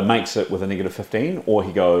either makes it with a negative 15, or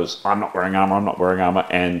he goes, I'm not wearing armor,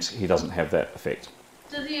 and he doesn't have that effect.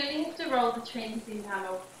 Does he only have to roll the transcend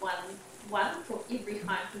armor once or every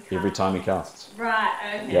time he casts? Every time he casts. Right,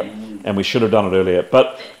 okay. Yep. And we should have done it earlier.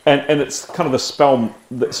 But and it's kind of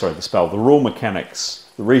the rule mechanics,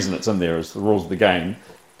 the reason it's in there is the rules of the game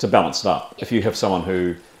to balance it up. If you have someone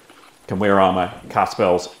who can wear armor, cast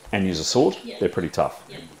spells, and use a sword, they're pretty tough.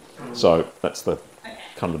 So that's the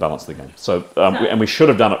kind of the balance of the game. So and we should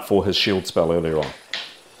have done it for his shield spell earlier on.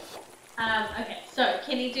 Okay, so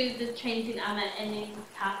can he do the transcend armor and then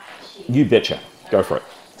cast shield? You betcha. Go for it.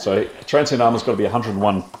 So transcend armor's got to be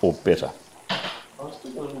 101 or better. What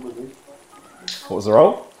was the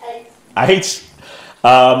roll? 8.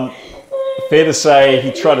 Fair to say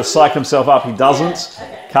he tried to psych himself up. He doesn't.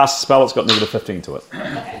 Cast a spell. It's got negative 15 to it.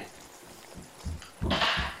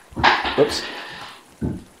 Oops.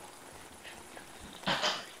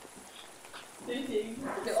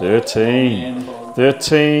 13.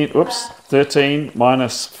 Oops. 13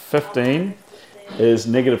 minus 15 is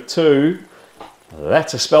negative 2.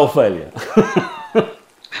 That's a spell failure.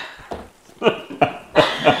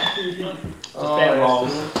 bad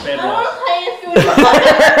rolls.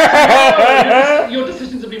 Your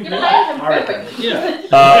decisions have been made. I reckon.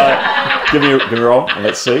 Yeah. Give me a roll and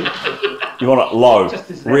let's see. You want it low,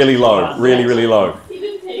 really low, really low.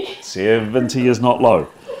 70 is not low.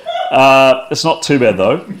 It's not too bad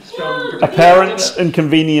though. Apparent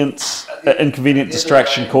inconvenient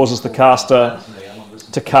distraction causes the caster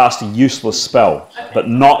to cast a useless spell, but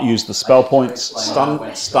not use the spell points.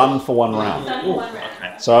 Stun for 1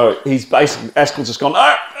 round. So he's basically, Askel's just gone,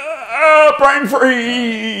 brain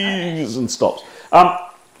freeze, and stops. By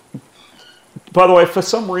the way, for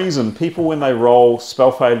some reason, people when they roll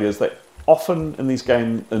spell failures, they often in these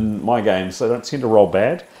games, in my games, they don't tend to roll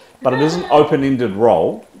bad, but it is an open-ended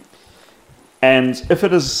roll. And if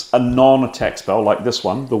it is a non-attack spell like this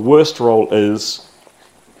one, the worst roll is,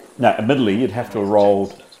 now admittedly you'd have to have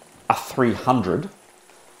rolled a 300,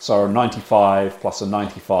 so a 95 plus a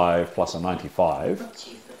 95 plus a 95.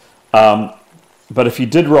 But if you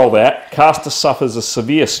did roll that, caster suffers a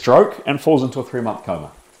severe stroke and falls into a 3-month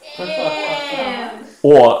coma.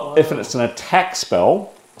 Or if it's an attack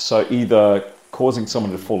spell, so either causing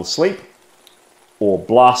someone to fall asleep or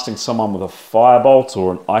blasting someone with a firebolt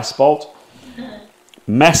or an ice bolt,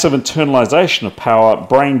 massive internalization of power,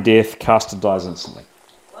 brain death, caster dies instantly.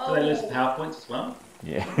 Do they lose power points as well?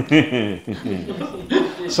 Yeah.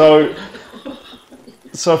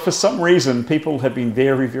 So for some reason, people have been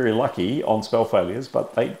very, very lucky on spell failures,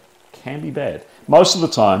 but they can be bad. Most of the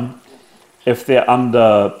time, if they're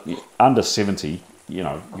under 70,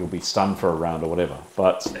 you'll be stunned for a round or whatever.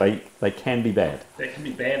 But they can be bad. They can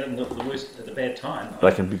be bad in the worst at the bad time.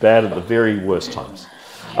 They can be bad at the very worst times.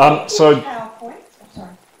 What's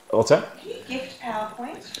that? Can you gift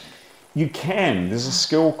PowerPoint? You can. There's a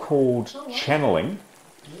skill called channeling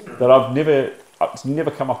that it's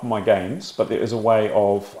never come up in my games, but there is a way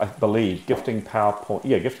of, I believe, gifting PowerPoint.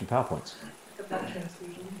 Yeah, gifting PowerPoints.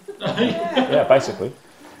 Yeah, basically.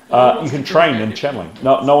 You can train in channeling.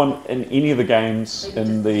 No one in any of the games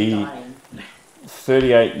in the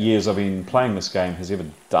 38 years I've been playing this game has ever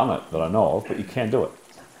done it that I know of, but you can do it.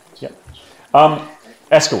 Yeah.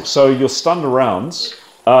 Askel, so you're stunned rounds.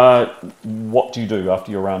 What do you do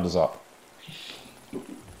after your round is up?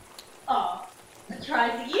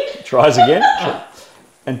 Tries again. Tries again? Sure.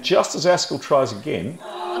 And just as Askel tries again...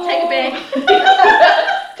 I'll take it back.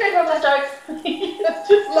 Trade on my jokes.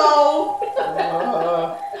 Lol.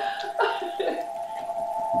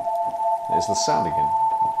 is the sound again?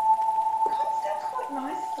 Sounds quite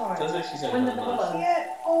nice though. Does actually sound When the quite nice. bubble.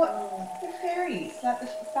 Yeah, or the fairies, like the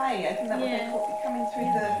fae, isn't that what Yeah. they're called, coming through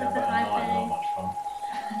the... Yeah, but high at night, thing. not much fun.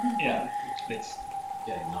 Yeah, let's.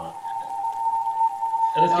 Yeah, night.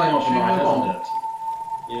 It is getting on Should we tonight, move on? isn't it?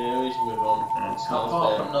 Yeah, we should move on. It How smells far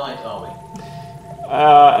bad. from night are we?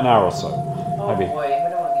 An hour or so, Oh maybe. boy, we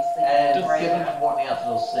don't want to be sleeping. And right given now. what the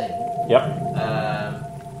Athel's seen, Yep.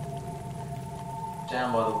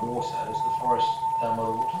 down by the water, is the forest down by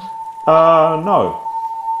the water? No.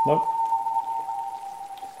 Nope.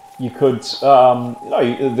 You could,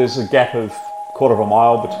 there's a gap of quarter of a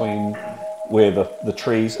mile between where the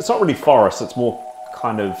trees, it's not really forest, it's more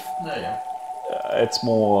kind of, No, yeah. it's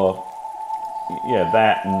more, yeah,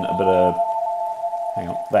 that and a bit of, hang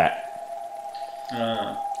on, that.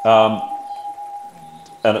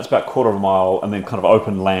 And it's about quarter of a mile and then kind of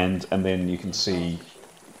open land, and then you can see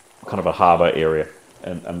kind of a harbour area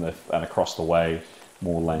and across the way,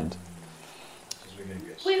 more land. Because we're going to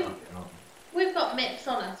get We've- stuck, aren't We've got maps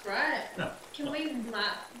on us, right? No. Can we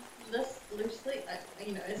mark this loosely,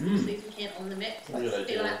 as loosely as we can on the map? So Good it's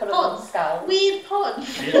idea. be like Put it on pods, scale. weird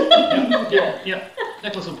pods. Yeah.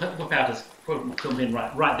 Nicholas will whip out his film in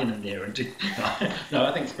right then and there and do. No,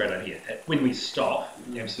 I think it's a great idea. When we stop,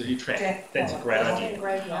 absolutely track. That's a great idea.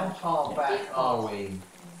 we? How far back are we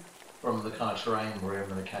from the kind of terrain we're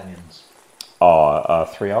in the canyons? 3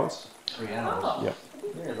 hours. 3 hours? Oh. Yep.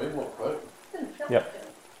 Yeah, we walk quick. Didn't feel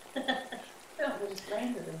Yep. like it. I feel like we just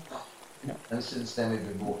landed and And since then we've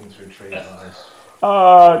been walking through trees like this.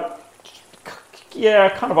 Yeah,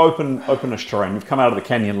 kind of openish terrain. You've come out of the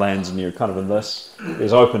canyon lands and you're kind of in this.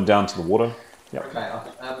 It's open down to the water. Yep. Okay,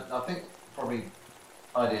 I think probably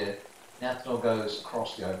idea, Nathaniel goes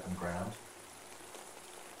across the open ground,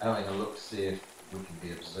 having a look to see if we can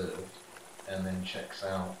be observed, and then checks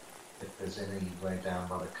out if there's any way down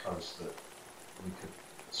by the coast that we could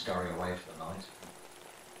scurry away for the night.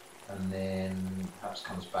 And then perhaps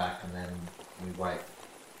comes back and then we wait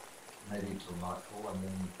maybe till nightfall and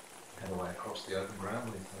then head away across the open ground.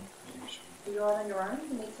 What do you think? you're all on your own,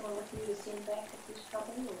 you need someone with you to send back if there's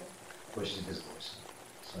trouble or? Well, she's invisible,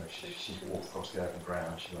 so she's walked across the open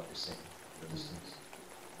ground, she won't be seen at the distance.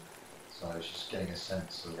 So she's getting a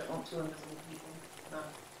sense of... Don't want two invisible people, no.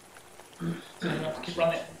 So you have to keep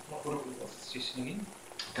running. What's the suggestion again?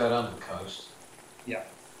 Go down to the coast. Yeah.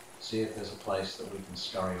 See if there's a place that we can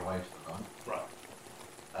scurry away for the night.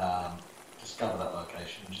 Right. Discover that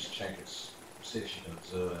location, just check it's, see if she can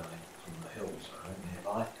observe anything from the hills or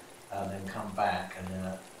nearby, and then come back and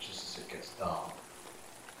then just as it gets dark,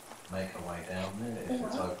 make our way down there. If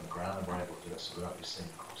it's open ground and we're able to do it so we won't be seen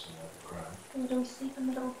crossing the open ground. Or do we sleep in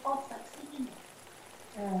the little pods like sleeping?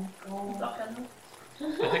 Oh, God.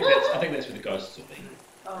 I think that's where the ghosts will be.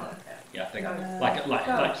 Oh, okay. Yeah, I think Ghosts. like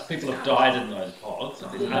Ghosts. people have died in those pods.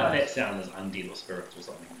 If there's Yeah. that sound is undead or spirits or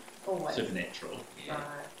something Always. supernatural. Yeah. Right.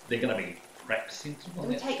 They're going to be practicing Do on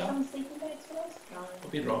we that take stuff. some sleeping bags for us? No. Or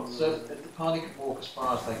bedrolls. So if the party could walk as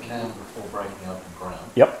far as they can before breaking open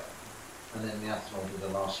ground. Yep. And then the Athlon will do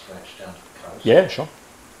the last stretch down to the coast. Yeah, sure.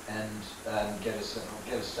 And get a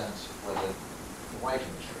sense of whether, away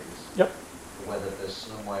from the trees, Yep. whether there's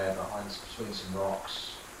somewhere between some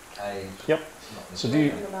rocks, cave. Yep. not So do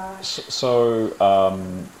you?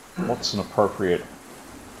 What's an appropriate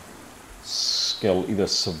skill? Either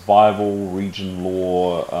survival, region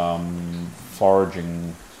lore,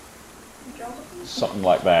 foraging, something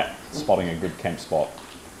like that. Spotting a good camp spot,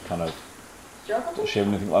 kind of. Does she have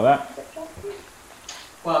anything like that?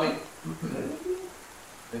 Well, I mean,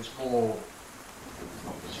 it's more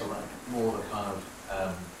terrain, more the kind of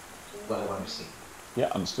where they won't be seen. Yeah,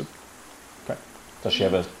 understood. Okay. Does she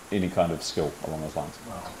have any kind of skill along those lines?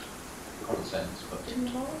 Well, common sense, but it's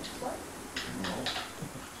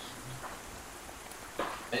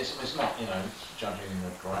not, judging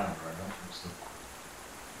the ground or anything. It's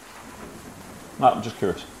No, I'm just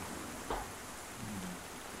curious.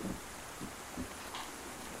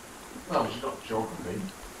 well, she's got geography.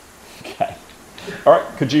 Okay. All right.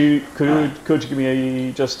 Could you give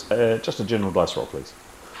me just a general dice roll, please?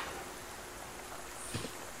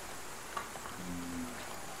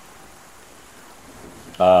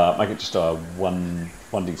 Make it just a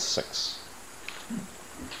 1d6.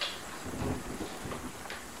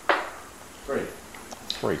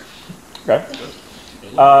 3. Okay.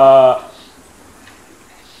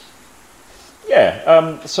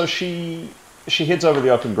 So she heads over the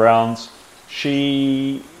open grounds.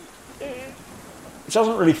 She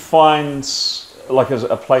doesn't really find like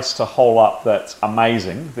a place to hole up that's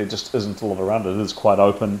amazing. There just isn't a lot around it. It is quite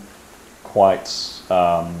open, quite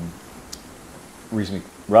reasonably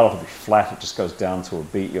relatively flat. It just goes down to a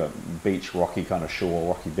beach, rocky kind of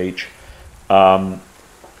shore, rocky beach.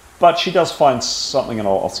 But she does find something, and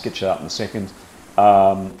I'll sketch it out in a second,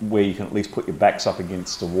 where you can at least put your backs up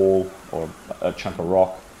against a wall or a chunk of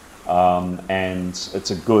rock, and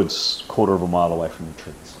it's a good quarter of a mile away from the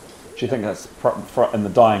trees. Do you think that's, in the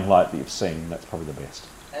dying light that you've seen, that's probably the best?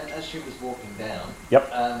 And as she was walking down, Yep.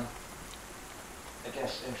 I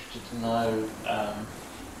guess interested to know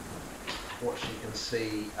what she can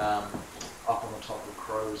see up on the top of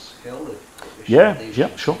Crow's Hill. If she Yeah, believes yeah,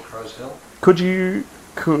 she can sure. see Crow's Hill. Could you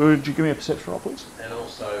give me a perception roll, please? And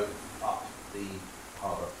also up the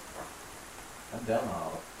harbour and down the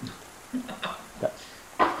harbour. Yep.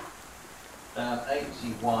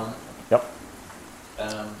 81. Yep.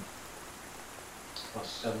 Plus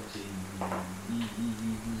 75.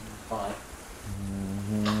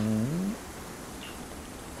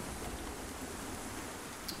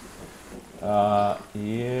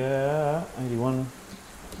 Yeah, 81.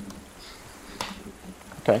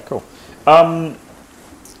 Okay, cool.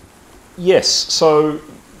 Yes, so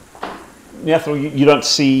Nathaniel, you don't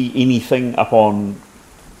see anything up on.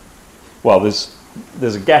 Well, there's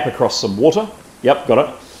a gap across some water. Yep, got it.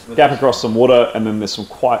 Gap across some water, and then there's some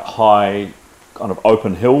quite high, kind of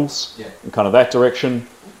open hills, in kind of that direction.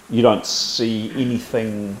 You don't see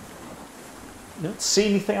anything. You don't see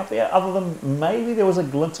anything up there other than maybe there was a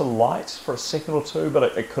glint of light for a second or two,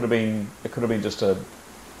 but it could have been just a.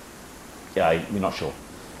 Yeah, you're not sure.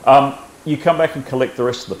 You come back and collect the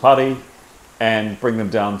rest of the party, and bring them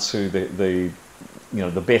down to the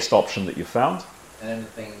best option that you found. And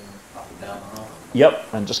anything up and down the harbour? Yep,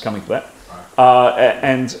 and just coming to that.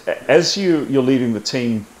 And as you're leading the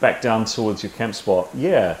team back down towards your camp spot,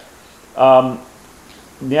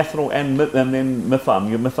 Nathaniel and then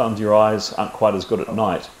Mithan, your eyes aren't quite as good at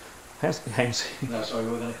night. No, sorry,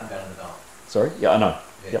 we were going to come down in the dark. Sorry? Yeah, I know.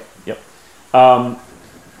 Yeah. Yep.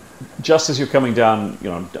 Just as you're coming down,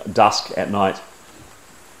 dusk at night,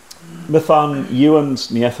 Mithan, you and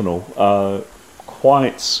Nathaniel are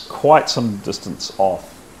quite some distance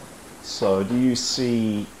off. So do you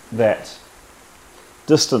see that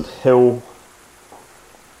distant hill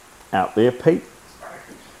out there, Pete?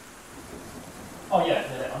 Oh yeah,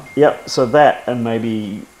 that one. Yep. So that, and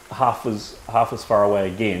maybe half as far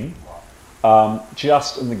away again,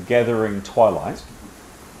 just in the gathering twilight,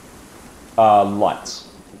 lights.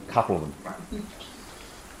 A couple of them.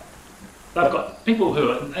 They've got people who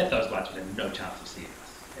are at those lights would have no chance of seeing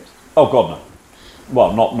us. Oh God, no.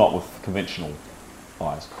 Well, not with conventional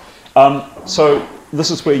eyes. So this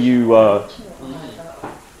is where you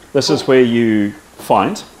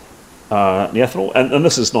find Nathaniel, and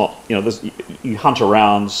this is not, you hunt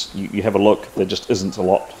around, you have a look. There just isn't a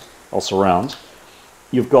lot else around.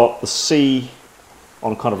 You've got the sea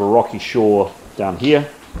on kind of a rocky shore down here.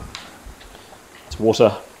 It's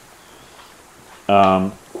water.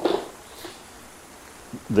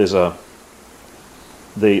 There's the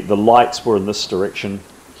lights were in this direction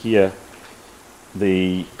here.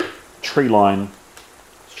 The tree line,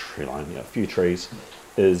 a few trees,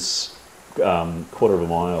 is quarter of a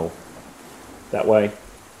mile that way.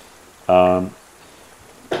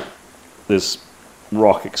 There's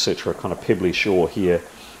rock, etc., kind of pebbly shore here.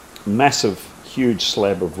 Massive, huge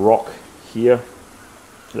slab of rock here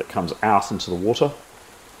that comes out into the water.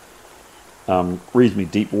 Reasonably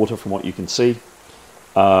deep water from what you can see.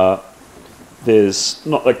 There's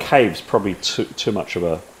not the cave's probably too much of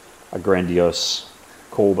a grandiose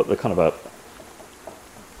call, but they're kind of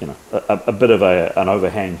a bit of an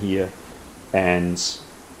overhang here, and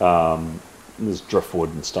there's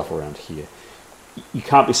driftwood and stuff around here. You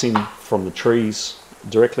can't be seen from the trees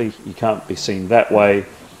directly. You can't be seen that way,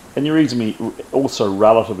 and you're also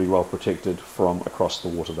relatively well protected from across the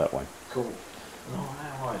water that way. Cool. Oh,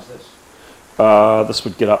 how high is this? This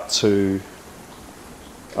would get up to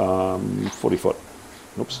 40 foot.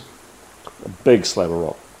 Oops. A big slab of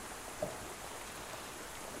rock.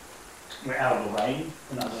 We're out of the rain.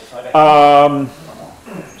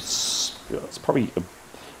 It's probably not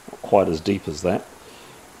quite as deep as that.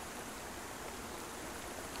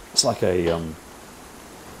 It's like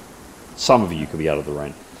some of you could be out of the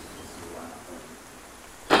rain.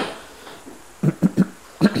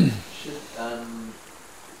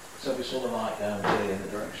 So we saw the light down here in the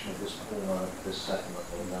direction of this corner of this settlement,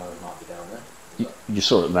 or no, it might be down there. You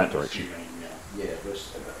saw it in that direction. Yeah, we're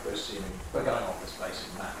assuming, we're going off this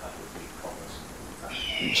basic map, that would be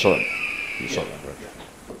promising. You saw it in that direction.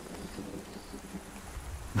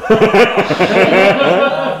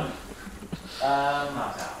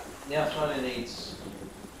 Now Twilight needs,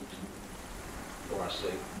 or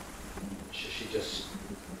asleep, should she just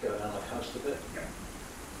go down the coast a bit?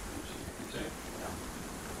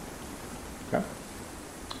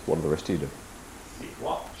 what do the rest of you do? Set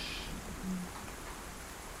watch.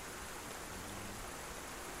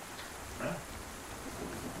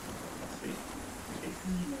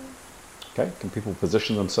 Okay, can people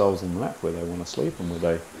position themselves on the map where they want to sleep and where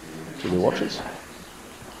they do their watches?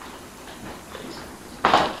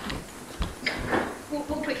 I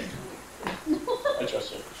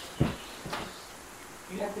trust you.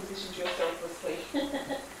 You have positioned yourself for sleep.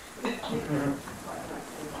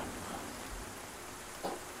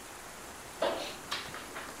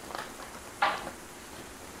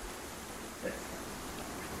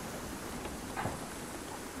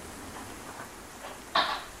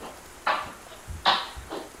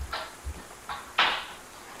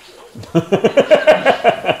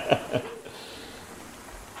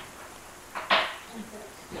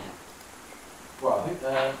 Right,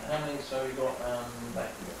 how many, so we got, back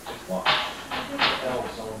to just what?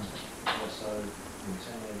 Elves on, so,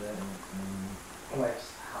 10 year oh, it's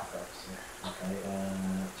half elves, yeah. Okay,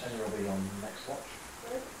 10 year will be on next watch.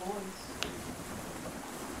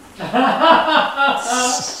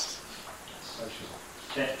 Social.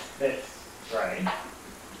 That's Ray.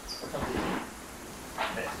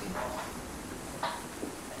 That's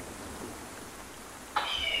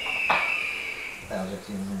That was it,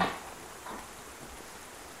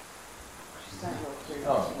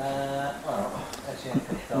 oh, well,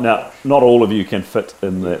 actually, Now, not all of you can fit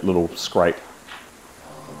in that little scrape.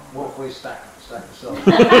 what if we stack ourselves?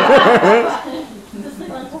 what's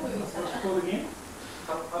it called again?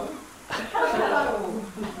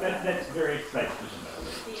 That's very safe.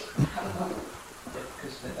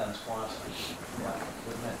 Because they're done twice, yeah,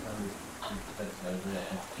 wouldn't it? That's over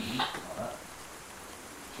there, like that.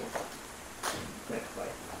 That's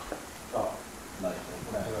like, Oh, no,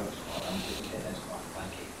 whoever's quite, yeah, that's quite,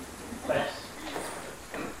 thank you. that's.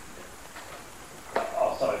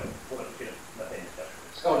 Oh, sorry, what did you get?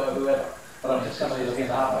 Oh, no, whoever, but I'm just somebody looking at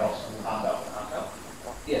half elf and half elf.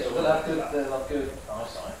 Yeah, so they'll have good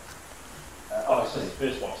eyesight. Oh, so the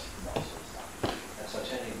first watch. And so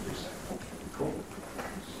 10 you can do so. Cool.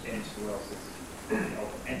 And who else is? Oh,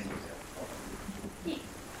 and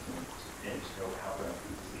and how well.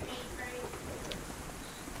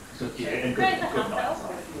 So yeah, and good night.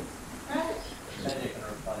 Right. 10 you can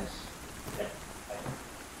replace. Yeah.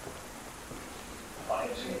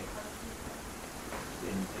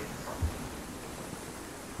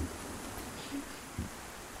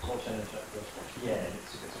 Yeah,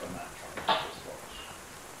 it's a bit of a match on the first watch.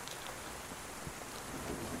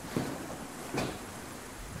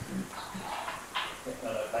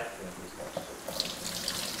 No, back to the first watch.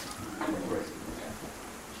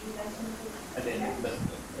 And then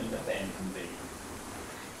the fan can be.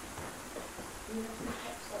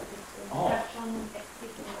 Oh.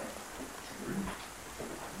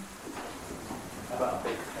 How about a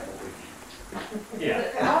big cavalry? Yeah.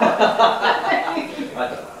 I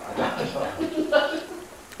don't know.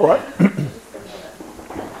 All right.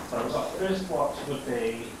 So we've got first watch would be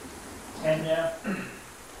Tanya.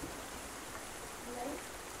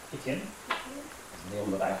 Etienne. Kneel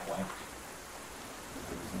the back way.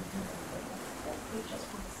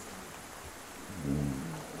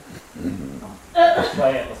 Let's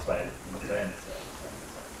play it.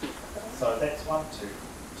 So that's 1, 2.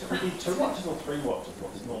 So we need 2 watches or 3 watches?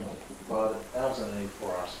 What's normal? Well, elves only need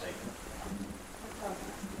 4 hours sleep.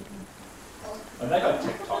 And they go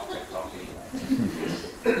tick-tock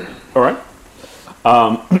anyway. All right.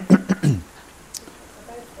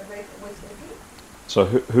 So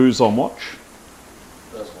who's on watch?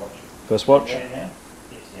 First watch. First watch? Yeah.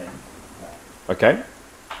 Etienne. Okay.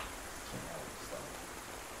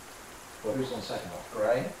 Well, who's on second watch?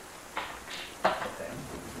 Gray? Okay.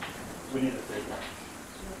 We need a third watch.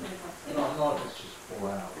 Not if it's just 4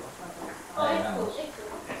 hours. Oh, 8 hours.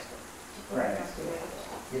 Right.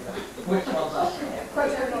 Which one's us?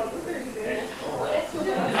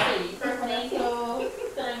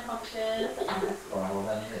 Alright, well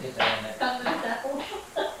then hit down next.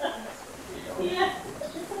 Yeah.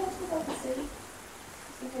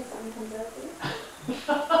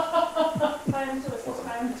 Time to it,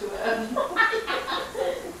 time to it.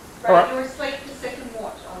 Right, you're asleep for second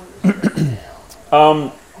watch on the screen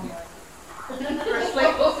now. You're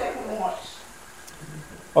asleep for second watch.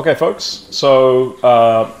 Okay, folks. So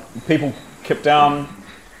people kept down.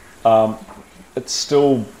 It's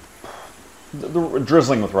still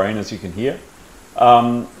drizzling with rain, as you can hear.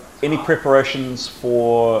 Any preparations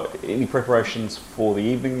for the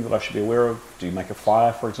evening that I should be aware of? Do you make a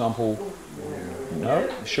fire, for example? No?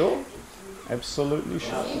 Sure? Absolutely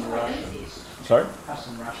sure. Sorry? Have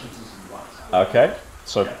some rations and some lights. Okay.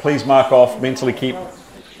 So please mark off, mentally keep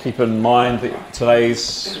keep in mind that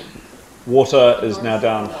today's water is now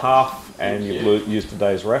down half, and you've used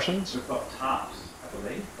today's rations. We've got tarps, I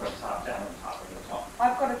believe. We've got a tarp down and a tarp over the top.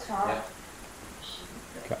 I've got a tarp. Yeah.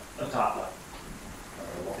 Okay. A tarp, like,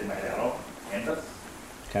 what they're made out of? Canvas.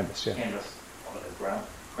 Canvas, yeah. Canvas on it is ground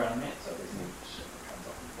net, so there's no shit that comes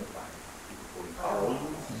off and like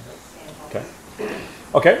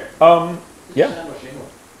Okay. Yeah.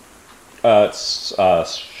 It's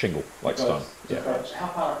shingle, like stone. Yeah. How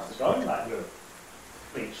far up is it going? Like your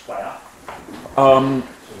beach way up?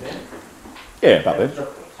 Yeah, about there.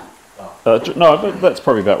 No, but that's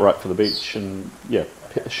probably about right for the beach, and yeah,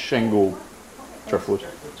 shingle, driftwood.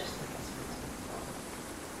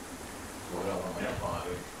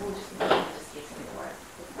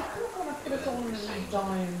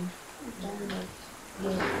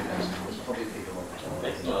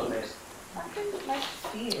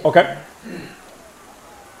 Okay.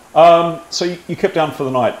 So you kept down for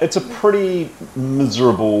the night. It's a pretty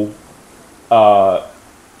miserable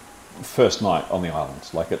first night on the island.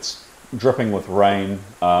 Like, it's dripping with rain.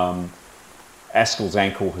 Askell's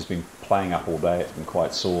ankle has been playing up all day. It's been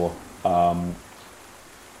quite sore. Yeah,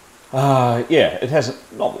 it hasn't.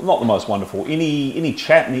 Not the most wonderful. Any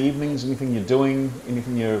chat in the evenings? Anything you're doing?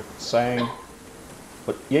 Anything you're saying?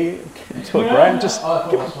 But yeah, do it, Graham. Just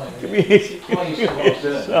give me a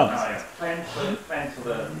chance. Plans for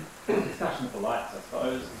the discussion of the lights, I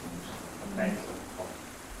suppose. Plans of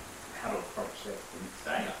how to approach that the next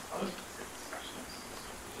day, I suppose.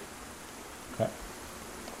 Okay.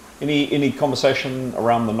 Any conversation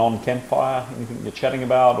around the non-campfire? Anything you're chatting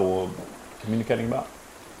about or communicating about?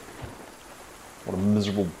 What a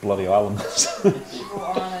miserable bloody island this is.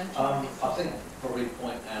 I think probably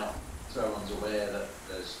point out so everyone's aware that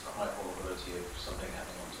there's a high probability of something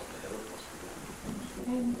happening on top of the hill.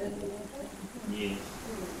 Yeah.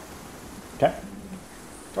 Okay.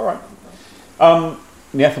 All right.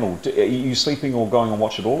 Nathaniel, are you sleeping or going on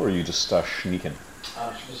watch at all, or are you just sneaking?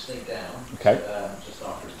 Should just sneak down. Okay. Just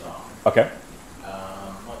after it's dark. Okay.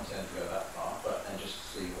 Might intend to go that far, and just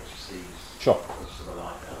see what she sees. Sure. With the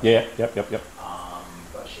light down. Yeah. Yep.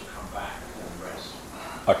 But she'll come back and rest.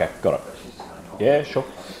 Okay. Got it. Yeah. Sure.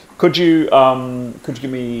 Could you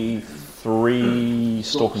give me 3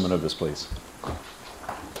 stalking maneuvers, please?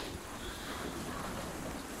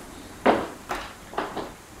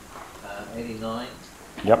 89.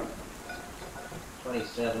 Yep.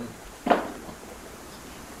 27. And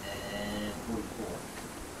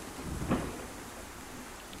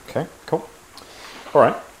 44. Okay, cool. All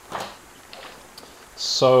right.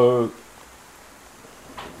 So,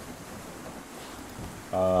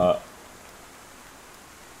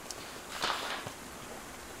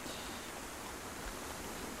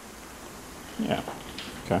 yeah,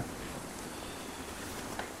 okay.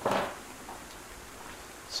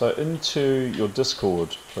 So into your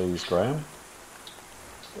Discord, please, Graham.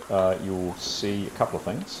 You'll see a couple of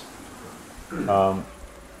things.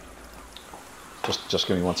 Just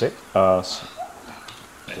give me one sec. That's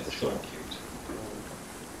so cute.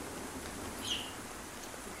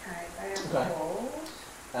 Okay, they are called.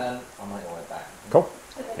 I'll make my way back. Cool.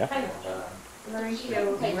 Yeah. Marine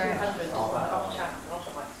Shield,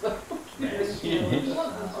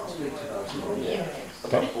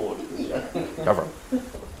 Okay. Cover.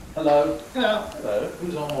 Hello. Hello.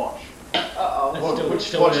 Who's on watch?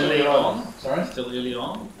 Still early on. Sorry? Still early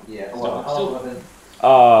on. Yeah.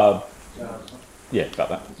 Yeah, about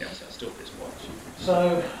that. Yeah, so still this watch.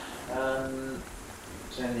 So,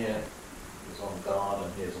 Tanya is on guard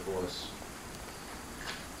and hears a voice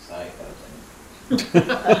say,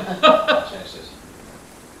 I'll change this.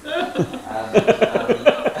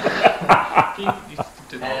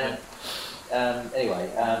 Anyway,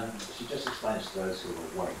 she just explains to those who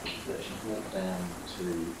are awake that she's walked down to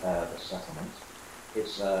the settlement.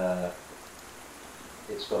 It's got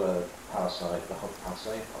a palisade,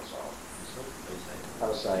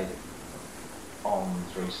 palisade on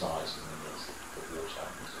 3 sides, and then there's the water.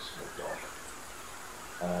 There's a small dock.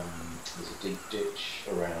 There's a deep ditch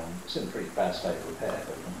around. It's in a pretty bad state of repair,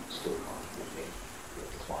 but still can't walk in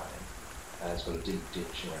with the climbing. It's got a deep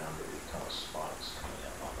ditch around it with kind of spikes coming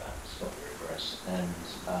out like that to stop the regress. And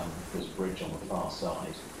there's a bridge on the far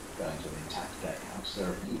side going to an intact gatehouse. There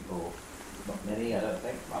are people, not many, I don't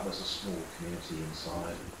think, but there's a small community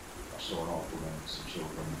inside. I saw an old woman, some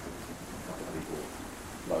children, a couple of people,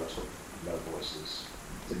 low voices.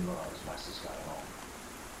 Didn't realise much is going on.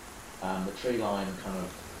 The tree line kind of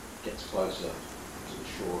gets closer to the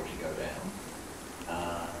shore as you go down.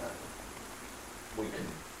 We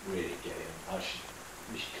couldn't really get in.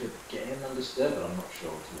 We could get in undisturbed, but I'm not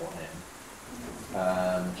sure to what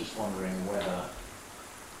end. Just wondering whether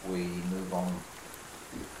we move on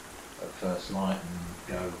at first light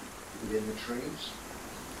and go within the trees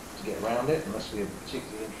to get around it, unless we are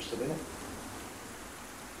particularly interested in it.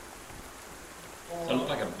 So it looked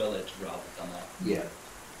like a village rather than a... Yeah.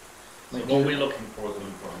 So what we're looking for is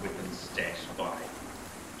looking for a weapon stashed by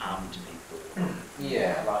armed people.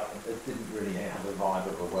 Yeah, like it didn't really have the vibe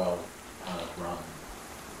of a well run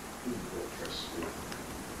fortress with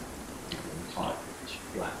type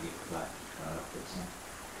black outfits.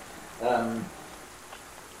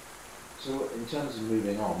 So in terms of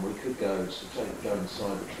moving on, we could go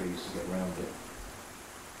inside the trees to get around it,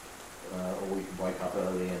 or we could wake up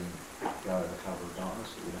early and go in the cover of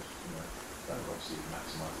darkness. But we have to, that would obviously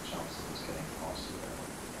maximise the chances of us getting past it.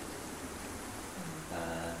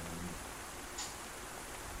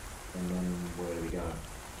 And then where do we go?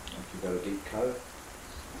 We can go to Deep Cove,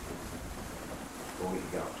 or we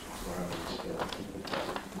can go up to wherever we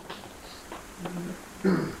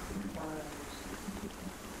go.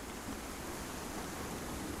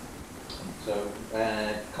 So,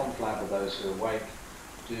 conflab with those who are awake,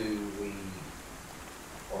 do we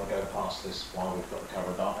want to go past this while we've got the cover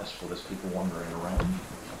of darkness, for there's people wandering around? And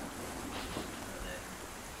then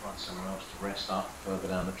find somewhere else to rest up further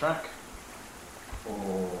down the track?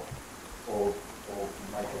 Or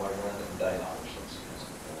make our way around it in daylight, which obviously has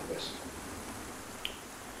more risk.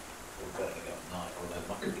 We're better to go at night, although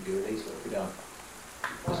that could be good at least, but if we don't.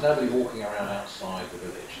 There's nobody walking around outside the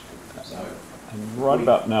village, so... And right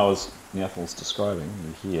about now, as Nyathil's describing,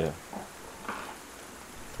 you hear...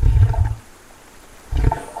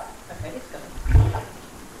 Okay, let's go.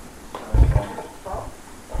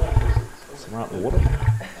 Somewhere out in the water?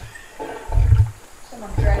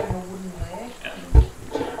 Someone dragging a wooden leg.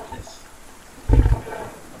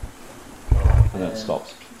 And then it stops.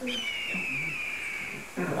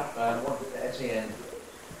 At the end,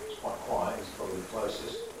 it's quite quiet, it's probably the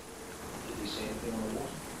closest. Did you see anything on the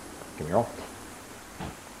water? Give me a roll.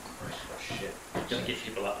 Oh, shit. Just get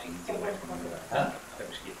people up and get away from them. Huh? I think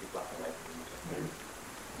we should get people up and away from them.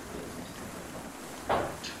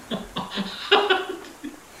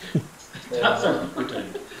 That's what we're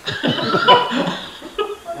doing.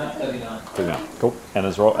 39. 39. Cool. And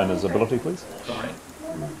his ability, please? Sorry.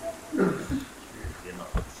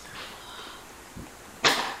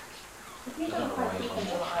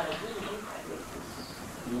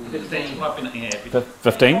 15, what in the air?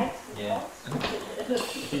 15? Yeah.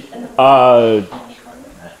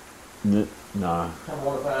 No. And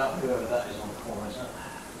what about whoever that is on the corner, is that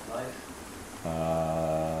Leif?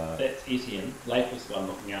 That's Etienne. Leif was the one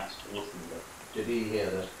looking out towards them. Did he hear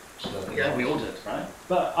the... Yeah, we all did, right?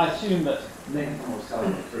 But I assume that Nathan was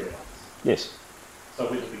telling the three of us. Yes. So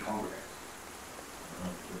where did we congregate?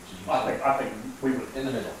 I think we would, in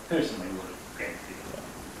the middle. Personally, we would have gone together.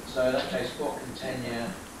 So in that case, what can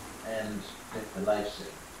Tanya and the Leif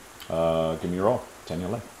see? Give me a roll. Tanya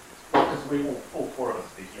left. Because we all four of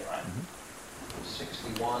us be here, right?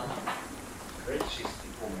 61. Correct, she's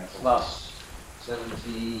informing us. Plus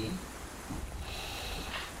 70.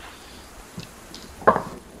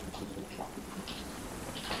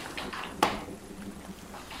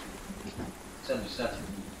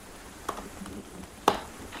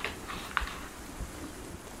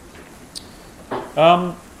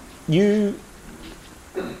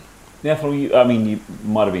 Nyathil, I mean, you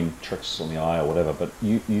might have been tricks on the eye or whatever, but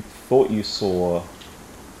you thought you saw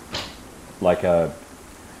like a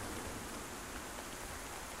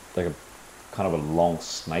kind of a long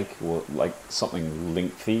snake or like something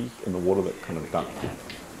lengthy in the water that kind of ducked.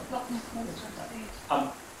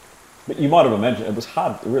 But you might have imagined it was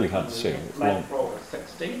really hard to see. Late roll is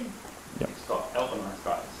 16. Yep. It's got alpinized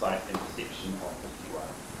by sight and perception of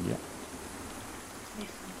 51. Yeah.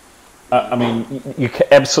 I mean, you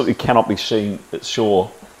absolutely cannot be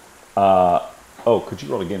sure. Could you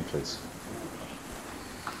roll again, please?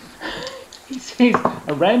 He says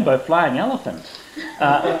a rainbow flying elephant.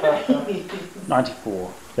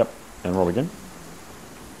 94. Yep. And roll again.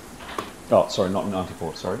 Oh, sorry, not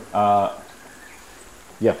 94. Sorry.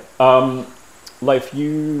 Yeah. Leif,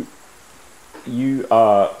 you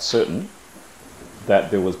are certain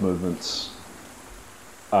that there was movements.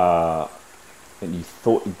 And you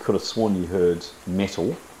thought you could have sworn you heard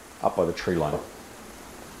metal up by the tree line.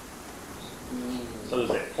 So there's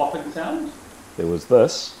that plopping sound? There was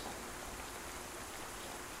this.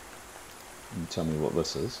 You tell me what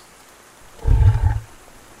this is. Yeah,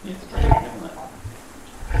 it's dragging, isn't it?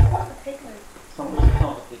 It's not a pig.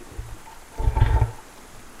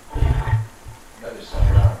 Maybe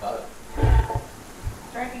something around a boat.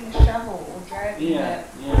 Dragging a shovel or dragging Yeah.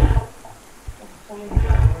 pulling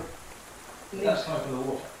it. That's coming from the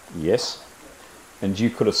water. Yes. And you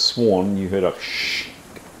could have sworn you heard a shh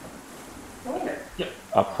Yep.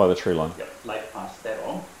 up by the tree line. Yep. Late passed that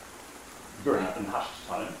on. Very in hushed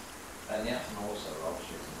tone. And the outcome also rolled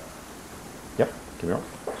shit. Yep, give me a roll.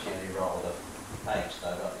 She only rolled a 8, so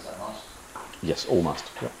that is that must? Yes, all must.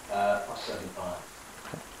 Yep. Plus 75.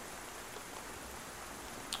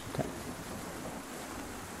 Okay.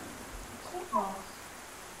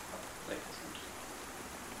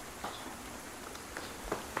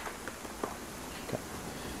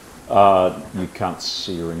 You can't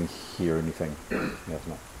see or hear anything. You have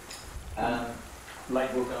no.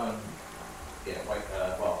 Like we'll go and wait.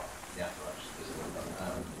 Well, yeah, right, just visible.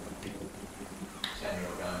 Tanya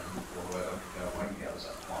will go and whoever can go and wake the others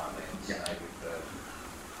up quietly and say we've heard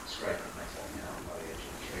scraping metal out by the edge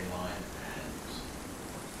of the tree line and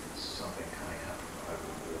something coming out from over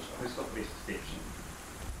the water. Who's got the best perception?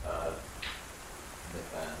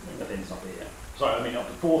 The Ben's not there. Sorry, I mean, of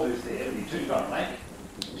the 4 who's there, there'll be 2 going late.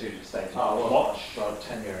 2 to stay to watch. So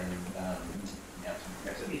Tanya and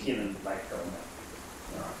So Etienne and Blake going late.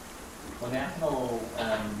 Alright. Well, now will,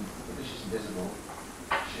 because she's invisible,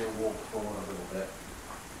 she'll walk forward a little bit,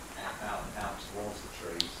 out towards the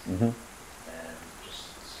trees, and just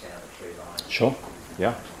scan the tree line. Sure.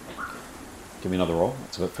 Yeah. Give me another roll.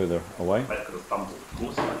 It's a bit further away. Blake could have thumbs of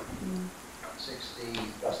course. 60,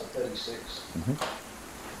 that's a 36.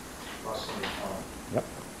 Plus 75. Yep.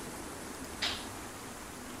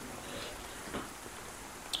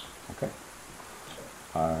 Okay.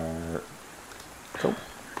 Cool.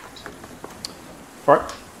 All right.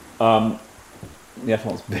 The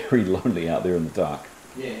Athlon's very lonely out there in the dark.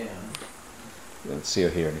 Yeah. You don't see or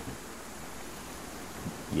hear anything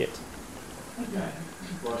yet. Okay.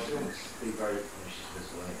 Well, she wants to be very, she's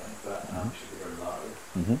visible anyway, but she'll be very low.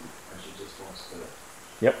 And she just wants to.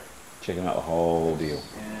 Yep. Checking out the whole deal.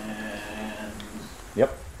 And.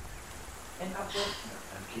 Yep. And upwards.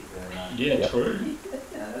 And keep her. Yeah, true. I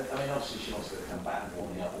mean, obviously she wants to come back and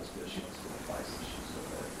warn the others, but she wants to go place and she's got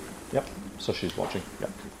there. Yep. So she's watching.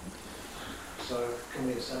 Yep. So can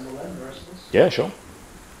we assemble then, the rest of us? Yeah, sure.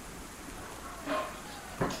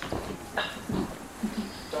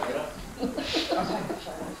 Don't get up.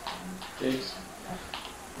 Jeez.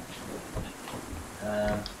 So I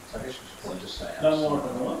guess we should probably just stay out. No more of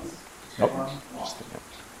the ones? Nope. Just the, yep.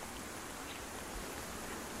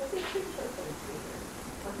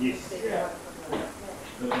 Yes. Yeah.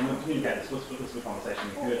 The communicator, this was the conversation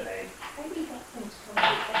we heard a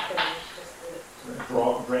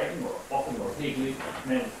dragging or popping or peg leg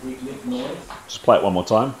noise. Just play it one more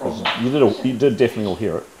time, because you did definitely all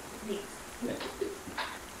hear it. Yeah.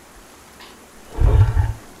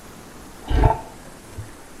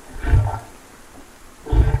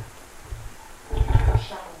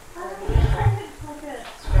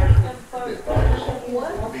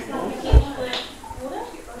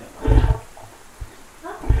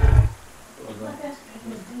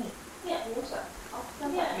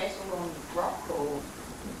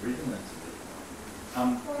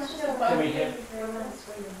 Can we have... I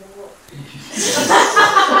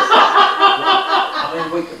mean,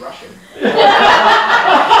 we could rush him.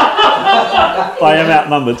 I am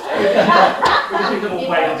outnumbered. Because we could all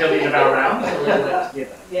wait until the end of our round, so we'll work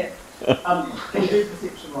together. Yeah. Can you do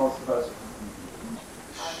perception rolls for those?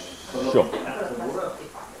 Sure.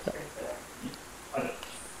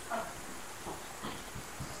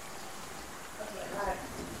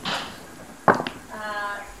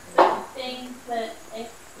 Things that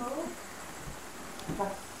explode.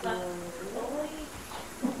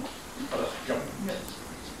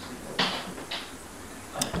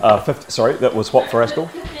 50, sorry, that was what for Eskel?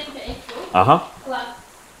 15 for explode. Uh-huh. Plus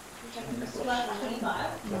 25.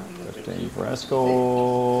 15 for Eskel.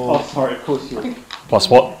 Oh, sorry, of course you. Plus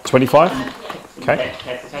what? 25? Okay.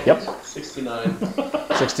 Yep. 69.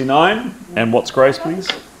 69. And what's Grace, please?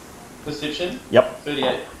 Perception? Yep.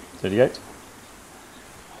 38. 38.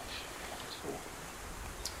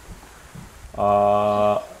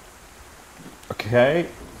 Okay.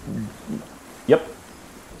 Yep.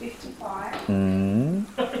 55.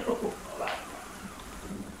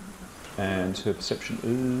 And her perception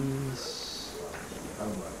is...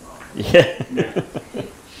 Yeah.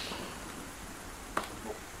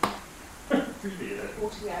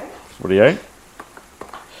 48. 48.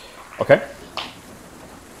 Okay.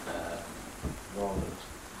 Roll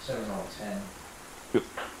 7 or 10. Yep.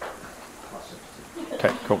 Plus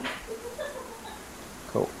Okay, cool.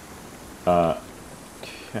 Cool.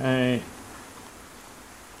 Okay.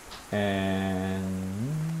 And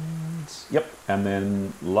yep, and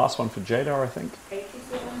then last one for Jada, I think.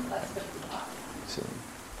 87 plus 55. 7.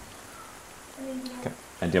 Okay,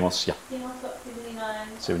 and Demos, yeah. Demos got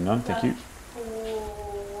 79. 79, thank you. For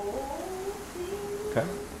Okay.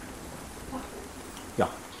 Yeah.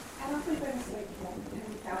 How long have we been asleep for?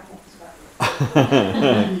 How many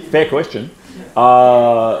power Fair question.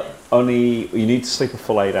 Only you need to sleep a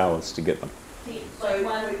full 8 hours to get them. So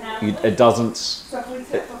It doesn't. So if we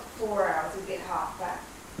sleep for 4 hours, we get half that.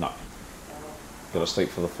 No. Got to sleep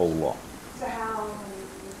for the full lot. So how?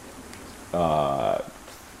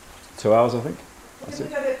 2 hours, I think. Can we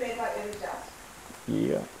go to bed like early dusk?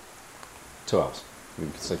 Yeah. 2 hours. We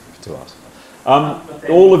can sleep for 2 hours.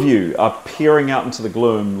 All of you are peering out into the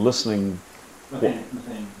gloom, listening. Within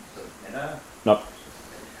No.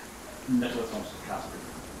 Nicholas wants to cast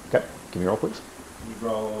it. Okay. Give me a roll, please. You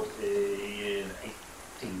rolled an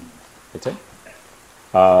 18. 18.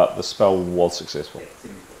 The spell was successful. Yeah, 70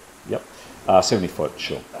 foot. Yep. 70 foot,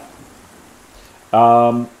 sure.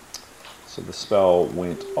 So the spell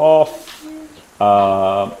went off.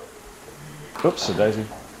 Oops, a daisy.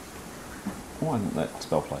 Why didn't that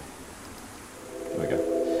spell play? There we go.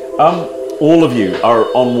 All of you are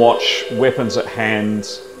on watch, weapons at hand.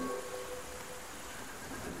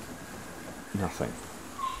 Nothing.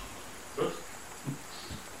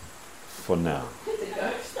 For now.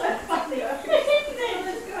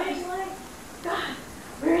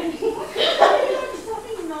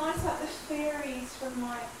 Something nice like the fairies from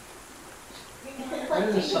like. When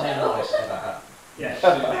is something nice ever happen? Yeah.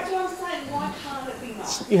 That's what I'm saying. Why can't it be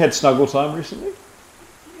nice? You had snuggle time recently?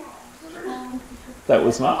 That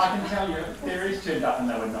was nice. I can tell you, fairies turned up and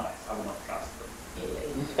they were nice. I will not trust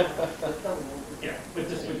them. Yeah, we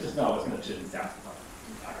just know it's going to turn south.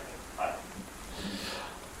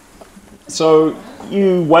 So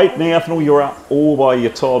you wait, Neathanel, you're out all by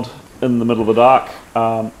your Todd in the middle of the dark.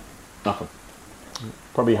 Nothing.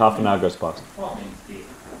 Probably half an hour goes past. What means dead?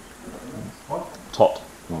 What? Tot.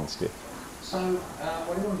 No, it's dead. So,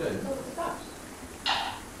 what do you want to do?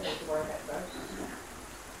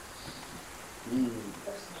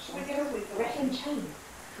 Should we get a week away and change?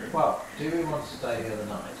 Well, do we want to stay here the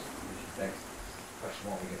night? Which begs the question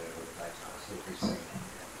what we get over the daytime. See if we've seen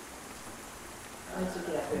anything.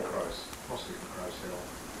 From Crow's, possibly from Crow's Hill.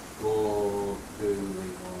 Or do we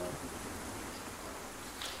want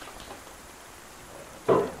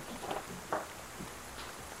to...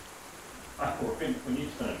 I thought when you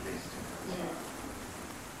turn this,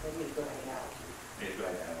 Maybe it's going out. it's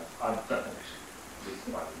going out. I don't think we should release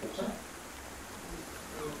the water.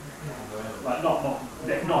 Like not,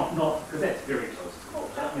 because that's very close.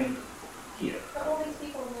 I mean, here. But all these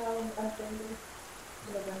people now in offended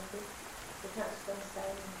to the rugby. The council's going to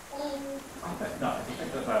stay. I think that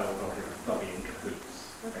they'll be in cahoots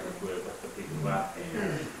with the people who are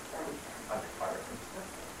there. I reckon.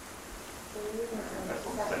 That's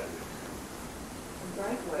what I'm saying.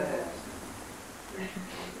 Great work.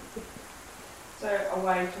 So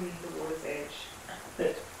away from the water's edge.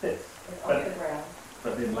 That's Off the ground.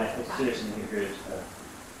 But then later, certainly heard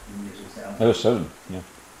music sound. Oh, soon, yeah.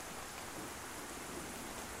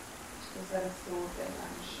 Was that a sword then?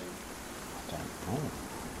 I'm sure. Oh.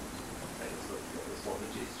 That's what the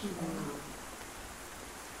gesture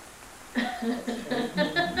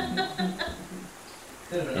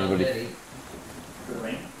Anybody? Good I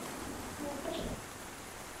mean?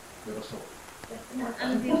 Little sword. In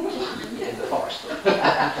the forest.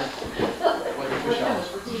 Waiting for Charles.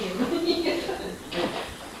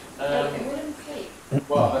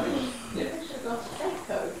 Well, I mean, yeah.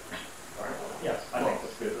 Yes, I think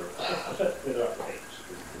it's further, a bit further up the beach.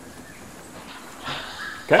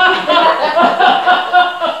 Okay.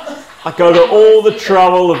 I go to all the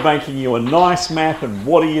trouble of making you a nice map, and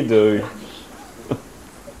what do?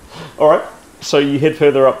 All right. So you head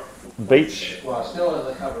further up the beach. Well, still in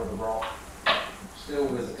the cover of the rock. Still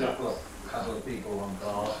with a couple of people on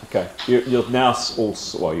guard. Okay. You're now all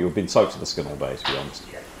well. You've been soaked to the skin all day, to be honest.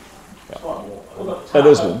 Yeah. Yeah. It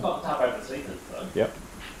is warm. Not top over the season, though. Yep.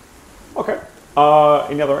 Okay.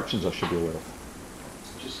 Any other actions I should be aware of?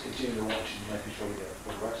 Just continue to watch and making sure we get a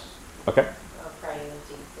full rest. Okay. I'm praying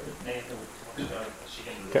deeply.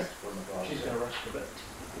 Okay. She's going to rest for a bit.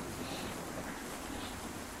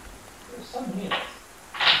 There's some here.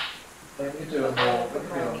 We could do a more.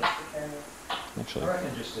 Actually. I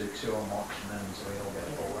reckon just do 2 on watch and then so we all get a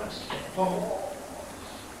full rest.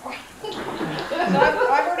 So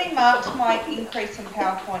I've already marked my increase in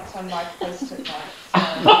PowerPoints on my post-it notes. So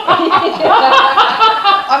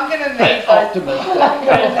I'm going to leave those.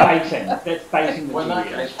 That's baiting the Well, in that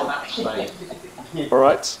GM. case, we'll have to stay. All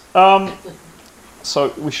right.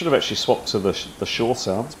 So we should have actually swapped to the shore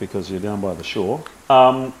sounds because you're down by the shore.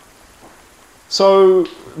 So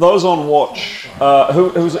those on watch, who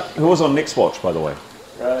was on next watch, by the way?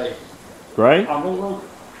 Right. Gray? I'm all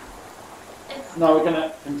No, we're going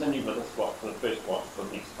to continue with this watch for the first watch for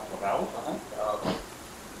the next couple of hours, I think.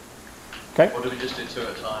 Okay. Or do we just do 2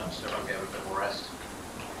 at a time so everyone get a bit more rest?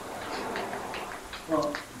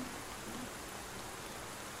 Well,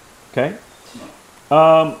 Okay.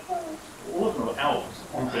 all of them are elves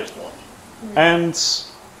on first watch. And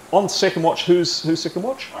on second watch, who's second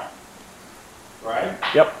watch? Right?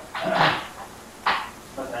 Yep.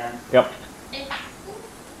 Yep.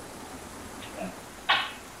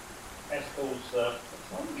 Eskel's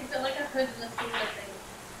He's got like a hood and a silver thing.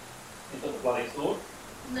 he's got the bloody sword.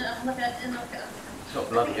 No, like a, It's got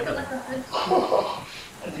bloody he's got like everything. a hood.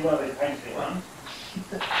 Is he one of these painted ones?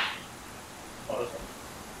 What is it?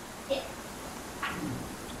 Yeah.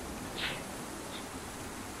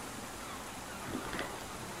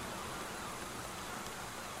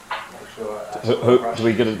 Make sure, Do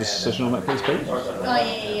we get a decision on that, please, Pete? Oh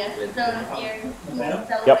yeah. So here, he's Yep.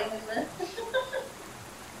 celebrating this.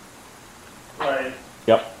 Right.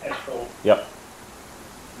 Yep. Eskel. Yep.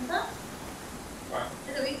 Huh? Right.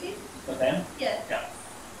 Is it what you see? With them? Yeah. Yeah.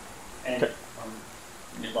 And Okay.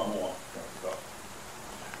 there's one more.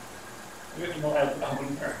 You reckon we'll have a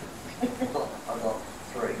winner? I've got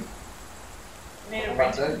 3. Need a What about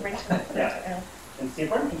rent, two? rent, Yeah. And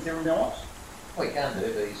Severn? Can Severn go watch? Well, you can do,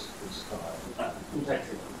 but he's not. We'll take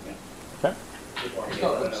Severn, yeah. Okay. He's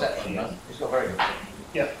got good perception, though. He's got very good perception.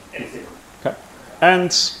 Yeah, and Severn. Okay.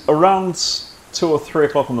 And around 2 or 3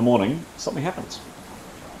 o'clock in the morning, something happens.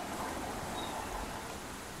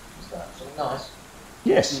 Is that something nice?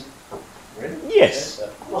 Yes. Really? Yes.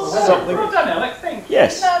 Something. Well done, Alex, thank you.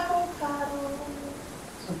 Yes.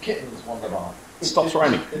 Some kittens wander by. It stops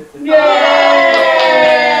raining. Yay!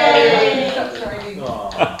 Stop training.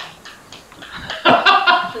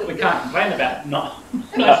 We can't complain about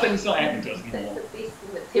nice things not happening to us anymore.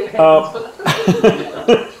 We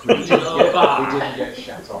didn't get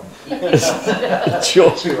shat on. Enjoy,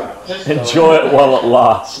 2 hours. enjoy it while it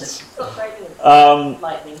lasts.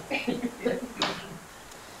 Lightning.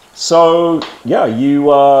 So yeah,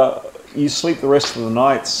 you sleep the rest of the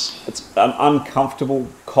nights. It's an uncomfortable,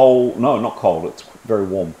 cold. No, not cold. It's very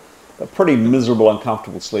warm. A pretty miserable,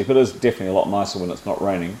 uncomfortable sleep. It is definitely a lot nicer when it's not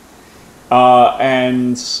raining.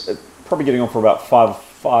 And it's probably getting on for about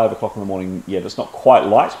 5 o'clock in the morning yet. It's not quite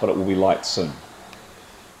light, but it will be light soon.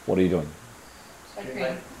 What are you doing?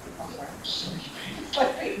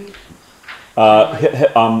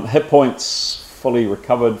 Hit points fully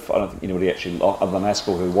recovered. I don't think anybody actually, other than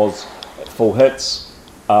Askel, who was at full hits,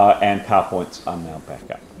 and power points are now back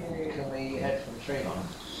up. Can we head for the tree line?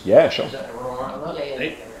 Yeah, sure. Is that everyone all right with that?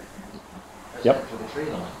 Yeah. Let's Yep. head for the tree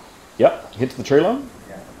line. Yep, head to the tree line.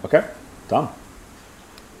 Yeah. Okay, done.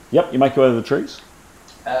 Yep, you make your way to the trees.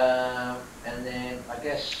 And then I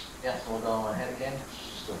guess Yathel will go on ahead again.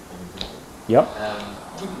 Still probably busy. Yep.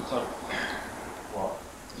 What?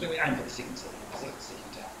 So we aim for the second town.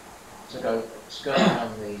 So go skirt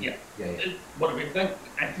around the. Yeah. Yeah. What do we think?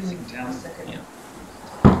 Aim for the second town. Yeah.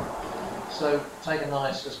 So take a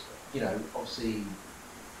nice, just obviously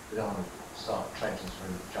we don't want to start traipsing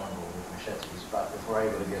through the jungle with machetes, but if we're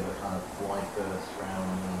able to give a kind of wide berth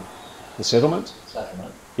around The settlement. the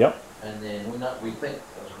settlement, Yep. and then we think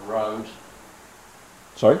there's a road.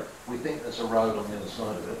 Sorry. We think there's a road on the other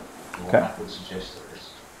side of it. Or Okay. that would suggest there is.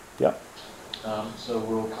 Yep. So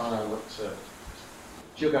we'll kind of look to.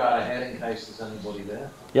 She'll go out ahead in case there's anybody there.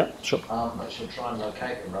 Yep. Sure. But she'll try and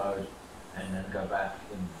locate the road and then go back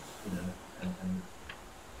and and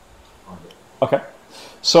find it. Okay.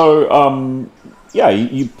 So yeah,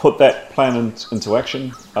 you put that plan into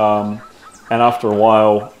action, and after a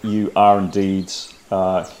while, you are indeed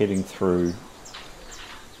heading through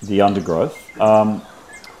the undergrowth.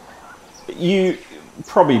 You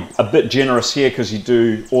probably a bit generous here because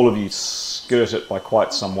all of you skirt it by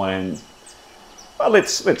quite some way, and well,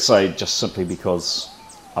 let's say just simply because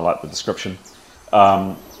I like the description.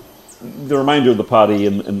 The remainder of the party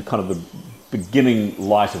in kind of the beginning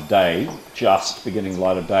light of day, just beginning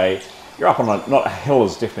light of day, you're up on not a hill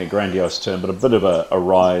is definitely a grandiose term, but a bit of a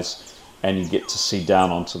rise, and you get to see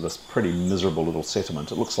down onto this pretty miserable little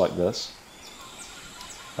settlement. It looks like this.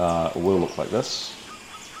 It will look like this.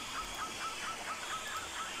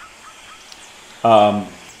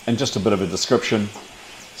 And just a bit of a description.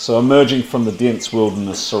 So emerging from the dense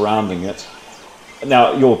wilderness surrounding it,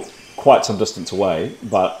 now you're quite some distance away,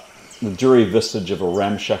 but the dreary vistage of a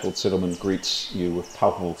ramshackle settlement greets you with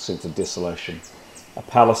palpable sense of desolation. A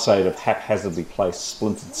palisade of haphazardly placed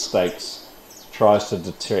splintered stakes tries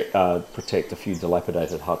to protect a few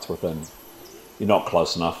dilapidated huts within. You're not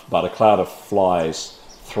close enough, but a cloud of flies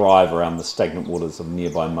thrive around the stagnant waters of a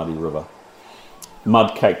nearby muddy river.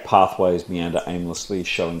 Mud-caked pathways meander aimlessly,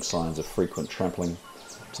 showing signs of frequent trampling.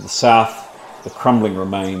 To the south, the crumbling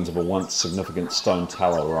remains of a once significant stone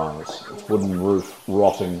tower rise, its wooden roof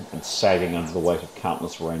rotting and sagging under the weight of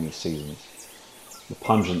countless rainy seasons. The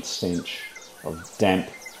pungent stench of damp,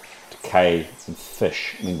 decay and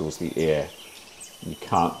fish mingles the air. You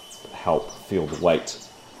can't help feel the weight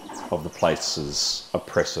of the place's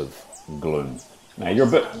oppressive gloom. Now you're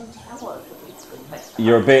a bit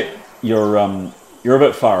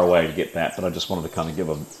far away to get that, but I just wanted to kind of give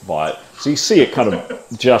a vibe. So you see it kind of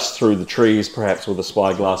just through the trees, perhaps with a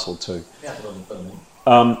spyglass or two.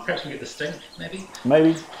 Perhaps we get the stink, maybe?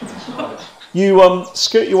 Maybe. You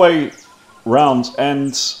skirt your way round,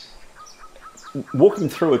 and walking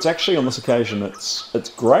through, it's actually on this occasion, it's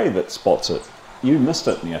Grey that spots it. You missed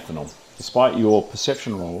it in the ethanol, despite your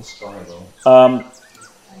perception rolls.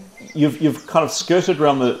 You've kind of skirted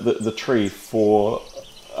around the tree for,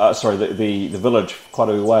 the village quite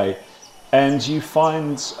a way, and you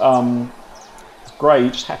find Grey. You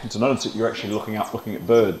just happen to notice that you're actually looking up, looking at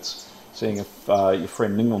birds, seeing if your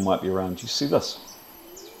friend Ningle might be around. You see this?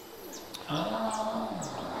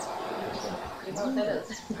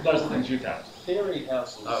 Those are things you've done. Fairy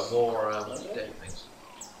houses. Oh, more dead things.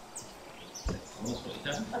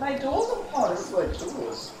 Are they doors or posts? Like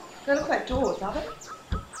doors. They look like doors, are they?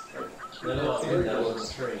 They're like windows in the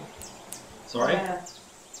tree. Sorry? Yeah.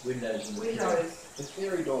 Windows in the tree. Windows. The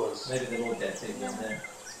fairy doors. Maybe they're all dead people in there.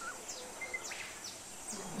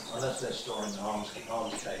 Unless they're storing arms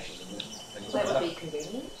caches and things like That that. would be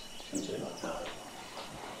convenient.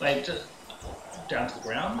 They just down to the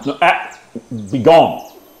ground. No, be gone.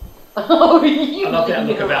 Oh, you I love that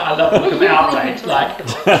look of I love the look of outrage. Like,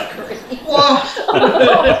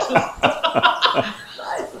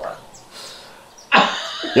 Nice one.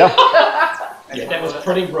 Yeah. yeah, that was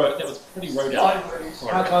pretty road. That was pretty road out.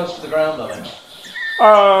 How close to the ground are they?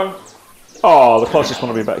 The closest one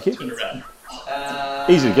will be about here. Turn around.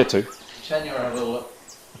 Easy to get to. Tenure have a little look.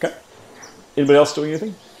 Okay. Anybody else doing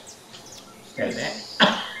anything? Go back.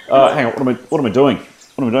 Hang on. What am I doing?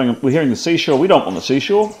 What am I doing? We're hearing the seashore. We don't want the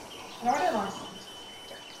seashore. Florida license.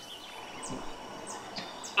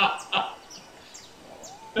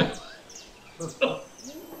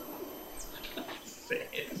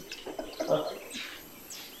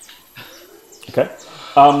 Okay.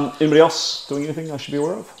 Anybody else doing anything I should be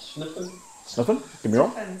aware of? Sniffing. Nothing? Give me a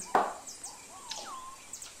roll.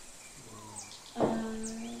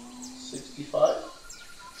 65.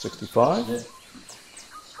 65.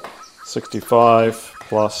 65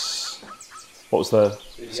 plus. What was the?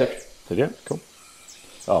 38. 38. Cool.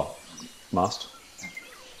 Oh, mast.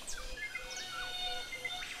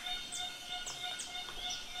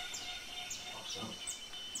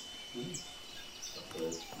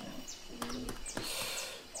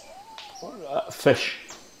 Fish,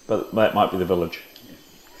 but that might be the village.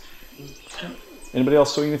 Anybody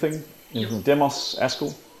else doing anything? Anything? Demos,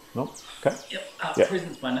 Askell? No? Okay. Yep.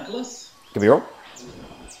 Presents by Nicholas. Give me a roll.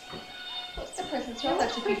 What's the presence roll?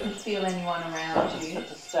 That's if you can feel anyone around you.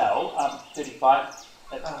 It's a spell, 35.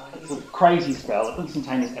 It's a crazy spell. It's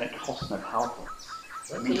instantaneous and it costs no power points.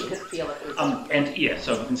 So you could feel it. And yeah,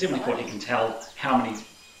 so within 74 he can tell how many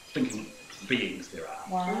thinking beings there are.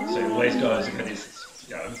 Wow. So it always goes, okay, there's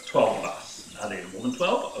 12 of us. Are there more than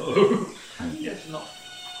 12? Oh. Yeah. It's not.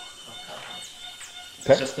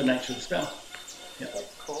 It's just the nature of the spell. Yeah.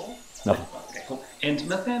 That's cool. Nothing. Okay, cool. And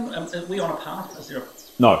Mathan, are we on a path? Is there a...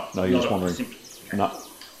 No, you're Not just a wondering. symptom. Okay. No.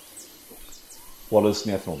 What is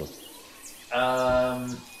Nathan do?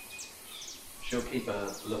 She'll keep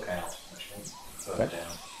a lookout, actually, further Okay.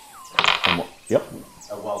 down. And what? Yep.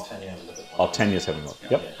 While Tanya has a look at Oh, one. Tanya's having a look.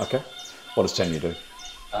 Yep. Yeah. Okay. What does Tanya do?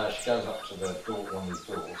 She goes up to the door, one of these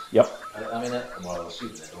doors. Yep. I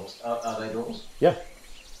assume they're doors. Are they doors? Yeah.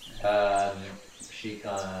 She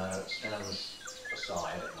kind of stands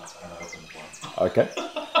aside and opens one. Okay.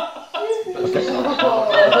 But it's not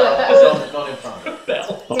in front of her.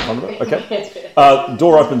 Not in front of it. Okay.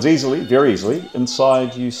 Door opens easily, very easily.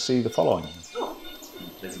 Inside, you see the following.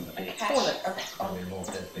 Probably more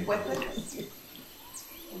dead people. Weapons.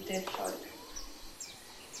 Or dead folk.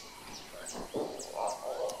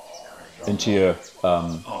 Into your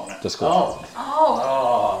Discord.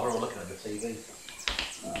 Oh, we're all looking at the TV.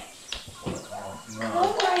 Come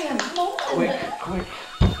on, Graham, come on. Quick.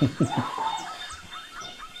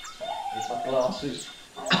 It's my glasses.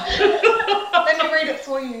 Let me read it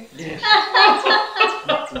for you. Yes.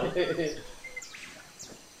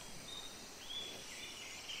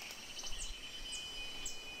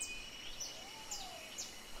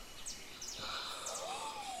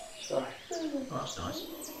 Sorry. Oh, that's nice.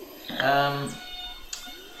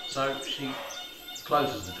 So she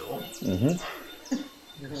closes the door. Mm-hmm.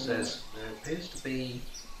 It says, there appears to be,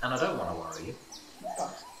 and I don't want to worry you,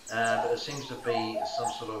 but there seems to be some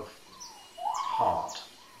sort of heart,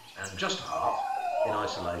 and just a heart, in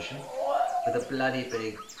isolation, with a bloody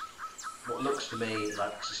big, what looks to me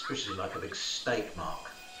like suspiciously like a big stake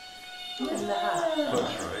mark put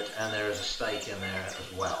through it, and there is a stake in there as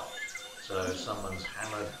well. So someone's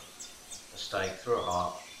hammered a stake through a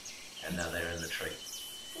heart, and now they're in the tree.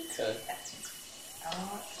 Okay.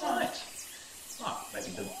 Right. Oh,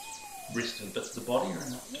 maybe the rest of the bits of the body are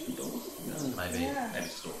in the doors. Maybe. Maybe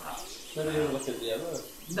still parts. Maybe have a look at the other.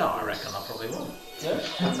 No, I reckon I probably will. Yeah.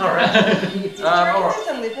 All right. All right.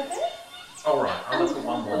 There's a liver there. All right. I'll look at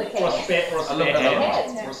one more. Or a spare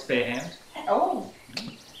hand. Or a spare hand. Oh.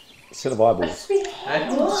 Set of eyeballs.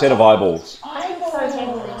 Oh. Set of eyeballs. I'm so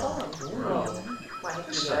happy.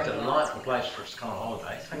 This is a delightful place for us to come on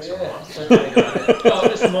holiday. Thanks so Yeah. much. Oh,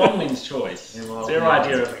 it's Monwing's choice. Yeah, well, Their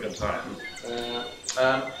idea of a good time.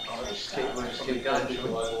 We'll just keep going. Shall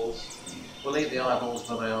we? We'll leave the eyeballs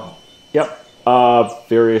where they are. Yep.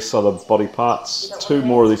 Various other body parts. 2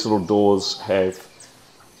 more of these little doors have.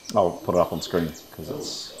 I'll put it up on screen because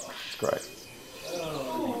it's great.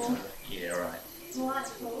 Yeah, right.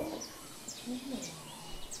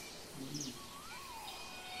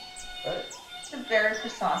 It's a very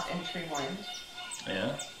precise entry wound.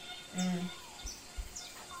 Yeah. Well,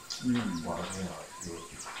 you know, if you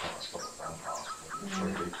can't stop the vampires, it's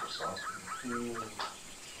really precise.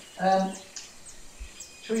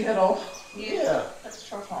 Should we head off? Yeah. Let's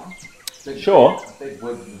trot on. Sure. A big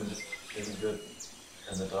wood isn't good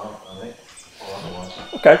in the dark, I think, or otherwise.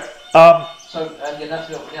 Okay. So, your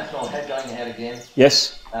national head going ahead again.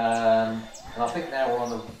 Yes. And I think now we're on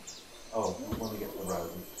the. Oh, when we get to the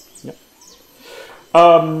road. Yep.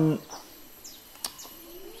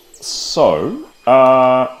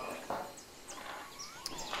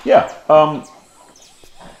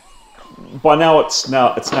 By now it's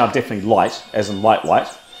now definitely light, as in light,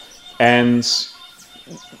 and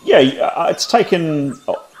it's taken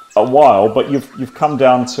a while, but you've come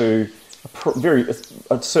down to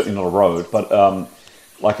it's certainly not a road, but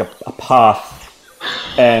like a path,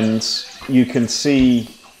 and you can see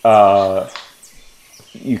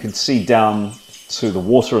down to the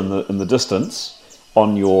water in the distance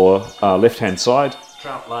on your left-hand side.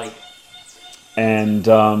 Trout Lake. And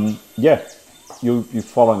you're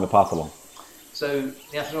following the path along. So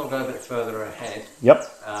the astronaut will go a bit further ahead. Yep.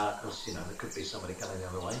 Because there could be somebody coming the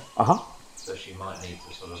other way. So she might need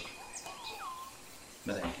to sort of.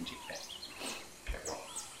 But then you can check that. Check what?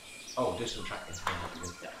 Oh, do some tracking.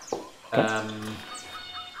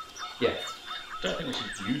 Yeah. Don't think we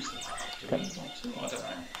should use the path. Do we want to? I don't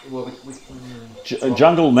know. Well, we can.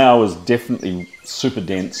 Jungle now is definitely super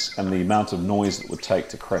dense, and the amount of noise that would take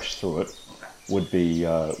to crash through it would be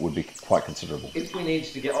quite considerable. If we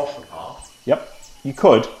needed to get off the path. Yep, you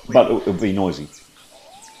could, but it would be noisy.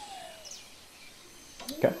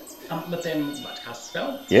 Okay. But then, like to cast a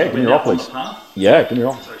spell? Yeah, give me a roll, please. Yeah, give me a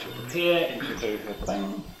roll. So she'll prepare and she'll do her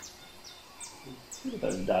thing. Where did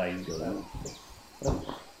those dice go?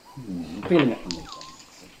 Feeling it from these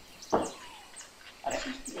things.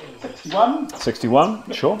 61.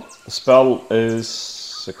 61, sure. The spell is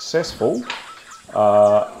successful.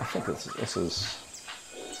 I think this is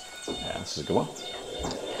a good one.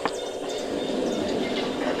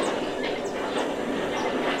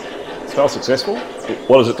 Spell successful.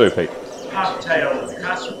 What does it do, Pete? Path Tale. The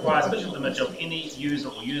cast requires a visual image of any user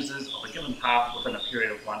or users of a given path within a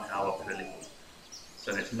period of 1 hour per level.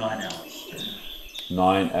 So that's 9 hours.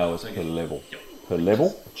 9 hours per level. Yep. Per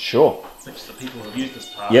level? Sure. Which the people who have used this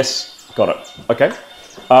path. Yes, got it. Okay.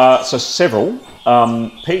 So several.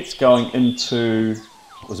 Pete's going into,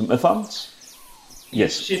 was it Mythons?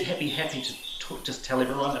 Yes. She'd be happy to just tell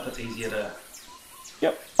everyone if it's easier to.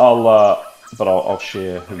 Yep. I'll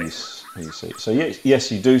share who you see. So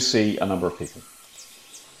yes, you do see a number of people.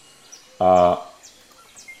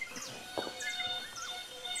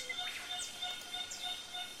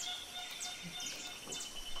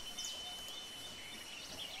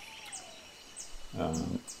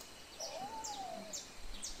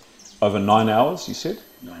 Over 9 hours, you said?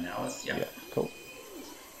 9 hours, yeah. Yeah, cool.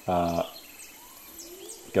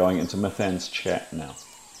 Going into Mythan's chat now.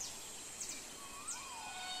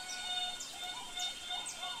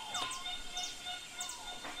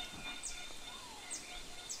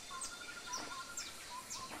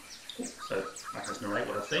 So, I can just narrate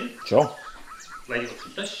what I see. Sure. Lady with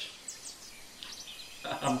some fish.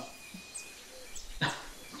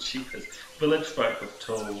 Cheapers. Village folk with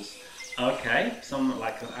tools. Okay, someone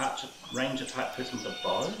like an archer, ranger type person with a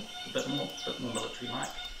bow. A bit more military like.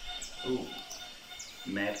 Ooh.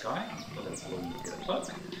 mad guy with a blue cloak,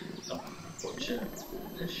 a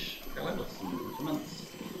butcher-ish fellow with some implements,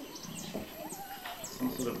 some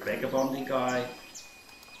sort of vagabondy guy,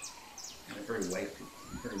 and a very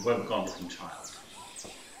woebegone looking child.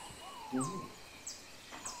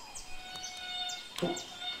 Cool.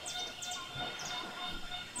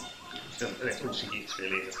 So that's what she gets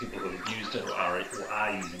really, the people who have used it or are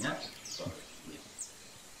using it. So yeah.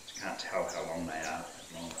 She can't tell how long they are,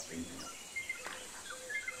 how long they've been here.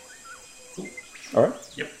 Cool. Alright.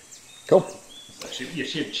 Yep. Cool. So she'd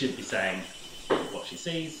be saying what she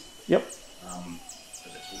sees. Yep. But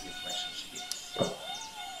that's all the information she gets.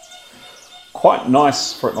 Quite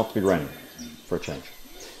nice for it not to be raining, for a change.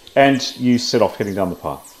 And you set off heading down the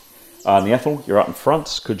path. Neathel, you're out in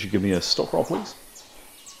front. Could you give me a stock roll, please?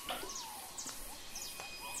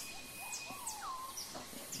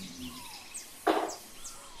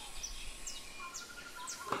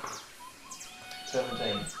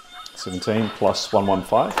 $17. 17 plus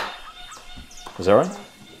 115. Is that right?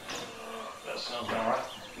 That sounds about right.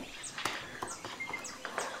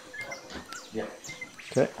 Yep.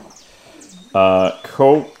 Okay.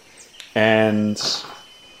 Cool. And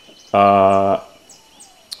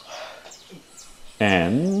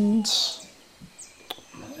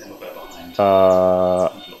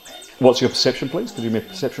what's your perception, please? Could you make a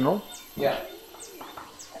perception roll? Yeah.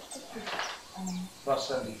 Plus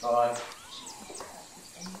 75.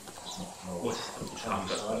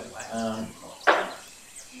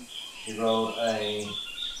 She rolled a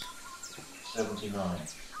 79.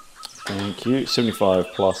 Thank you. 75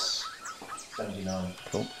 plus 79.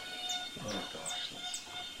 Cool. Oh gosh.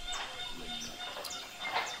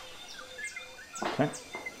 Okay.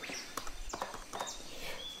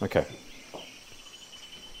 Okay.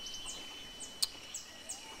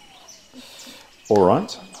 All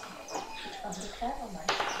right.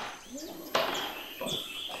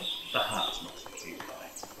 The heart's not so cute, guy.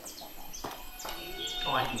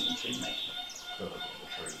 Oh, I think you can see me. Got it on the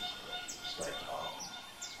trees. Stay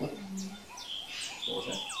calm. What was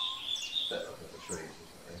that? Step up in the trees,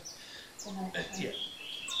 isn't it? Yeah.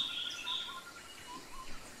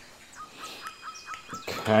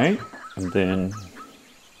 Okay. And then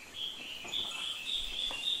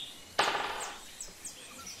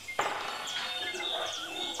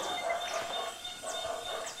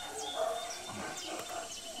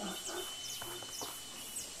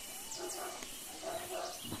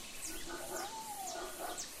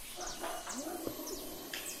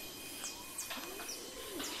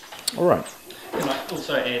all right. You might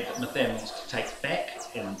also add that Mathan wants to take back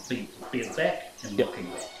and be at the back and looking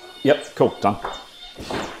back. Yep. Cool. Done.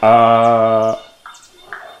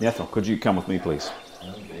 Neathel, could you come with me, please?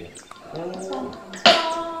 All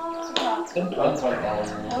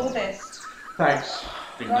the best. Thanks.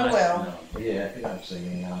 Be Go nice. well. Yeah, if you don't see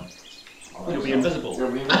me, You'll be invisible.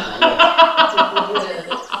 You'll be invisible.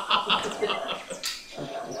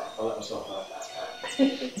 I'll let myself up.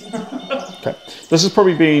 Okay. This has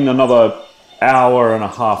probably been another hour and a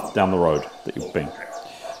half down the road that you've been.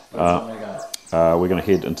 We're going to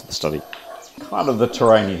head into the study. Kind of the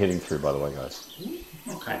terrain you're heading through, by the way, guys.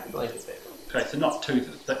 Okay. Okay, so not too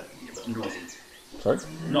thick, but noisy. Sorry?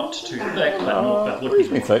 Not too thick, but would be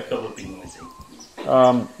reasonably noisy. thick. But would be noisy. You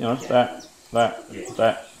know, that, Yeah.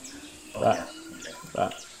 that, Oh, that, yeah.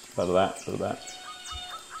 that, bit of that, bit of that.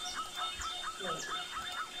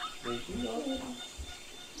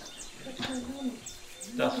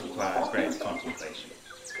 Does require great contemplation.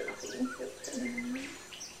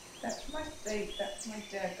 That's my steak, that's my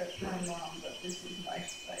dad, that's my mom, but this is my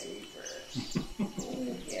favorite.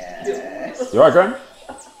 Yes. You alright, Graham?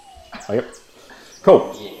 Oh, yep. Cool.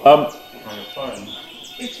 On your phone.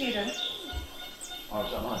 It's hidden. Oh,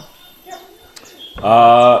 is that mine?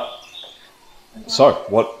 So,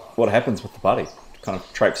 what happens with the party? Kind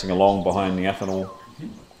of traipsing along behind the ethanol.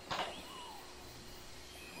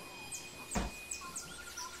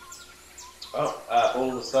 All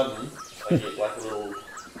of a sudden, I get like a little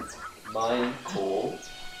mind call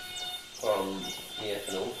from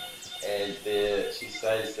Neathel, and she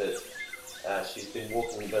says that she's been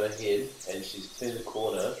walking a bit ahead, and she's turned a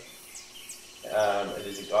corner, and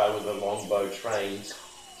there's a guy with a longbow trained,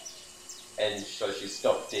 and so she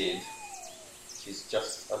stopped dead. She's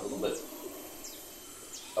just a little bit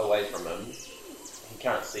away from him. He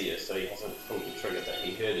can't see her, so he hasn't pulled the trigger, but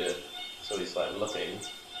he heard her, so he's like looking.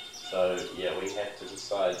 So yeah, we have to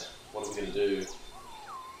decide what are we going to do.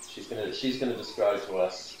 She's gonna describe to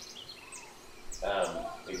us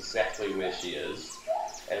exactly where she is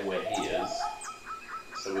and where he is,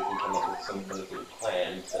 so we can come up with some kind of little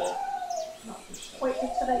plan to. Wait,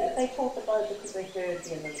 so they called the bow because they heard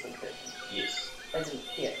the invisible person? Yes. They didn't,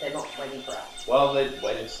 yeah, they're not waiting for us. Well, they're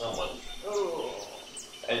waiting for someone. Oh.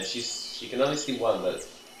 And she can only see one, but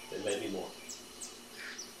there may be more.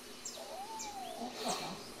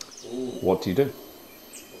 Ooh. What do you do? What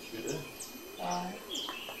should we do? Right.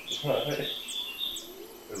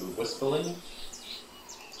 Whispering?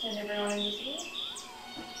 Turn everyone invisible.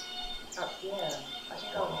 Oh, yeah. I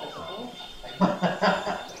should go invisible.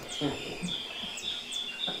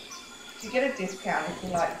 You get a discount if you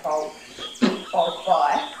like bulk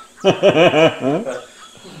buy.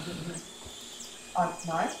 Oh,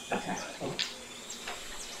 no? Okay, cool.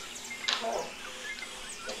 Well,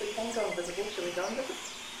 if we can go invisible, should we go invisible?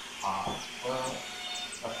 Well,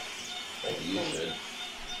 Maybe you should.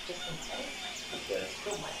 Just in case. Okay.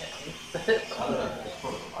 Still might hit me.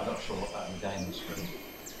 I'm not sure what that gains from.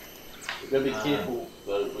 We've got to be careful,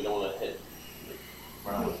 though. We don't want to hit.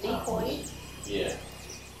 Decoy. Yeah.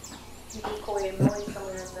 Decoy and Molly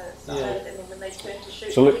somewhere in the side, and then when they turn to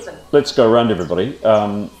shoot, So poison. let's go around everybody.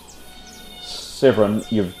 Severin,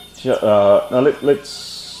 you've now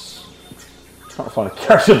let's try to find a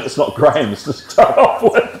character that's not Graham's to start off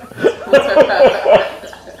with.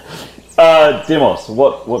 Demos,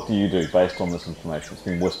 what do you do based on this information? It's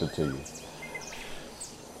been whispered to you.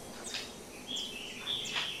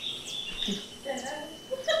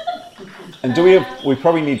 And do we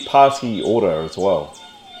probably need party order as well?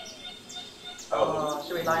 Oh,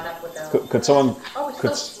 should we line up with our... Could someone... Oh, we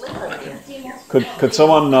still split over here. Could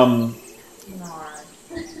someone... No.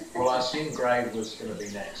 Well, I assumed Grey was going to be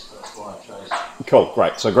next. That's why I chose. Cool,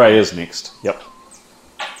 great. So Grey is next. Yep.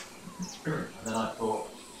 And then I thought,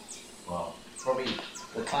 well, probably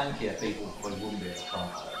the clankier people probably wouldn't be at the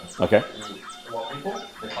front. I don't think. Okay. What people?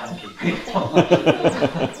 The clanky people.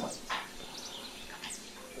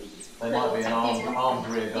 They might be an armed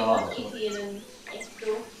rear guard or something.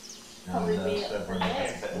 And Severin a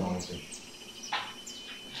bit noisy.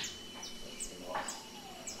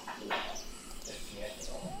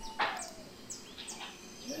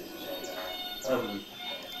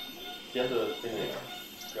 The other thing that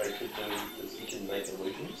Gray could do is he can make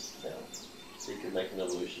illusions now. So he can make an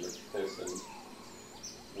illusion of a person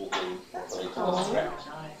walking underneath the Oh, scrap.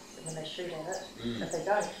 nice. And when they shoot at it, if they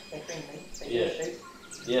don't, they're friendly. They Yeah. shoot.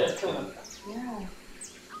 Yeah. Kill them. Yeah.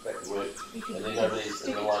 That could work. And then nobody's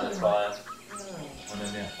in the line of fire. And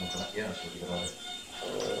then that's really good idea.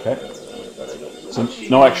 Okay. So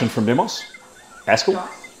no action from Demos. Askell? The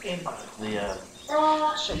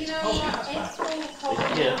Oh, you know what?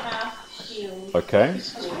 It's Yeah. half shield. Okay.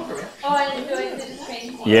 Oh, I didn't do it. Did it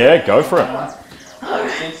change? Yeah, go for it.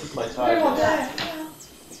 Sense is my target.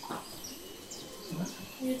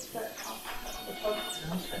 Use the-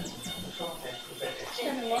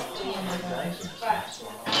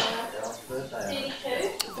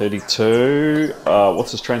 32. 32.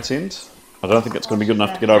 What's his transcend? I don't think it's going to be good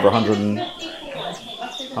enough to get over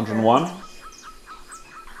 101.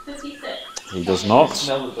 56. He does not.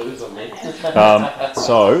 Smell the booze on me.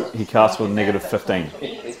 So he casts with a negative 15.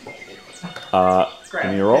 Give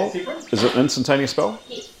me a roll. Is it an instantaneous spell?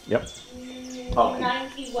 Yep.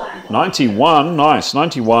 91. 91. Nice.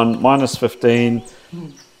 91 minus 15.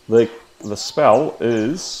 The spell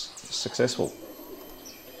is successful.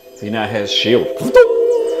 He now has shield.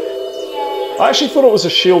 I actually thought it was a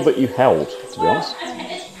shield that you held, to be honest.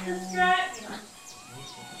 It's described.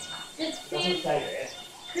 It says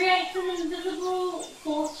creates an invisible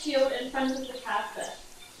force shield in front of the caster.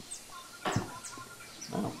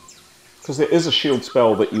 Because there is a shield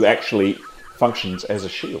spell that you actually functions as a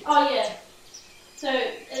shield. Oh yeah. So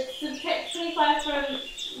it subtracts 25 from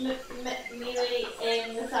melee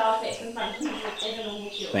and the missile attack and functions as a normal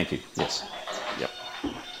shield. Thank you. Yes. Yep.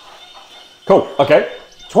 Cool. Okay.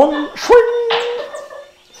 Twang, swing.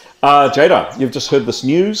 Jada, you've just heard this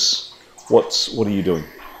news. What are you doing?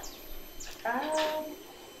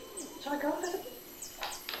 Shall I go for it?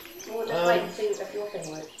 Or just wait and see if your thing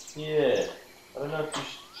works? Yeah. I don't know if you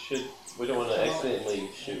should. We don't want to accidentally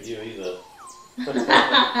shoot you either. True.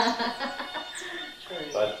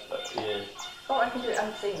 But yeah. Oh, I can do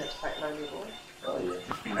unseen, it's quite low level. Oh yeah.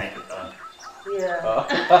 You make it though. Yeah.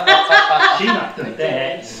 She might do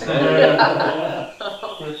that.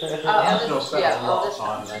 I'll just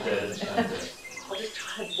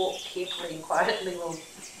try and walk carefully and quietly while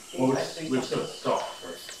Well, we've sort of stopped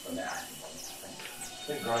for now. I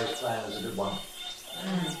think Gray's plan is a good one.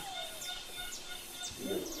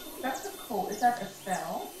 That's a cool. Is that a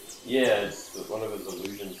spell? Yeah, it's one of his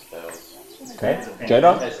illusion spells. Okay.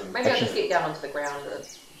 Jada? Maybe I'll just get down onto the ground.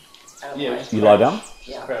 Yeah. You lie down?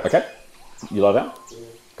 Yeah. Okay. You lie down?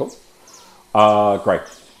 Cool. Great.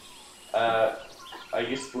 I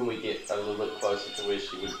guess when we get a little bit closer to where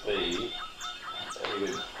she would be, he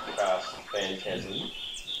would cast Phantasm.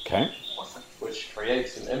 Okay. Which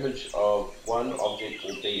creates an image of one object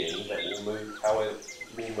or being that will move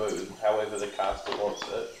however the caster wants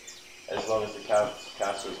it, as long as the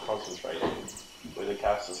caster is concentrating. When the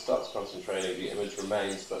caster stops concentrating, the image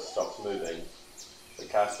remains but stops moving. The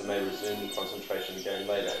caster may resume concentration again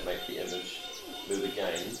later and make the image move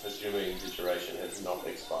again, assuming the duration has not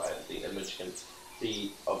expired. The image can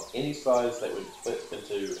be of any size that would fit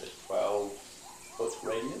into a 12-foot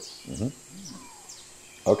radius.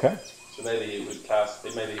 Mm-hmm. Okay. So maybe he would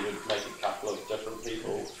make a couple of different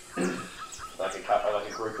people, like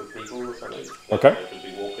a group of people or something. Okay. They could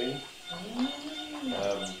be walking.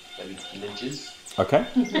 Maybe ninjas. Okay.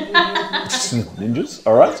 Ninjas.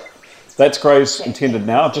 All right. That's Gray's intended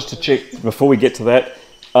now. Just to check before we get to that,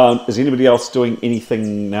 is anybody else doing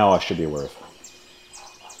anything now I should be aware of?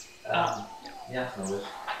 Yeah, I will.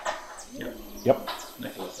 Yep.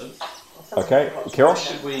 Nicholas is. Okay. Keros?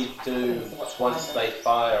 Should we do once they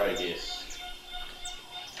fire, I guess?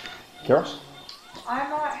 Keros? I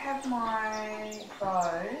might have my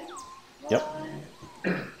bow. Yep.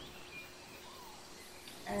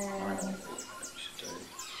 And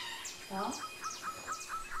huh?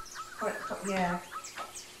 Yeah.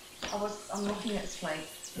 I'm looking at sleep.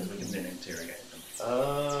 So we can then interrogate them.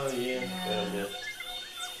 Oh, yeah. Yeah.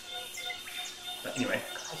 But anyway.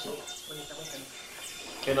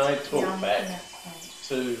 Can I talk back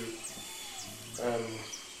to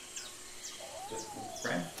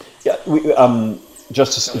Graham? Yeah.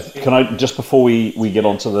 Can I just before we get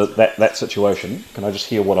onto that situation? Can I just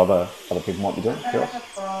hear what other people might be doing? I have a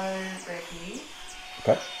bow ready.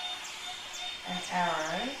 Okay. An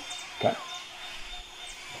arrow. Okay.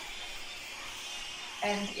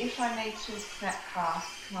 And if I need to snap cast,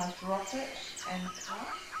 can I drop it and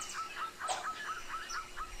cast?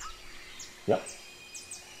 Yep.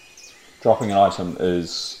 Dropping an item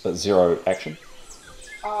is a 0 action.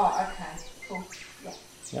 Oh, okay. Cool. Yeah.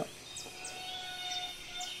 Yep.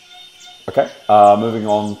 Okay. Moving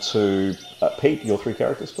on to Pete, your 3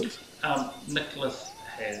 characters, please. Nicholas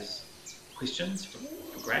has questions for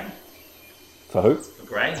Graham. For who? For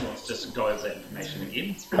Gray, he wants just to go over that information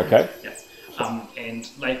again. Okay. Yeah. And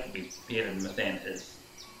Leif will be prepared, and Mathan is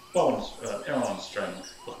Aaron on string,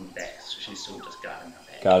 looking back. So she's still just guarding her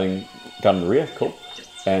back. Guarding the rear, cool. Yeah.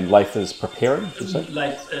 And Leif is preparing, did you say?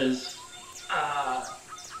 Leif is,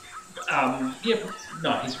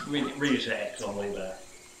 he's ready to act on whatever.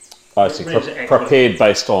 I see. Prepared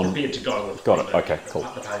based on. Prepared to go with. Got it. Okay. Cool.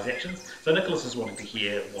 The party's actions. So Nicholas is wanting to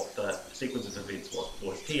hear what the sequence of events was.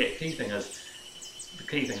 Well, his key thing is. The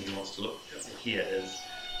key thing he wants to look here is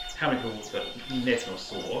how many people that Nathaniel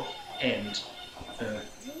saw, and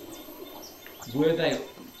were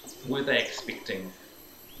they expecting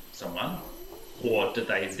someone, or did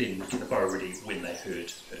they then get the bow ready when they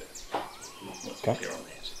heard her? What's clear on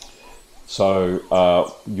that? So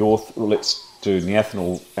let's do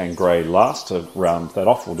Nathaniel and Gray last to round that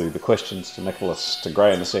off. We'll do the questions to Nicholas to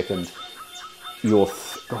Gray in a second. Your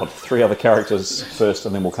 3 other characters first,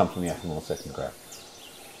 and then we'll come to Nathaniel in a second, Gray.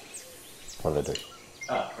 What do they do?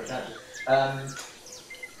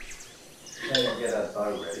 They'll get a bow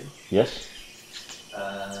ready. Yes.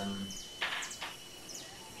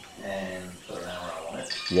 And put an arrow on it.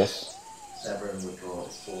 Yes. Severin would draw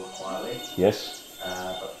his sword quietly. Yes.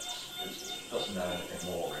 But doesn't know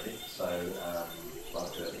anything more really, so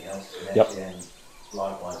won't do anything else. And Yep. then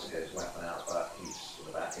likewise he goes weapon out, but he's sort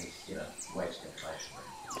of back, he's waiting information.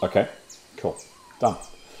 Okay. Cool. Done.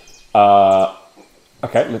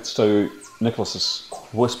 Okay, let's do Nicholas's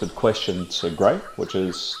whispered question to Gray, which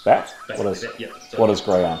is that. What does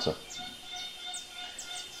Gray answer?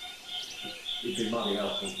 It'd be mighty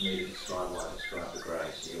helpful for me to describe what I described to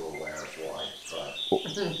Gray, so you're aware of what I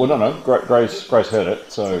described. Well, no. Gray's heard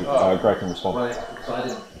it, so Gray can respond. Right, so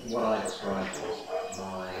what I described was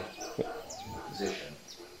my position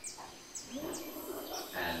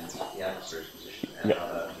and the adversary's position and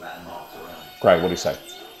other landmarks around. Gray, what do you say?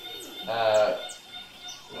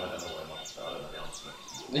 I don't know where I might start, I don't know the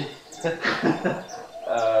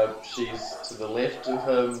answer. She's to the left of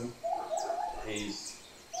him. He's,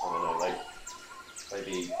 I don't know, like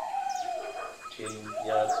maybe 10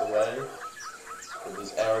 yards away. With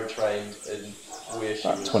his arrow trained in where she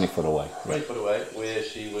was. 20 foot away. 20 foot away, where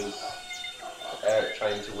she was. Arrow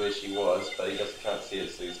trained to where she was, but he can't see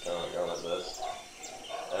it, so he's kind of going like this.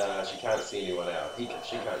 She can't see anyone else.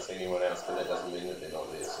 She can't see anyone else, but that doesn't mean that they're not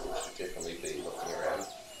there, so we should definitely be looking around.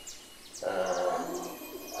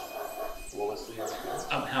 What was the other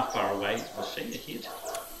thing? How far away was she ahead?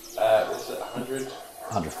 Was it 100?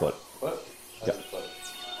 100 foot. What? 100 foot.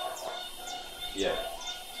 Yeah.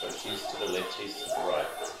 So she's to the left, he's to the right.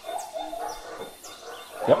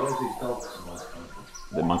 Yep. Where's these dogs and what's coming from?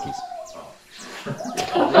 They're monkeys.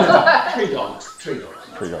 Tree dogs. Tree dogs.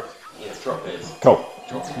 Tree dogs. Yeah, drop bears. Cool.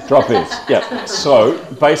 Drop bears. Yeah. So,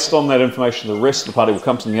 based on that information, the rest of the party will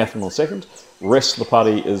come to the Athenal in a second. Rest of the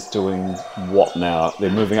party is doing what now? They're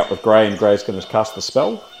moving up with Grey, and Grey's going to cast the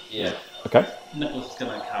spell? Yeah. Okay. Nicholas is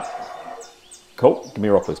going to cast the spell. Cool. Give me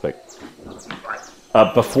a roll, please, Beck.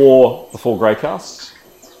 Before Grey casts?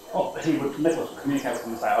 Oh, Nicholas will communicate with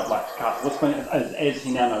him and say, I'd like to cast Whispering. As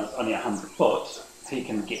he now knows only 100 foot, he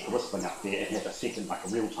can get the Whispering up there and have a second, like a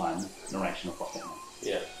real-time narration of what's happening.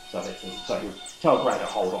 Yeah. So he'll tell Grey to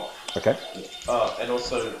hold off. Okay. Oh, and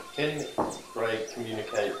also, can Grey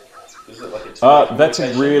communicate? Is it like a that's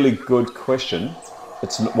a really good question.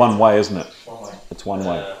 It's one way, isn't it? One way. It's one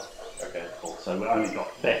way. Okay, cool. So we only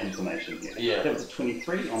got that information here. Yeah. That was a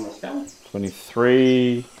 23 on the spell.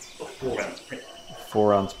 23. 4 rounds prep. 4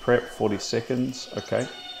 rounds prep, 40 seconds. Okay.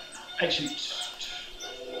 Actually,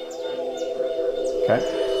 Okay.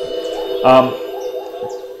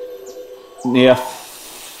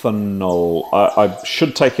 Neathanol. I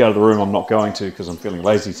should take you out of the room. I'm not going to because I'm feeling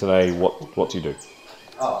lazy today. What do you do?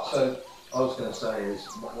 Oh, so I was going to say is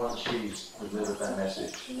once she's delivered that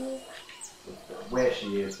message, where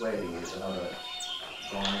she is, where he is, another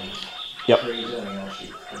blind trees, anything else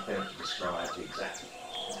she prepared to describe the exact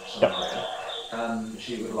scenario.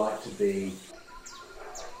 She would like to be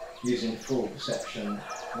using full perception,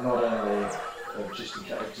 not only just in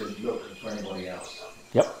case to look for anybody else.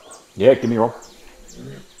 Yep. Yeah, give me a roll.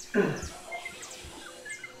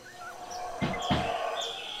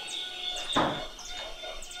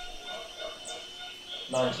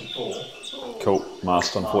 Cool.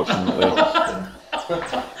 Must, unfortunately. Nice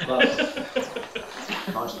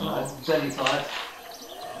to know. 75.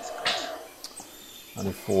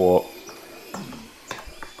 94.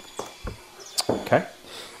 Okay.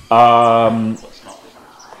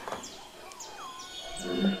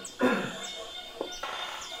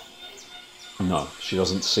 No, she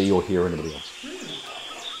doesn't see or hear anybody else.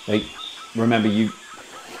 Hey, remember, you,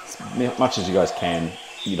 as much as you guys can,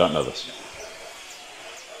 you don't know this.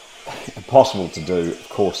 Impossible to do, of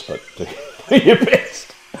course, but do your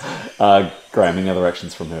best. Graham, any other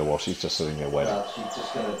actions from her while she's just sitting there waiting? She's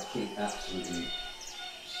just going to keep absolutely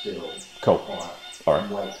still. Cool. Quiet. All right.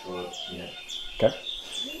 And wait for Okay.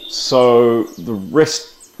 So the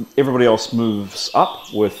rest, everybody else moves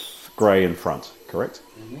up with Grey in front, correct?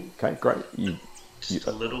 Mm-hmm. Okay, great. Just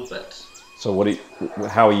a little bit. So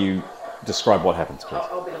how are you, describe what happens, please?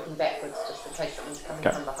 I'll be looking backwards just in case something's coming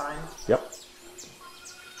from behind. Yep.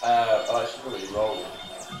 I should probably roll.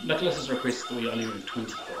 Nicholas's request that we only move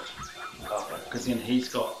 20 foot. Because then he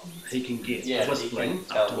can get the whistling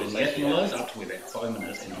up to where Nathaniel is, up to where that bowman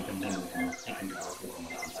is, and he can then he can go forward on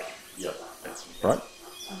 1 second. Yep. That's right.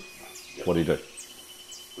 Yep. What do you do?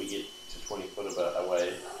 We get to 20 foot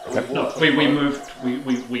away. Okay. No, we moved,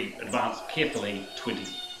 we advanced carefully 20,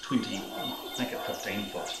 make it 15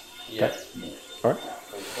 foot. Yeah. Okay. All right.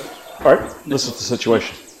 All right. This is the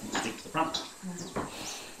situation. Step to the front.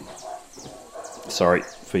 Sorry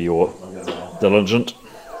for your diligent.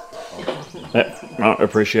 No,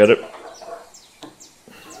 appreciate it.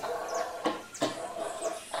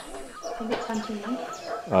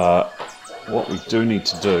 What we do need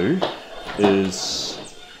to do is,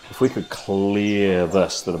 if we could clear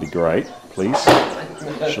this, that'd be great, please.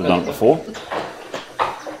 Should have done it before.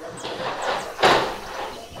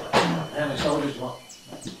 How many soldiers you want?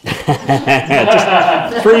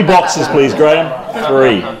 Just 3 boxes, please, Graham.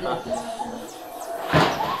 3.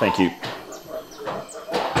 Thank you.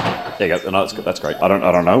 There you go. No, that's great. I don't know.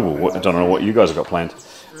 I don't know what you guys have got planned.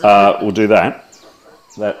 We'll do that.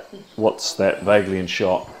 What's that? Vaguely in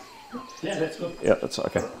shot. Yeah, that's good. Yeah, that's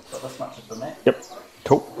okay. Got this much of the map. Yep.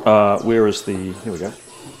 Cool. Where is the? Here we go.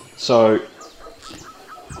 So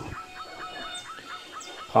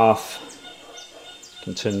path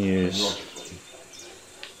continues.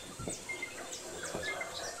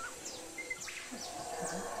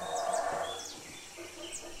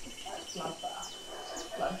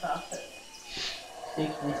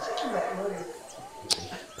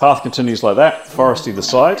 Path continues like that, forest either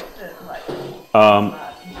side. Yeah,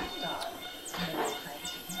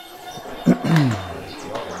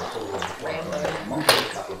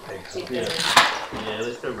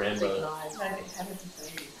 let's go Rambo.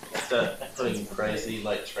 Start putting crazy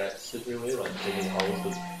traps everywhere, digging holes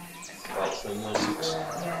with spikes in them.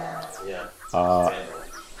 Yeah.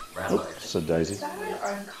 Oops, a daisy.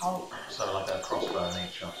 So like a crossbow in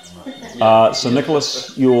each shot. So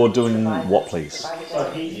Nicholas, you're doing what, please?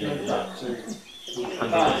 So he's moved up to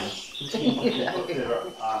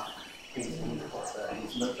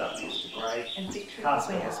moved up next to Grey. And Victory Cast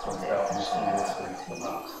Queen is spell from and just swing to the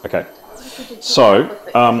mark. Okay. So,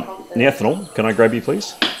 Neathanol, can I grab you,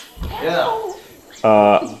 please? Yeah.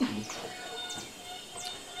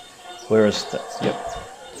 Where is that? Yep.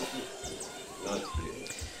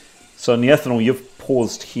 So, Neathanol, you've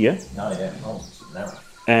paused here. Oh, yeah. Oh, it's narrow.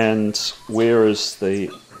 And where is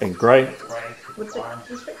the... And Grey? Does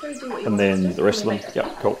Victory do what you And want then to do? the rest of Can them? we make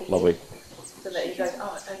Yep, cool, lovely. So that he goes,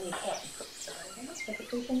 oh, it's only a cat. Does it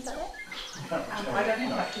do things like that? I don't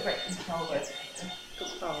have like direct control over it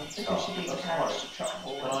because she'd be encouraged to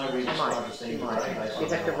trouble. Can I read the scene? You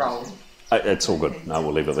have to roll. It's all good. No,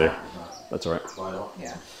 we'll leave it there. That's all right.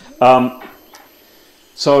 Yeah.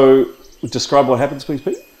 So, describe what happens, please,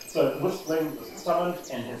 Pete. So Whistling was summoned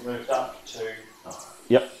and has moved up to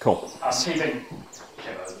Yep, cool. healing.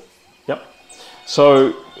 Yep.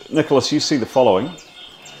 So, Nicholas, you see the following.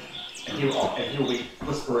 And he'll be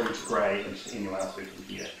whispering to Grey and to anyone else who can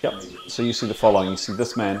hear. Yep. So you see the following. You see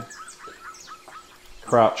this man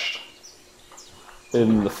crouched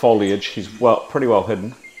in the foliage. He's pretty well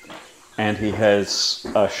hidden, and he has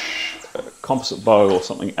a composite bow or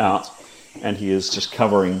something out, and he is just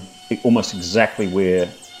covering almost exactly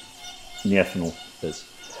where Neathanol is.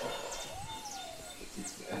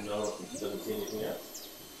 And no, it doesn't see anything else.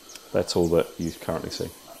 That's all that you currently see.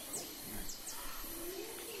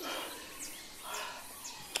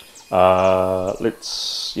 What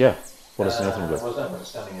does Neathanol do? Well, that one's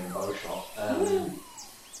standing in bow shot.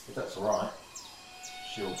 If that's alright,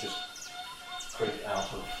 she'll just creep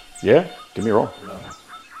out of... Yeah, give me a roll.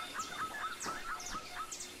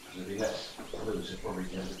 If he lets loose, he'll probably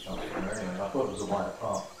get a chance of her anyway. I thought it was a wider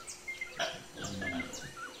path.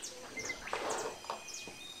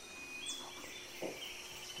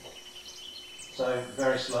 So,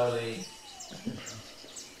 very slowly...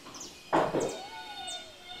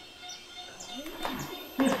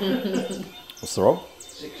 What's the roll?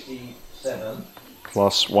 67.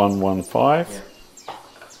 Plus 115. Yeah.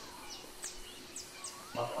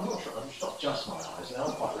 I'm not sure, I'm not just my eyes, they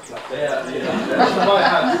are quite reflective. Yeah. That's what I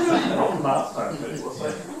had. Not last time,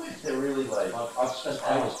 but they're really late. I've spent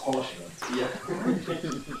hours polishing them. Yeah.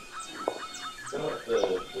 They're like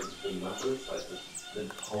the numbers, like the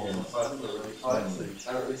whole inside them are really tight, so you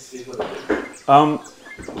can't really see what it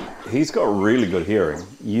is. He's got really good hearing.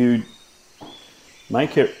 You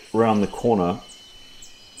make it round the corner,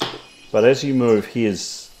 but as you move,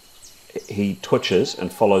 he twitches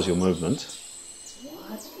and follows your movement.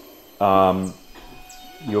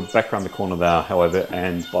 You're back around the corner now, however,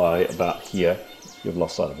 and by about here, you've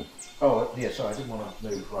lost sight of him. Oh, yeah, sorry, I didn't want to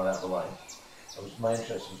move right out of the way. My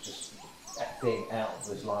interest was just being out of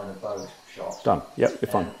this line of bow shot. Done. Yep,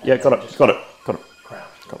 you're fine. Yeah, got it. Got it.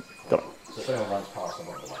 Crouched. Got it. So if anyone runs past, I'm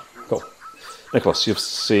on the way. Cool. Nicholas, you've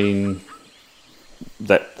seen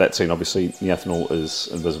that scene. Obviously, Neathanol is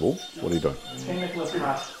invisible. What are you doing? Can Nicholas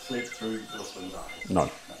cast sleep through Whistling eyes? No.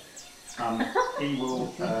 He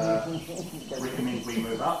will recommend we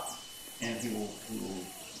move up, and he will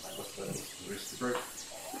whisper to the rest of the group.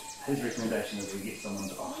 His recommendation is we get someone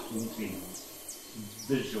to we need to be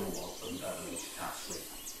visual of them rather than cast sleep.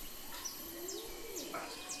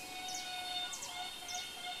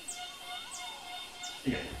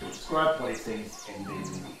 Yeah, he'll describe what he sees, and then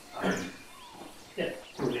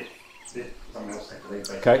he'll let someone else take the lead.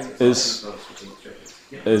 Okay.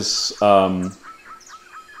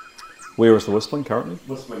 Where is the whistling currently?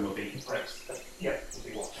 Whistling will be perhaps. We'll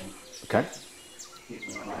be watching. Okay.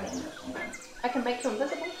 I can make you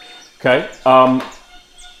invisible. Okay. Now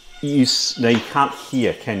you can't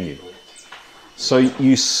hear, can you? So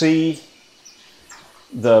you see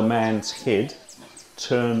the man's head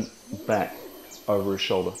turn back over his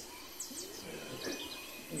shoulder.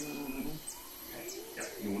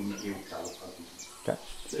 Okay.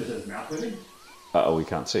 Is his mouth moving? We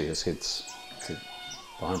can't see. His head's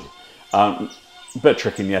behind you. A bit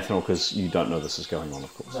tricky in the ethanol because you don't know this is going on,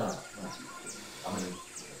 of course. No. I mean,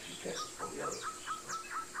 she's guessed probably others.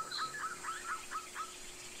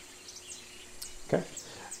 Okay.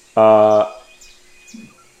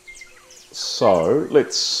 So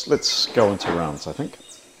let's go into rounds, I think.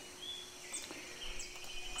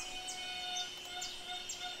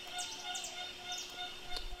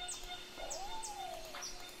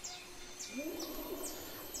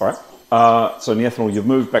 All right. So Neathanol, you've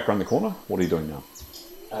moved back around the corner. What are you doing now?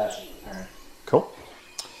 Cool.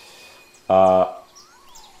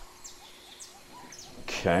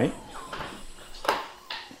 Okay.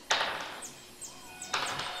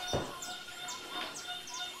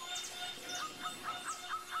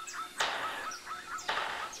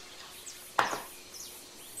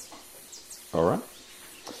 All right.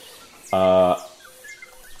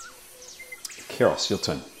 Keros, your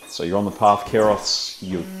turn. So you're on the path, Keros.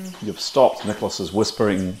 You've stopped. Nicholas is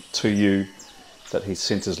whispering to you that he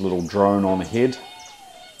sent his little drone on ahead.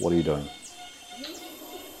 What are you doing?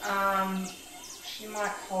 She might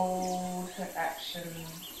hold her action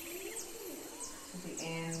to the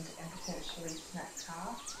end and potentially snack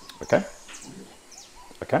cast. Okay.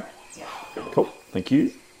 Okay. Yeah. Cool. Thank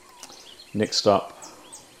you. Next up.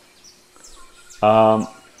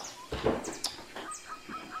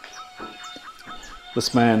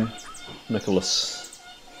 This man, Nicholas,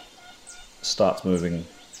 starts moving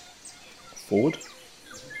forward.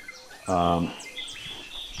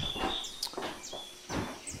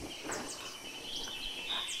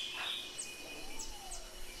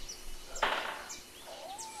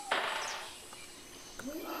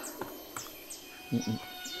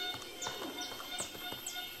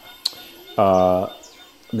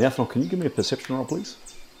 Nathaniel, can you give me a perception roll, please?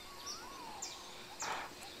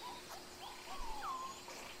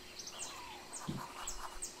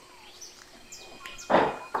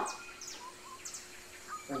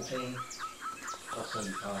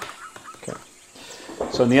 Okay.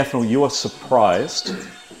 So Nathaniel, you are surprised.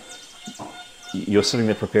 You're sitting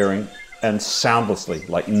there preparing, and soundlessly,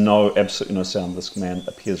 like absolutely no sound, this man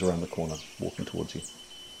appears around the corner, walking towards you.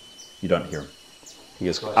 You don't hear him. He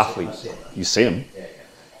is utterly. You see him.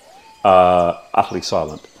 Utterly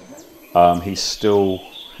silent. He's still.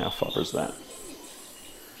 How far is that?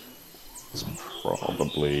 It's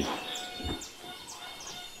probably.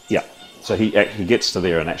 Yeah. So he gets to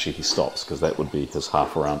there and actually he stops because that would be his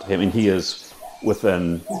half around. I mean, he is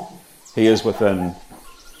within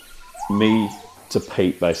me to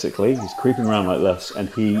Pete basically. He's creeping around like this, and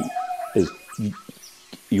he is.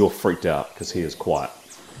 You're freaked out because he is quiet.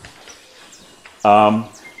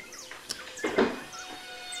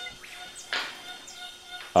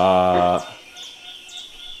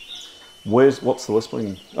 What's the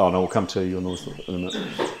whispering? Oh no, we'll come to you in a minute.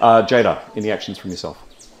 Jada, any actions from yourself?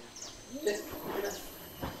 Just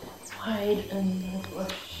hide in the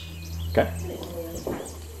bush. Okay.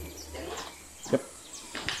 Yep.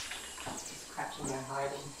 Crouching and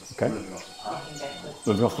hiding. Okay. Backwards.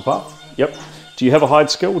 Moving off the path. Yep. Do you have a hide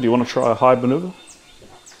skill? Do you want to try a hide maneuver?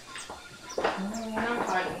 No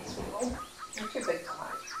hiding. I'm too big to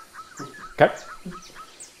hide. Okay.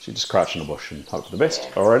 So you just crouch in the bush and hope for the best.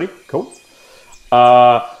 Alrighty, cool.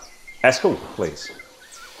 Askell, please.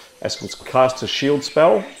 Askell's cast a shield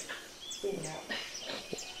spell.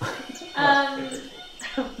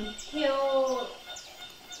 He'll.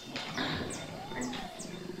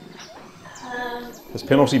 His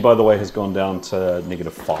penalty, by the way, has gone down to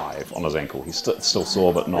 -5 on his ankle. He's still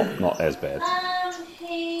sore, but not as bad.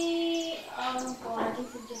 He. Oh god, I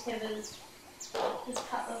guess he'll just have his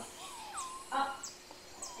cutlass up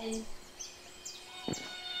and.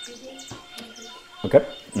 Okay.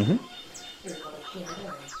 Mm-hmm.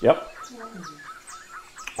 Yep.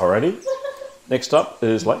 Alrighty. Next up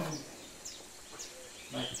is Leif.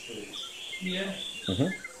 Yeah. Mm-hmm.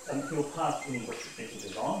 And he'll pass in which effect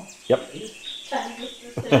is on. Yep. He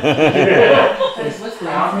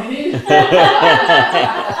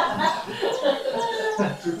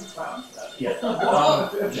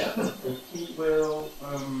will,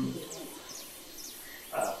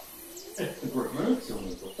 if the group moves, he'll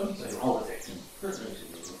move with them, so he'll hold his action. Group moves,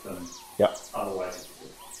 he'll move with them. Yep. Otherwise,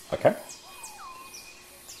 Okay.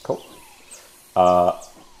 Cool.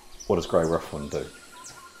 What does Grey Rufflin do?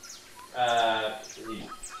 He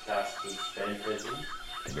casts his phantasm.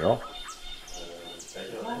 Can you roll?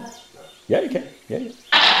 Yeah, you can. Yeah.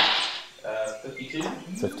 52.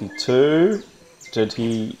 52. Did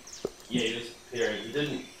he? Yeah, he was preparing. He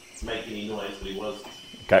didn't make any noise, but he was.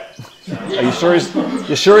 Okay. Are you sure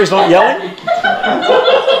he's not yelling?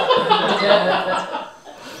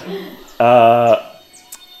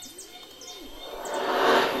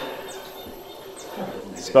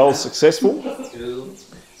 Spell successful.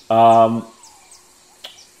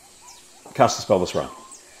 Cast the spell this round.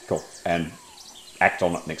 Cool. And act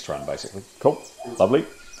on it next round, basically. Cool. Lovely.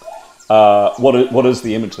 What is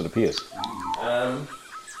the image that appears?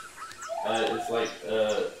 It's like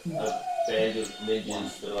a band of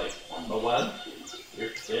ninjas. They're like a one.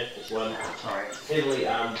 Yeah, it's one heavily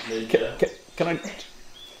armed ninja. Can I?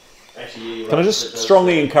 Actually, Can I just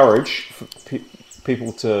strongly encourage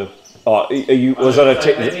people to? Oh, are you? Was that a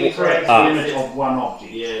technical? image of one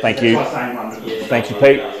object. Yeah. Thank you. Yeah, Thank you,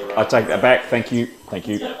 Pete. I take that back. Thank you. Thank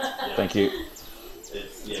you. Thank you.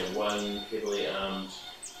 It's one heavily armed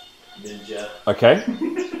ninja. Okay.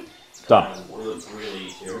 Done. It looks really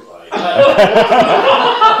terrifying.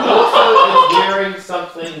 Also, it's wearing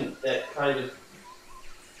something that kind of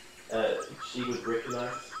she would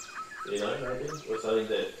recognise. You know, maybe.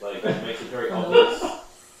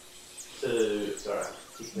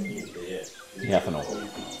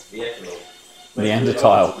 Neanderthal.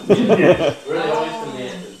 Neanderthal. Yeah, really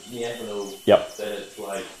obvious to Neanderthal. Yep. That it's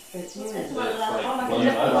like. It's Like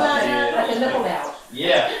a nipple out.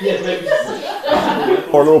 Yeah, maybe.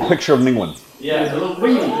 Or a little picture of Ningwen. Yeah, a little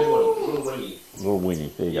wingy. A little wingy. A little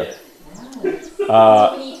wingy. There you Yeah. go.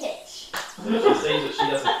 She sees it, she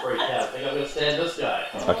doesn't freak out. I think I'm going to stand this guy.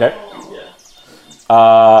 Okay.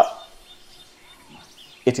 Yeah.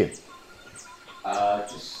 Etienne.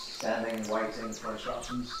 Just standing, waiting for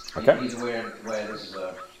instructions. Okay. He's aware where this is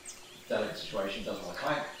a delicate situation, doesn't want to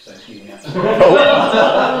clank, so he's keeping out.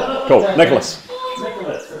 Cool. Nicholas.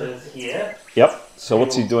 Nicholas is here. Yep. So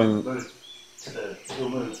what's he doing? He'll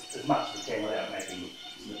move as much as he can without making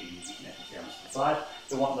snippy sounds to the side.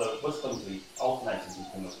 We want the whistling to be alternating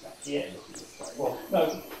between looking up here and looking this way. Well,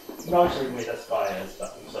 no showing where this guy is,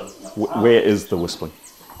 but also looking up. Where is the whistling?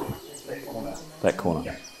 That corner. That corner.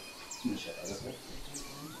 Yeah. In the shadow, isn't it?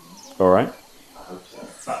 All right.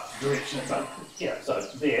 But direction, but yeah, so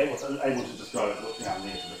there was able to just go look down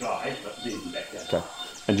there to the guy, but then back down. Okay.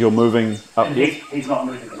 And you're moving up And here? he's not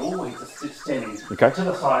moving at all, he's just standing Okay. to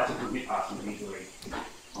the side so he can get past him easily.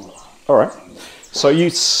 All right. So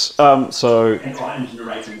you And I'm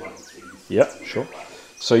narrating what he sees. Yep, sure.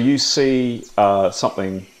 So you see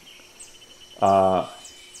something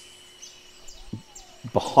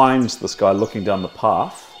behind this guy looking down the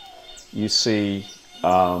path. You see,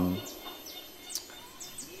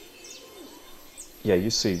 you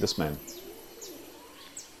see this man.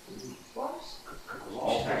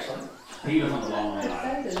 Oh, actually, he doesn't belong on the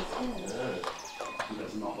island. He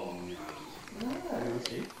does not belong on the island.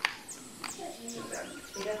 He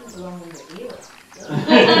doesn't belong in the era.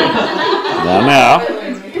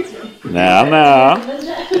 Now.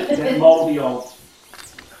 That mouldy old.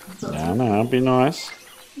 Now, be nice.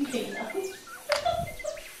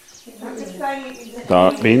 I'm just saying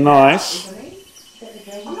Don't be nice.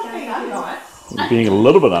 I'm not being unnice. You're being a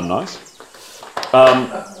little bit unnice.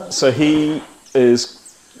 So he is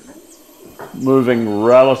moving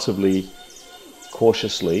relatively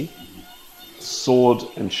cautiously. Sword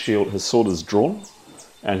and shield. His sword is drawn,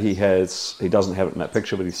 and he doesn't have it in that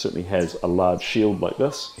picture, but he certainly has a large shield like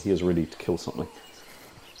this. He is ready to kill something.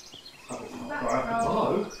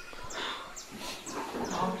 Hello.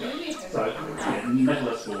 So,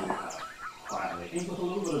 Nicholas will quietly, and with a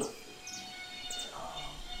little bit of.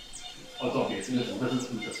 It's obvious, this is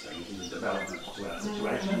interesting, this is a development to our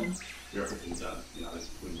situation. Where everything's done,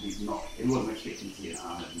 when he wasn't expecting to see an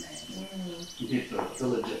armoured man. Compared to the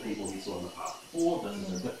villager people he saw in the past before, this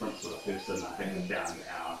is a different sort of person, I think, down to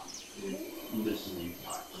our listening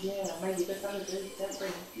type. Yeah, maybe the fellas don't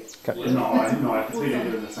bring. Okay. No, I completely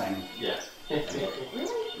do the same. Yeah.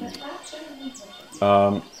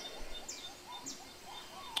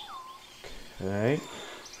 Okay.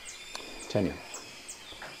 Tanya.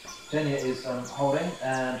 Tanya is holding,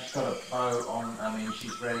 and she's got a bow on.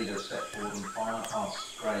 She's ready to step forward and fire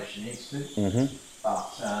past Gray if she needs to. Mm-hmm.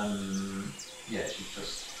 But she's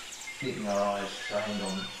just keeping her eyes trained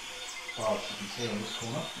on far as she can see on this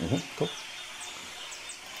corner. Mm-hmm. Cool.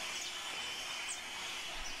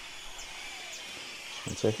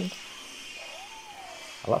 Just 1 second.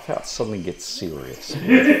 I love how it suddenly gets serious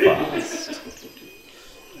really fast.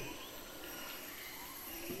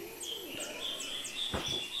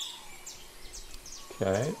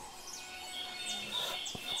 Okay.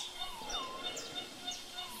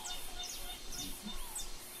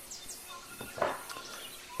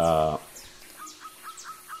 All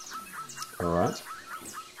right.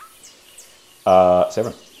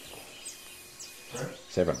 7. Sorry?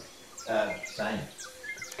 7. Same.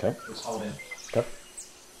 Okay. Just holding. Okay.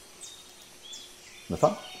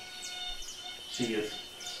 Nathan? She is,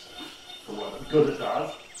 for what good it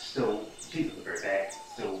does, still, she's at the very back,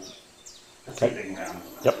 still perceiving around.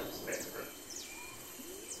 Yep.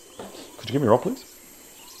 Could you give me a roll, please?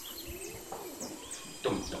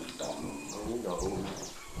 Dum, dum, dum. Oh, no.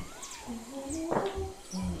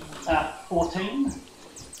 14.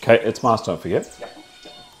 Okay, it's Mars, don't forget. Yep.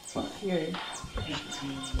 You. 83.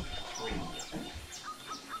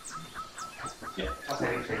 Yeah, that's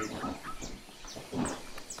 83.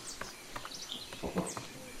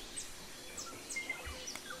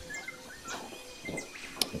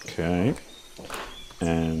 Okay.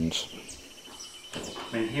 And I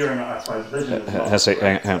mean, hearing, I suppose, vision is not...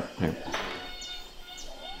 hang on.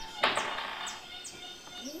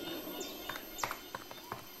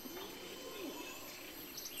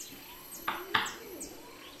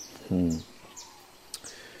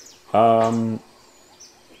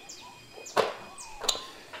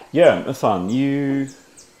 Yeah, Nathan, you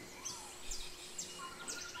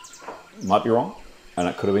might be wrong, and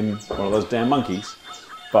it could have been one of those damn monkeys,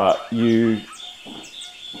 but you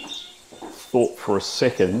thought for a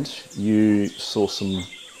second you saw some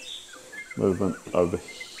movement over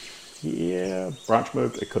here. Branch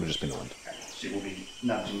moved. It could have just been the wind. She will be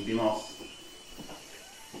nudging Demos,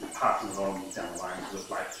 passing it on down the line,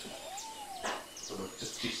 sort of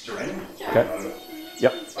just gesturing. Okay.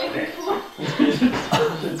 Yep. Like that.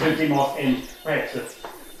 To Demos, and perhaps if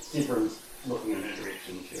Severan's looking in her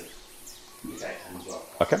direction, she'll indicate him as well.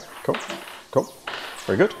 Okay, cool.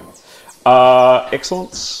 Very good.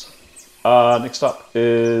 Excellence. Next up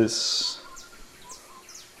is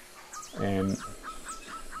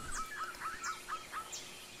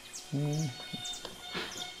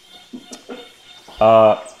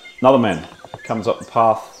another man comes up the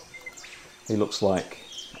path. He looks like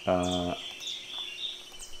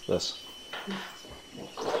this.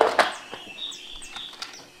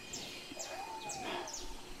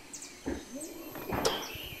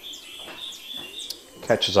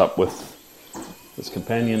 Catches up with his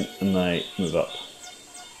companion and they move up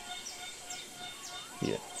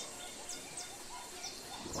here.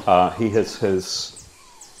 He has his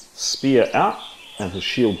spear out and his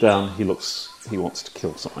shield down. He wants to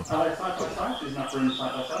kill something. Are they side by side? There's enough room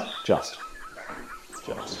side by side? Just.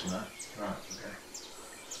 Right,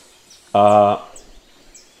 okay.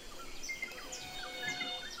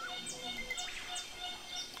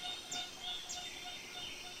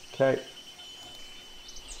 Okay.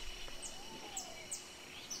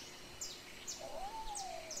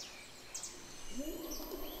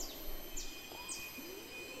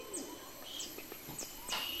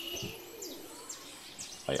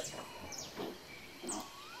 Oh, yeah.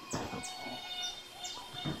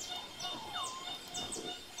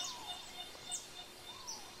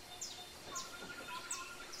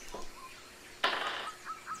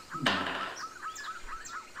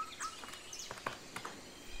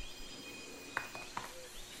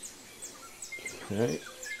 Okay.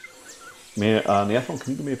 Neathlon,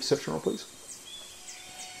 can you give me a perception roll, please?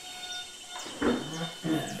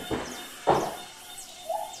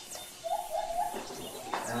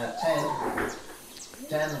 Uh,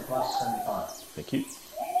 10 plus 75. Thank you.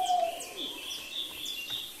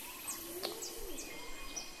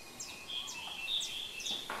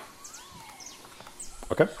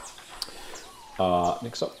 Okay.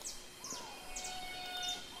 Next up.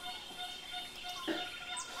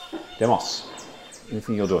 Demos.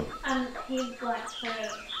 Anything you're doing? He'd like to,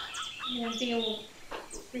 be all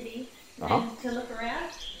ready Uh-huh. and to look around.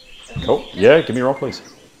 Cool. Yeah, give me a roll, please.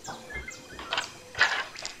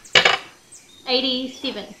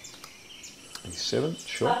 87. 87,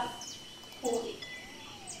 sure. Plus 40.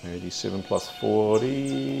 87 plus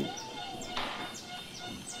 40.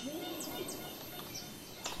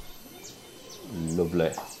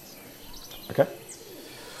 Lovely. Okay.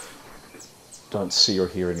 Don't see or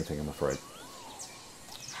hear anything, I'm afraid.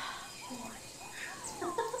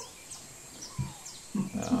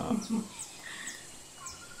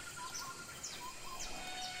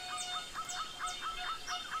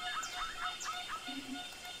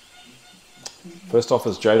 First off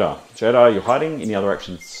is Jadar. Jadar, you're hiding. Any other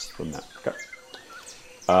actions than that? Okay.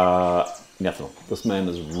 Nothing. This man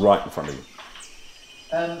is right in front of you.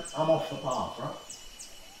 I'm off the path, right?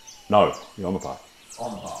 No, you're on the path.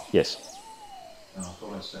 On the path? Yes. Oh, I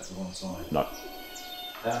thought I stepped to one side. No.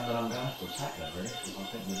 Then I'm going to have to attack that, really, because I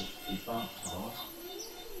think we'd be bumped otherwise.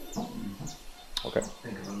 Okay.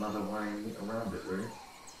 Think of another way around it, really.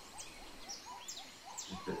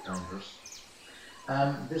 It's a bit dangerous.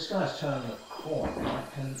 This guy's turning the corner. I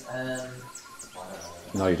can. I don't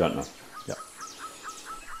know. No, you don't know. Yeah.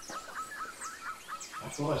 I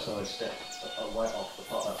thought I saw a step away off the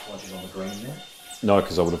path. That's why she's on the green there. No,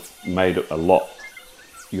 because I would have made it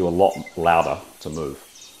you a lot louder to move.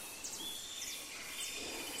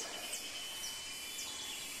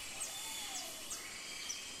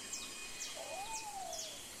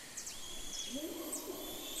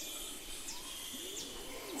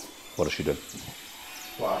 What does she do?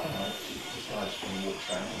 Well, I don't know. This guy's going to walk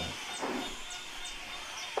straight on.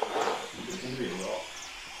 It's going to be a lot.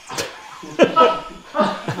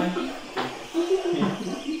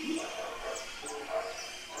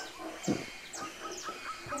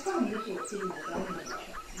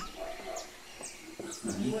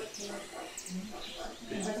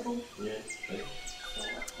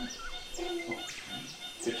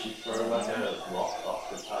 Could she throw like a rock off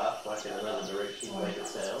the path, like in another direction to make a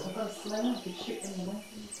sound? I've got a sling, I could shoot them away.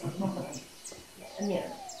 Yeah.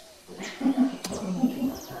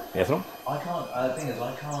 Ethanol? I can't. The thing is,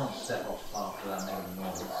 I can't step off the path without making a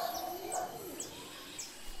noise.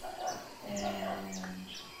 And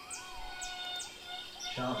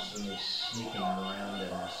chance of me sneaking around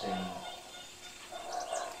and seeing.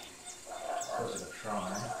 Of course, I could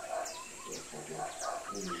try.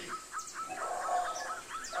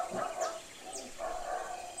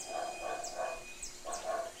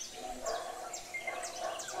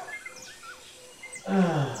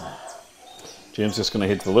 Jim's just going to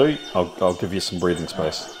head to the loo. I'll give you some breathing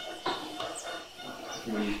space.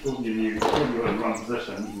 When you still give you in one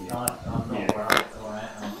position. I'm not where I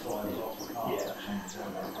am.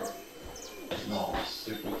 It's not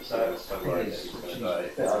super. So it's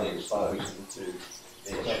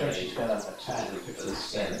she's going to attack to the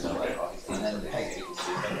center and then peg it.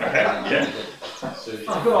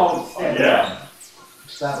 Good old yeah.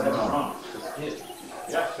 Stab it on.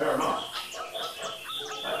 Yeah, fair enough.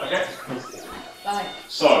 Okay. Like,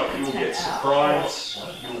 So you will get surprise.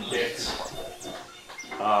 You will get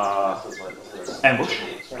ambush.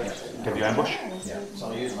 Give you ambush. Yeah. So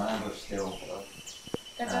I use my ambush skill, but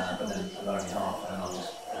then I've only half, and I'll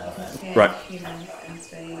just. Right. Humans and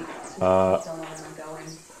see Uh, someone going.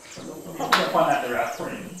 Find out they're our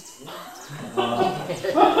friends.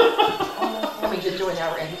 We just join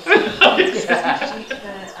our end.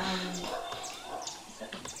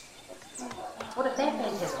 What if they're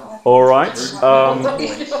phantasm? all right. On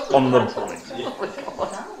the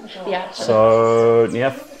Yeah. so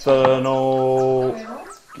Neathanol,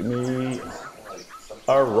 give me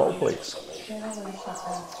a roll, please.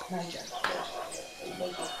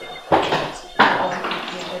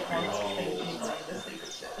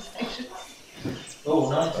 Oh,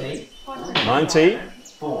 90. 90.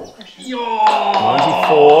 4.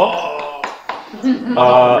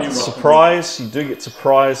 94. Surprise. You do get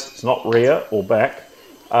surprise. It's not rear or back.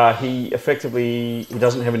 He effectively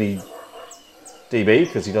doesn't have any DB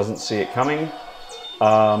because he doesn't see it coming.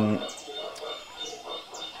 And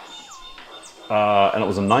it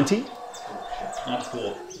was a 90.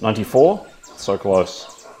 94. 94. So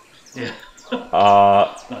close. Yeah.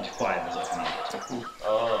 95 is like 92.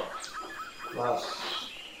 Oh. Plus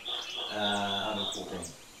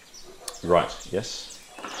 114. Right. Yes.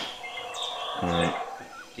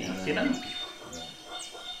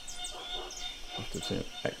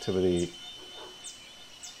 Activity.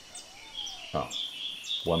 Oh,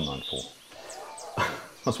 194. I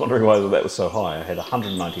was wondering why that was so high. I had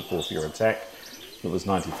 194 for your attack. It was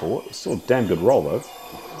 94. It's still a damn good roll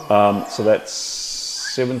though. So that's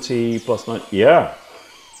 70 plus 9. Yeah.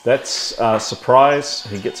 That's surprise.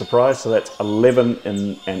 He gets surprise. So that's 11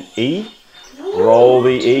 in an E. Roll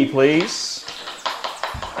the E, please.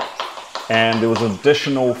 And there was an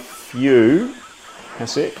additional few. A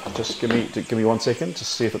sec. Just give me 1 second to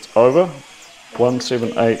see if it's over.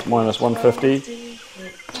 178 minus 150.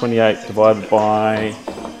 28 divided by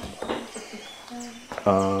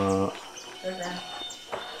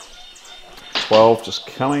 12. Just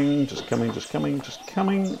coming.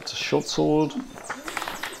 It's a short sword.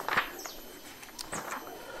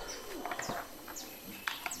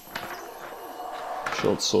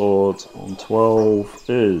 Short sword on 12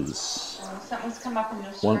 is Something's come up on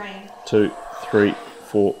your 1, screen. 2, 3,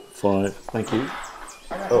 4, 5. Thank you.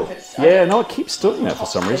 I don't know Oh, if it's- yeah, no, it keeps doing that for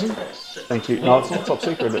some reason. Thank you. No, it's not top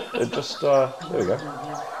secret. It just, there we go.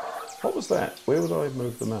 What was that? Where would I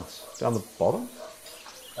move the mouse? Down the bottom?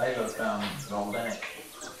 They've rolled in it.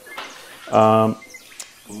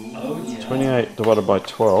 28 divided by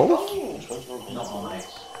 12. Not on X.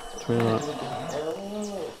 29.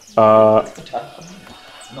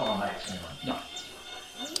 Not on X anyway.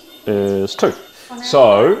 Is 2.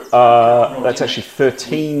 So, that's actually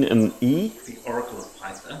 13 in E. The Oracle of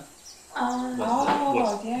Python.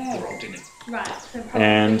 Yeah. Right. So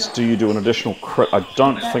And do you do an additional crit? I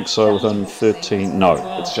don't think so within 13. No,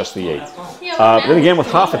 it's just the E. Then again, with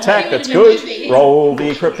half attack, that's good. Roll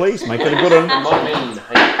the crit, please. Make it a good one.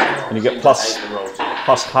 And you get plus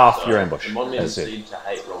half your ambush. That's it. Seem to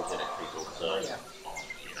hate roll-genic people, so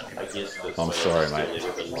I guess that's I'm why sorry, they mate.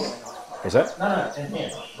 steal their weapons. Was that? No, it's in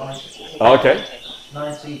here. Right. Oh, okay.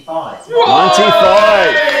 95.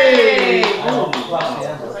 95. Plus the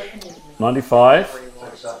ambush. 95.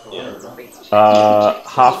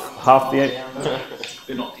 Half the.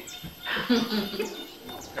 They're not dead.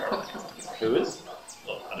 Who is?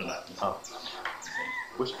 Well, I don't know. Oh.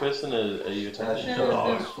 Which person are you attacking?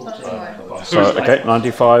 So, okay,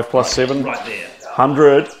 95 plus 7. Right there.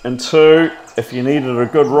 102. If you needed a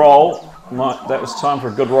good roll, that was time for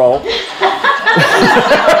a good roll.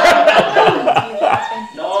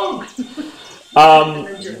 No!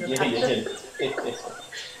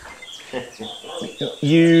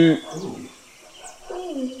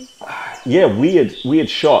 Weird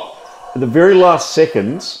shot. At the very last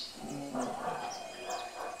seconds,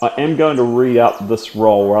 I am going to read out this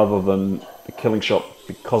roll rather than the killing shot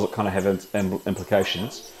because it kind of has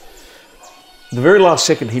implications. The very last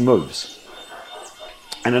second he moves.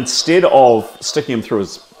 And instead of sticking him through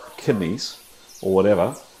his kidneys or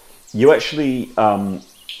whatever, you actually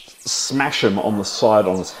smash him on the side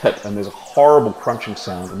on his hip, and there's a horrible crunching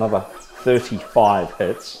sound, another 35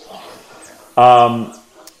 hits.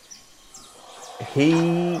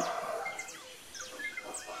 He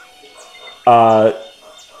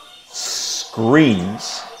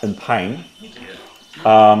screams in pain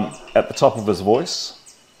at the top of his voice.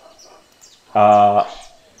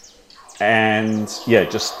 And yeah,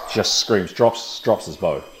 just screams, drops his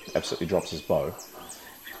bow, absolutely drops his bow.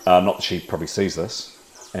 Not that she probably sees this,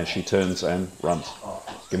 and she turns and runs.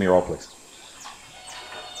 Give me a roll, please.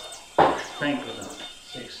 Thank goodness.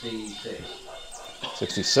 66.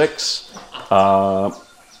 66.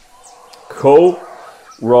 Cool.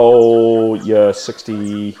 Roll your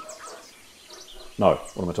 60. No,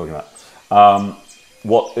 what am I talking about?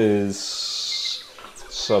 What is.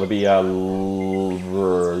 So it'll be a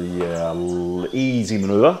easy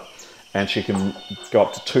maneuver, and she can go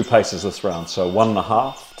up to 2 paces this round. So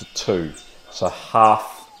 1.5 to 2. So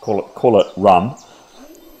half, call it run,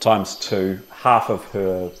 times 2, half of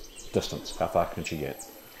her distance. How far can she get?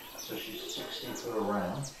 So she's 60 foot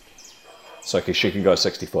around. So she can go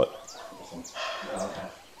 60 foot. Okay.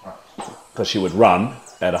 Right. Because she would run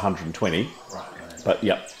at 120. Right. But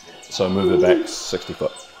yep. So move her back 60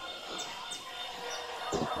 foot.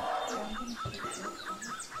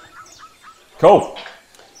 Cool.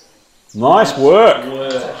 Nice work.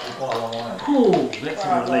 That's actually quite a long way. Ooh, that's a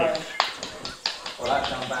relief. Well, that's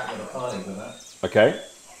come back with a party with that. Okay.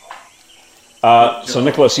 So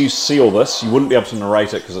Nicholas, you see all this. You wouldn't be able to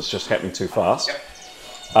narrate it because it's just happening too fast.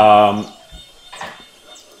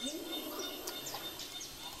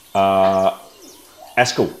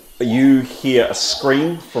 Askell, you hear a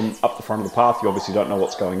scream from up the front of the path. You obviously don't know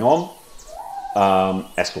what's going on.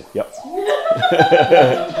 Askell, yep.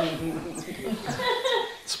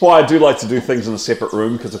 That's why I do like to do things in a separate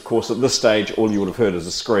room, because of course at this stage all you would have heard is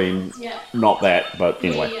a scream. Yeah. Not that, but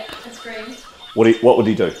anyway. Yeah, a scream. What would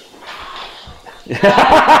he do?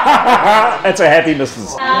 That's a happy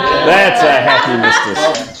missus. That's a happy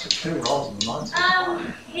missus. 2 rolls and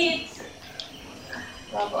 9. He'd.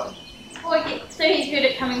 Oh, yeah, so he's heard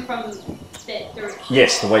it coming from that direction.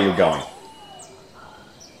 Yes, the way you're going.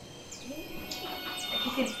 If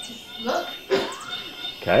you could just look.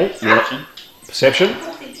 Okay. Perception. Perception?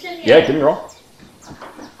 Perception, Yeah, give me a roll.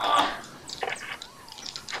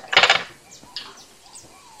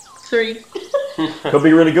 Three. Could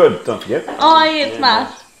be really good, don't forget. Oh, yeah, it's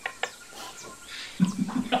math.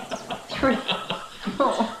 3.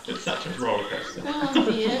 Oh. It's such a roller coaster. Oh,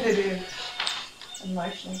 dear.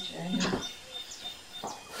 Emotional journey.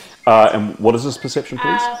 And what is this perception,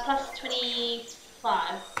 please? Plus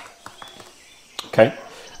 25. Okay.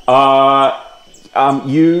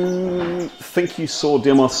 You think you saw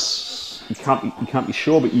Demos. You can't be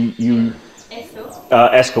sure, but you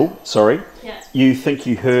Askell, sorry. Yeah. You think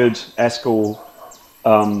you heard Askell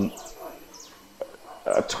a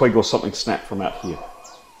twig or something snap from out here.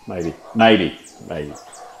 Maybe.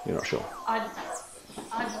 You're not sure. I'd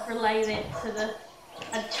relay that to the.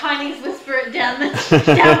 I'd Chinese whisper it down both ends.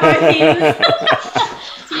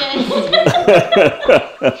 Yeah.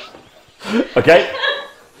 Okay.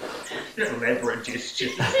 Elaborate gesture.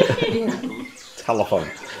 Telephone.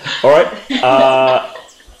 All right.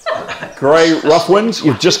 Grey Roughwind,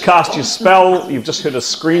 you've just cast your spell. You've just heard a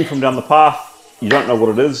scream from down the path. You don't know what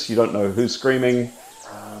it is. You don't know who's screaming.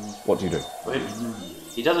 What do you do?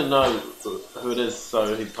 He doesn't know who it is,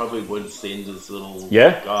 so he probably would send his little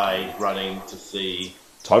guy running to see.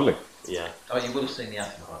 Totally. Yeah. Oh, you would have seen the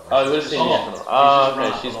astronaut. Oh, you would have seen the astronaut. Oh,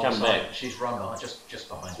 okay, she's come back. She's run behind, just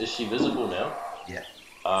behind. Is she visible now? Yeah.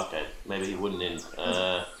 Oh, okay, maybe he wouldn't end.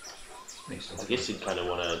 I guess he'd kind of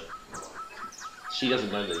want to. She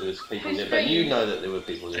doesn't know that there was people there, but you know that there were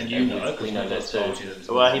people there. And you know, we know that too.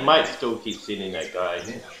 Well, he might still keep sending that guy.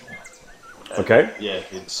 Okay. Yeah.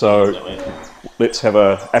 So let's have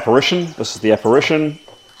a apparition. This is the apparition.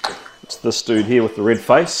 It's this dude here with the red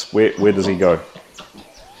face. Where does he go?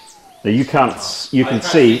 Now you can't. You can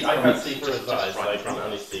see. I can't see through his eyes. I can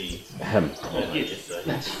only see him.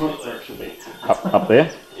 That's what that should be. Up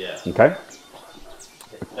there. Yeah. Okay.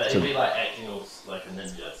 But he'd be like acting all like a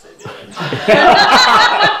ninja, so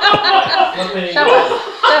Show us.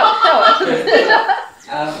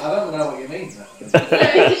 I don't know what you mean.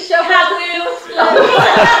 Show cartwheels.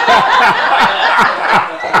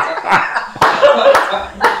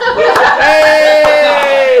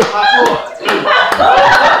 Hey!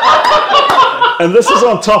 And this is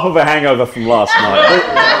on top of a hangover from last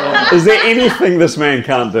night. Is there anything this man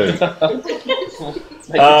can't do?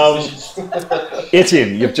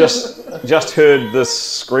 Etienne, you've just heard this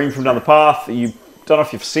scream from down the path. You don't know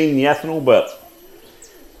if you've seen the ethanol, but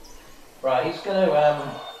Right, he's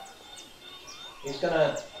gonna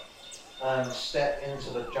step into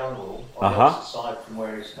the jungle on the opposite side from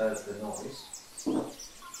where he's heard the noise.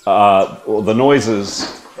 well, the noises.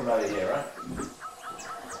 From over here, right?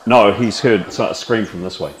 No, he's heard a scream from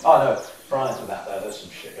this way. Oh no, prior to that though, there's some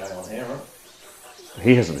shit going on here, right?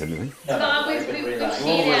 He hasn't heard anything. No, we've seen it out. Oh,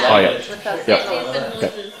 yeah. With us. Yep.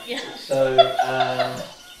 Okay. Yeah. So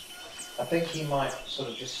I think he might sort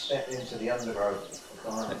of just step into the undergrowth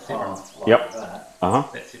behind the path like Yep. that.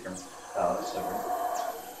 That's it. Oh, that's different.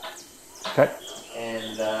 Okay.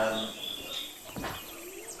 And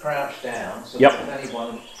crouch down, so Yep. that if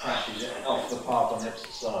anyone crashes off the path on the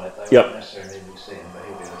opposite side, they Yep. won't necessarily see him, but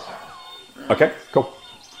he'll be attacking. Okay, cool.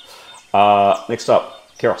 Next up,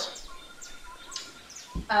 Keros.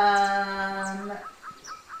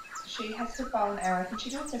 She has her bow and arrow. Can she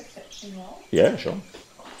do a perception roll? Yeah, sure.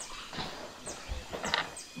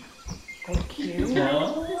 Thank you.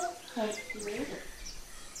 No. Thank you.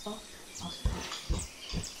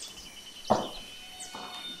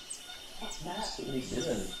 That's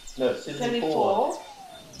 77. No, 74.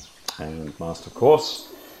 And Master Course.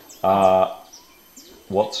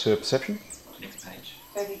 What's her perception? Next page.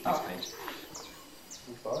 35. Next page.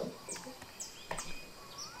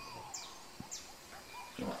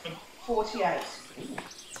 48.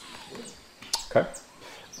 Okay.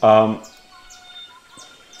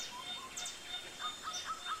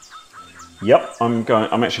 Yep,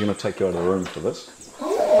 I'm actually going to take you out of the room for this.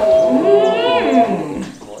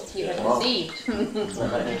 You have received.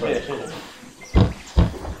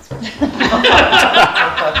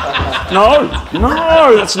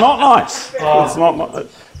 No, that's not nice. It's not the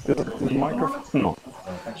microphone. No.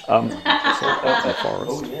 So out in the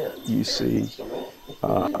forest, you see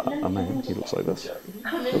a man. He looks like this,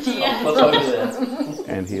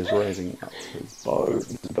 and he is raising up his bow.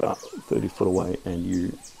 He's about 30 foot away, and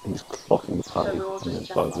he's clocking the party, and then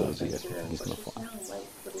bow goes here, and he's going to fire.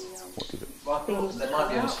 What do you do? Well, I thought there might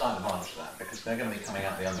be a slight advantage to that because they're going to be coming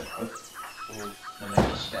out the undergrowth, and they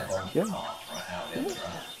just step on the path right out the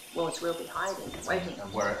undergrowth. Well, we'll be hiding, waiting.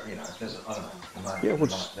 And where, if there's, I don't know, Yeah, well,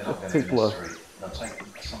 they're not going to people are- necessarily, they'll take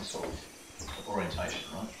some sort of orientation,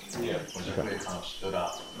 right? Yeah. Whereas if we're kind of stood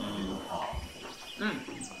up in the path.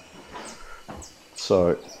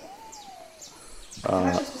 So, How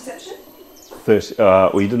much is perception? 30.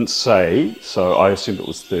 Well, you didn't say, so I assumed it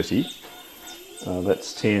was 30.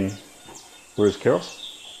 That's 10. Where's Keros?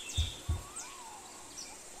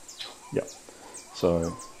 Yep.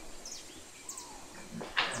 So.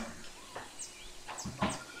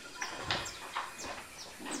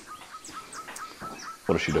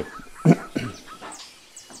 What does she do?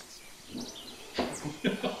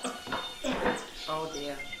 Oh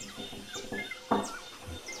dear.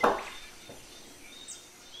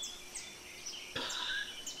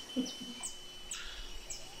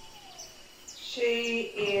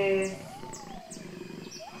 She is.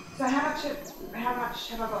 So how much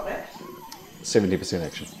have I got left? 70%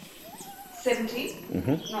 action. 70.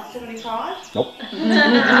 Mm-hmm. Not 75. Nope.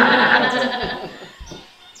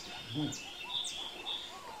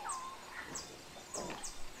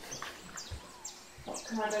 What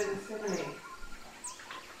can I do with 70?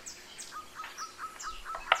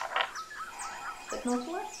 Signal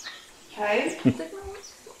to us? Okay. Signal?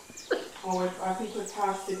 I think we're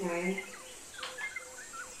past signaling.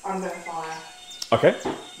 I'm going to fire. Okay.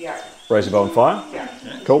 Yeah. Raise your bow and fire. Yeah.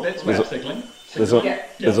 Cool. That's There's about a, signaling.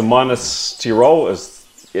 there's a minus to your roll.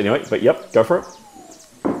 Anyway, but yep, go for it.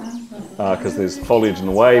 Because there's foliage in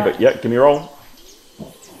the way, but yep, give me a roll.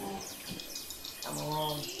 Come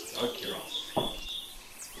on. Oh, Keros.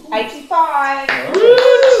 85.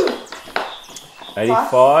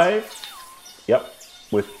 85. Yep.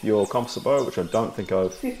 With your composite bow, which I don't think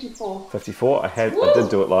I've... 54. 54. I did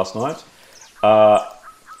do it last night.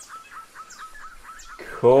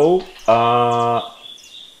 Cool.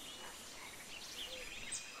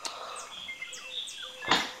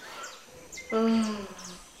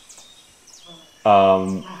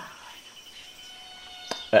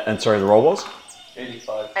 And sorry, the roll was?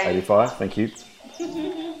 85. 85, thank you.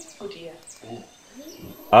 Oh dear.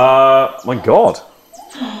 My god.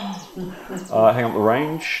 Hang on, the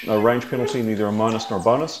range. No range penalty, neither a minus nor a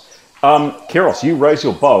bonus. Keros, you raise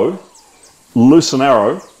your bow, loose an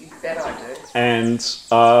arrow, You bet I do. and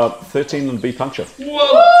 13 and B puncture.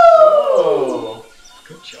 Whoa!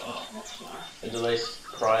 Good job. And do they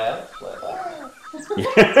cry out like that?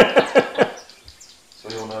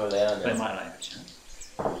 they might like a chance.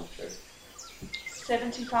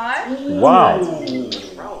 75. Wow.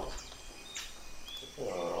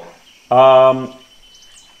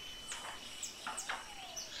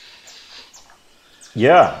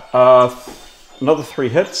 Yeah. Another 3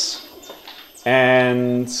 hits.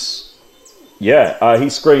 And yeah, he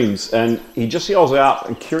screams and he just yells out,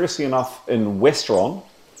 and curiously enough, in Westron,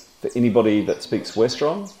 for anybody that speaks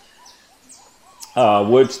Westron,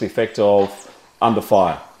 words to the effect of under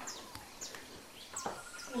fire.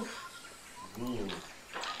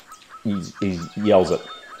 He yells it.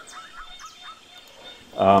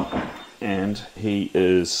 And he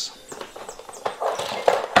is...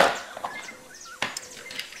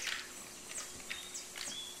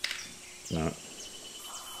 No.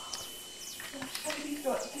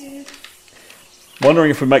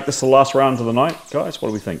 Wondering if we make this the last round of the night, guys. What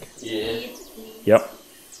do we think? Yeah. Yep.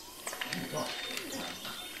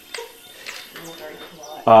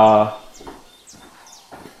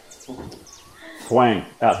 Thwang,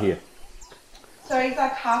 out here. So he's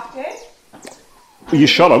like half dead? You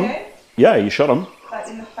shot him. Dead? Yeah, you shot him. Like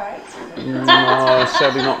in the face? No,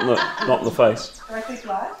 sadly not in the face. Do I see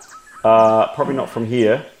blood? Probably not from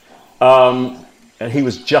here. And he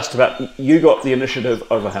was just about... You got the initiative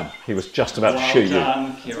over him. He was just about to shoot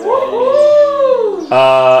done, you. Kieran.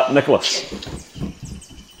 Nicholas.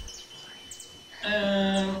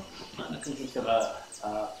 Nicholas has got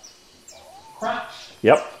a crouch.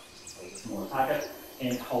 Yep. Small target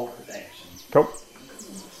and hold his action. Cool.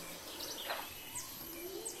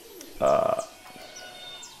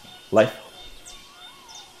 Leif.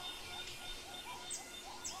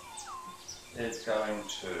 It's going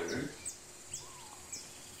to.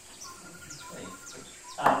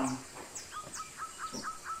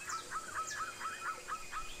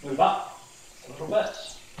 Move up a little bit.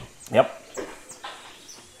 Yep.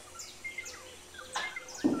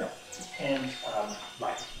 Yep. And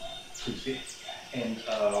like 2 sets. And then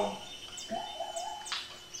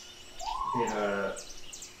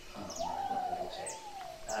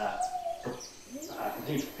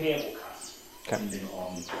continue to prepare or cast. Okay. Depending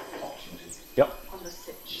on opportunity. Yep. On the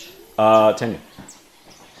sitch. Tanya.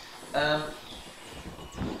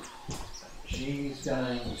 She's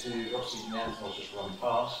going to, obviously Neanderthals just run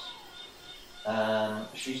past.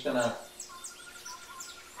 She's going to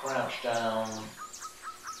crouch down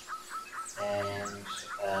and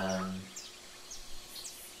I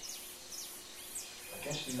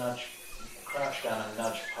guess crouch down and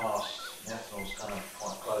nudge past. Neanderthals kind of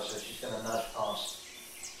quite close, so she's going to nudge past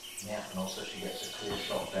Neanderthal so she gets a clear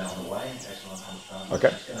shot down the way in case someone comes down.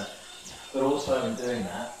 Okay. She's gonna, but also in doing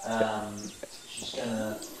that, she's going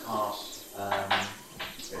to cast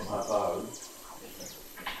with my bow.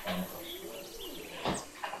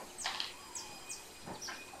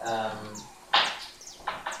 I'm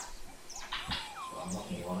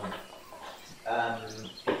knocking you on it.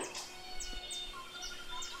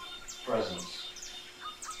 Presence.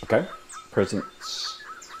 Okay. Presence.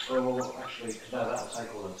 Well, actually, no, that'll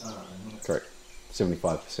take all the time. Correct.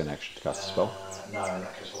 75% action to cast a spell. No, in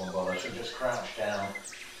that case I won't bother. She'll just crouch down.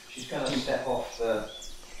 She's going to step off the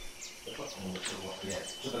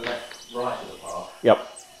to the left, right of the path. Yep.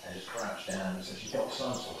 And just crouch down. So she's got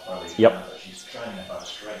some sort of bow. Yep. But she's training her bow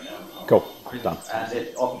straight down the path. Cool. Done. And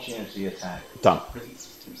it opportunity attack. Done.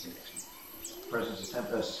 Presence is 10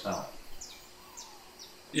 versus spell.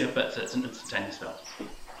 Yeah, but it's an instantaneous spell.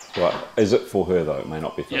 Right. Is it for her though? It may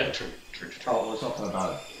not be for her. Yeah, true. Oh, well, it's not for the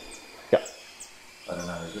bow. Yep. I don't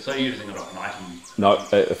know. Is it? So you're using it on an item? No,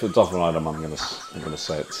 if it's off an item, I'm gonna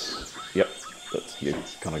say it's. Yep. That's, you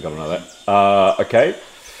kind of got to know that. Okay.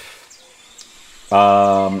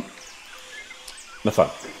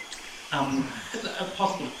 Mithone. Is it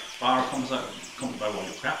possible to fire a combo while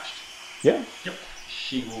you're crouched? Yeah. Yep.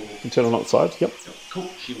 She will. You can turn it on its side. Yep. Cool.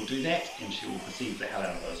 She will do that, and she will perceive the hell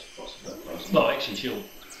out of those. No, actually, she'll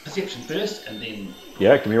perception first, and then.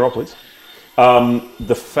 Yeah. Give me a roll, please.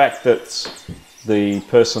 The fact that the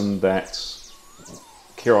person that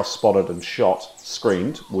Kiros spotted and shot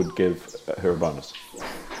screamed would give her a bonus.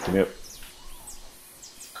 Give me it.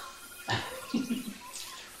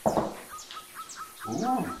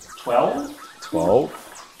 12. 12.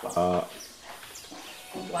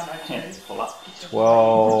 102.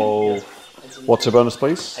 12. What's her bonus,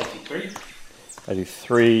 please? 83.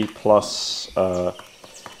 83 plus.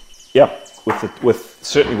 Yeah,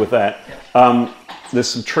 certainly with that. There's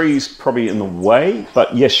some trees probably in the way,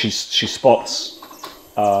 but yes, she spots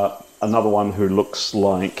another one who looks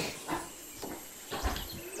like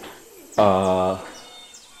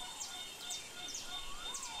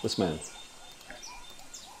this man.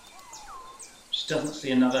 She doesn't see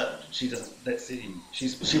another. She doesn't. Let's see.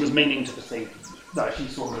 She was meaning to perceive. No, she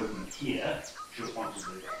saw movement here. She was wanting to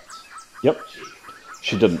do that. Yep.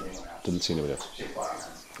 She didn't see anybody else.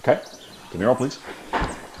 Okay. Give me a roll, please.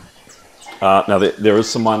 Now, there is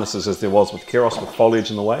some minuses, as there was with Keros, with foliage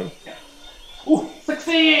in the way. Ooh,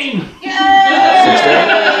 16! Yay!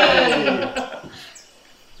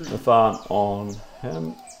 16. Nathan on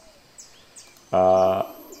him.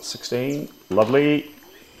 16. Lovely.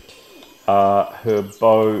 Her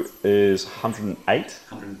bow is 108.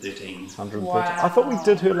 113. 113. Wow. I thought we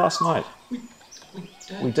did her last night.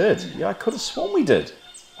 We did. Yeah, I could have sworn we did.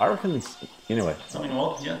 I reckon. Anyway. Something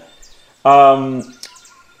odd, yeah.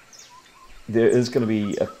 There is going to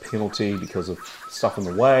be a penalty because of stuff in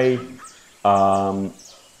the way. 10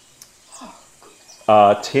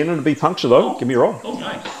 and a B puncture though. Give me a roll. Oh,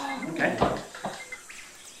 nice. Okay. 10.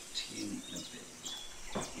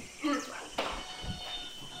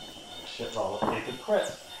 Shit roll. Yeah, good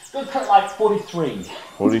crit. Good crit, like 43.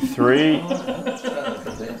 43.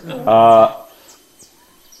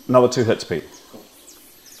 Another 2 hits, Pete.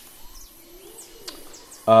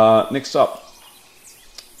 Next up.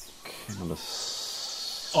 Number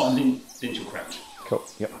and then she'll crouch. Cool.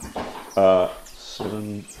 Yep.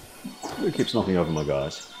 7. Who keeps knocking over my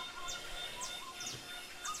guys?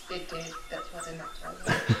 They did. That's why they're not told.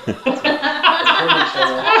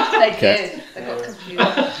 They Okay. did. They got confused.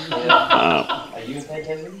 Are you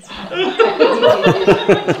Phantasm?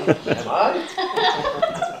 Am I?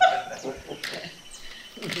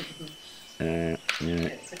 Yeah.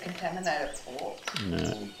 It's a contaminated port.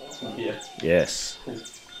 No. Yeah. Yes. A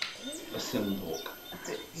Simhawk.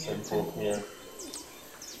 Simhawk, yeah.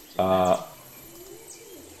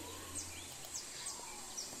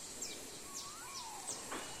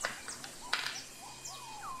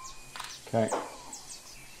 Okay.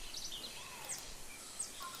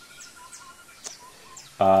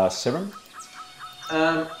 7.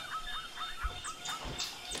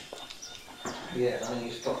 Yeah, I mean,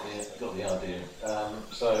 you've got the idea.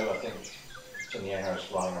 So I think Tiniero is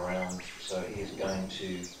flying around, so he is going to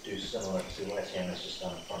do similar to what Etienne has just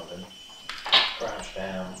done in front of him. Crouch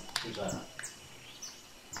down. Who's that?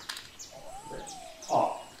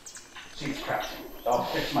 Oh, she's crouching. Oh,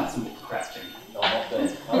 It's my Simhawk crouching. no, not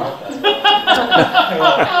dead. Oh,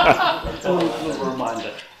 A little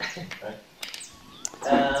reminder. okay.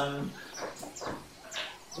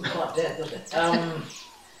 Looks like dead, doesn't it?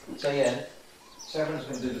 So yeah, Severin's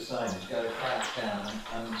going to do the same. He's going to crouch down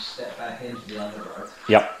and step back into the undergrowth.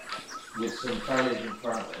 Yep. With some foliage in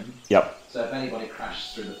front of him. Yep. So if anybody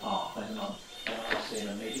crashes through the path, then I'll see him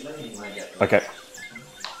immediately and they get them. Okay.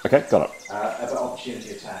 Okay, got it. Have an opportunity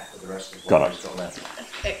attack with the rest of Got what it. he's got left.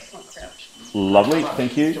 Excellent crouch. Lovely,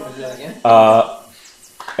 thank you. Do you want to do that again?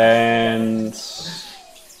 And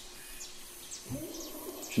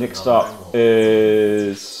next up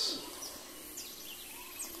is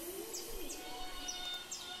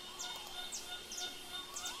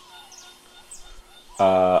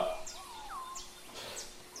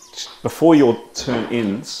before your turn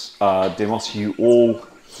ends, Demos, you all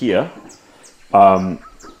hear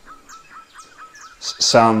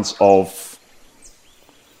sounds of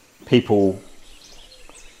people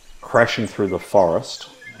crashing through the forest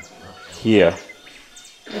here.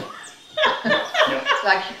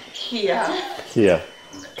 Like here. Here.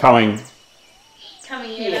 Coming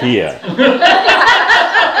Coming in. here.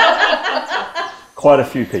 Quite a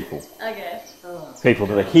few people. Okay. People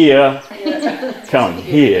that are here, coming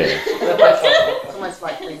here. It's almost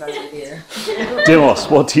like being over here. Demos,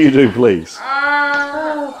 what do you do, please?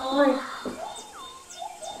 I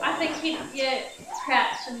think he'd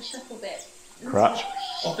crouch and shuffle back. Crouch.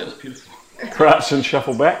 Oh, that was beautiful. Crouch and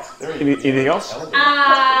shuffle back. Anything else?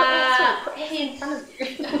 He'd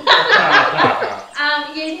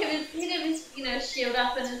have his shield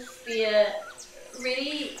up and his spear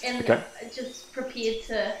ready and Okay. just prepared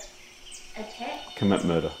to attack. Commit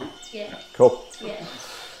murder. Yeah. Cool. Yeah.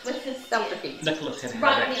 With his spear. Nicholas had held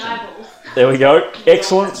Right in the action. eyeballs. There we go.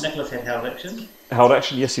 Excellent. Nicholas had held action. Held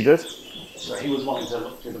action, yes he did. So he was wanting to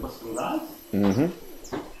look through the whistling eyes. Mm-hmm.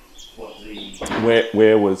 What the...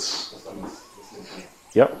 Where was...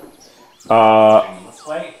 Yep. This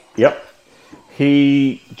way. Yep.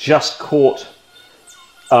 He just caught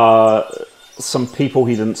some people,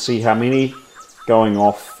 he didn't see how many, going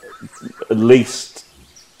off, at least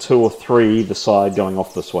 2 or 3 either side going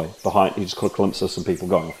off this way. Behind, he just caught a glimpse of some people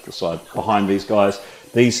going off the side behind these guys.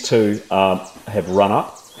 These 2 have run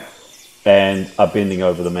up and are bending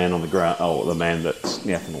over the man on the ground, the man that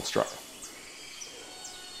Nathanel struck.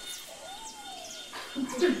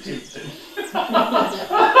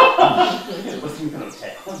 Wisdom can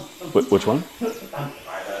attack. Which one? It's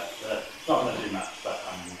not going to do much, but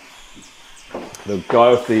The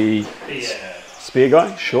guy with the spear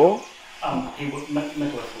guy? Sure. he would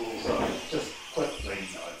Nicholas will also just quickly,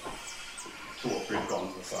 talk through,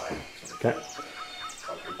 gone to the side. Okay.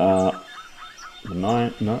 The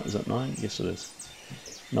 9. No, is that 9? Yes, it is.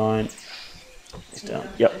 9. He's down.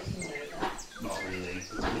 Yep. Not really. It's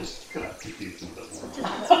just kind of confused a bit more.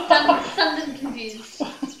 Just stunned and confused.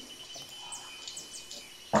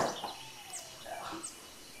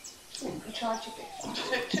 You tried your best.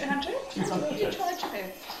 200? You tried your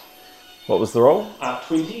best. What was the roll?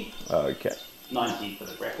 20. Okay. 90 for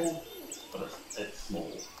the grapple, but it's small.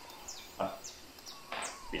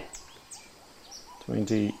 Yeah.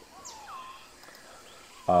 20.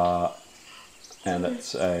 And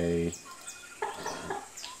it's a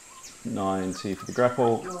 90 for the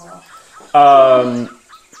grapple.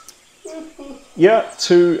 Yeah,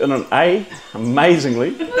 2 and an A.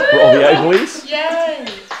 Amazingly. Roll the A, please. Yay!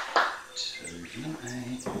 2 and an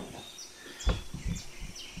A.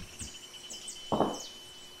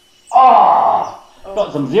 Oh!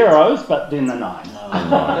 Got some zeros, but then a 9. 9.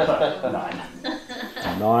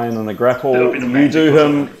 9 and a grapple. You do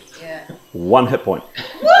him 1 hit point.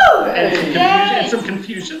 Woo! And some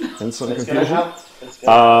confusion. And some It's confusion. gonna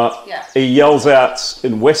help. He yells out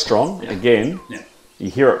in Westron again. Yeah. You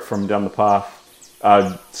hear it from down the path.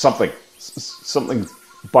 Something's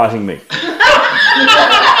biting me.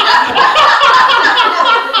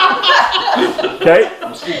 Okay.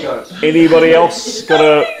 Anybody else got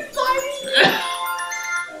a?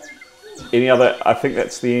 Any other? I think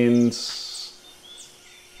that's the end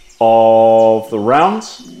of the round.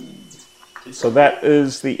 So that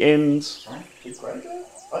is the end. Sorry, did Gray go?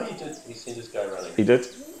 Oh, he did. He sent his guy running. He did.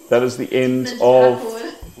 That is the end of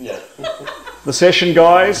Yeah. the session,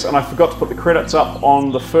 guys. And I forgot to put the credits up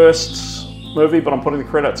on the first movie, but I'm putting the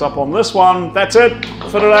credits up on this one. That's it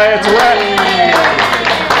for today. It's a wrap.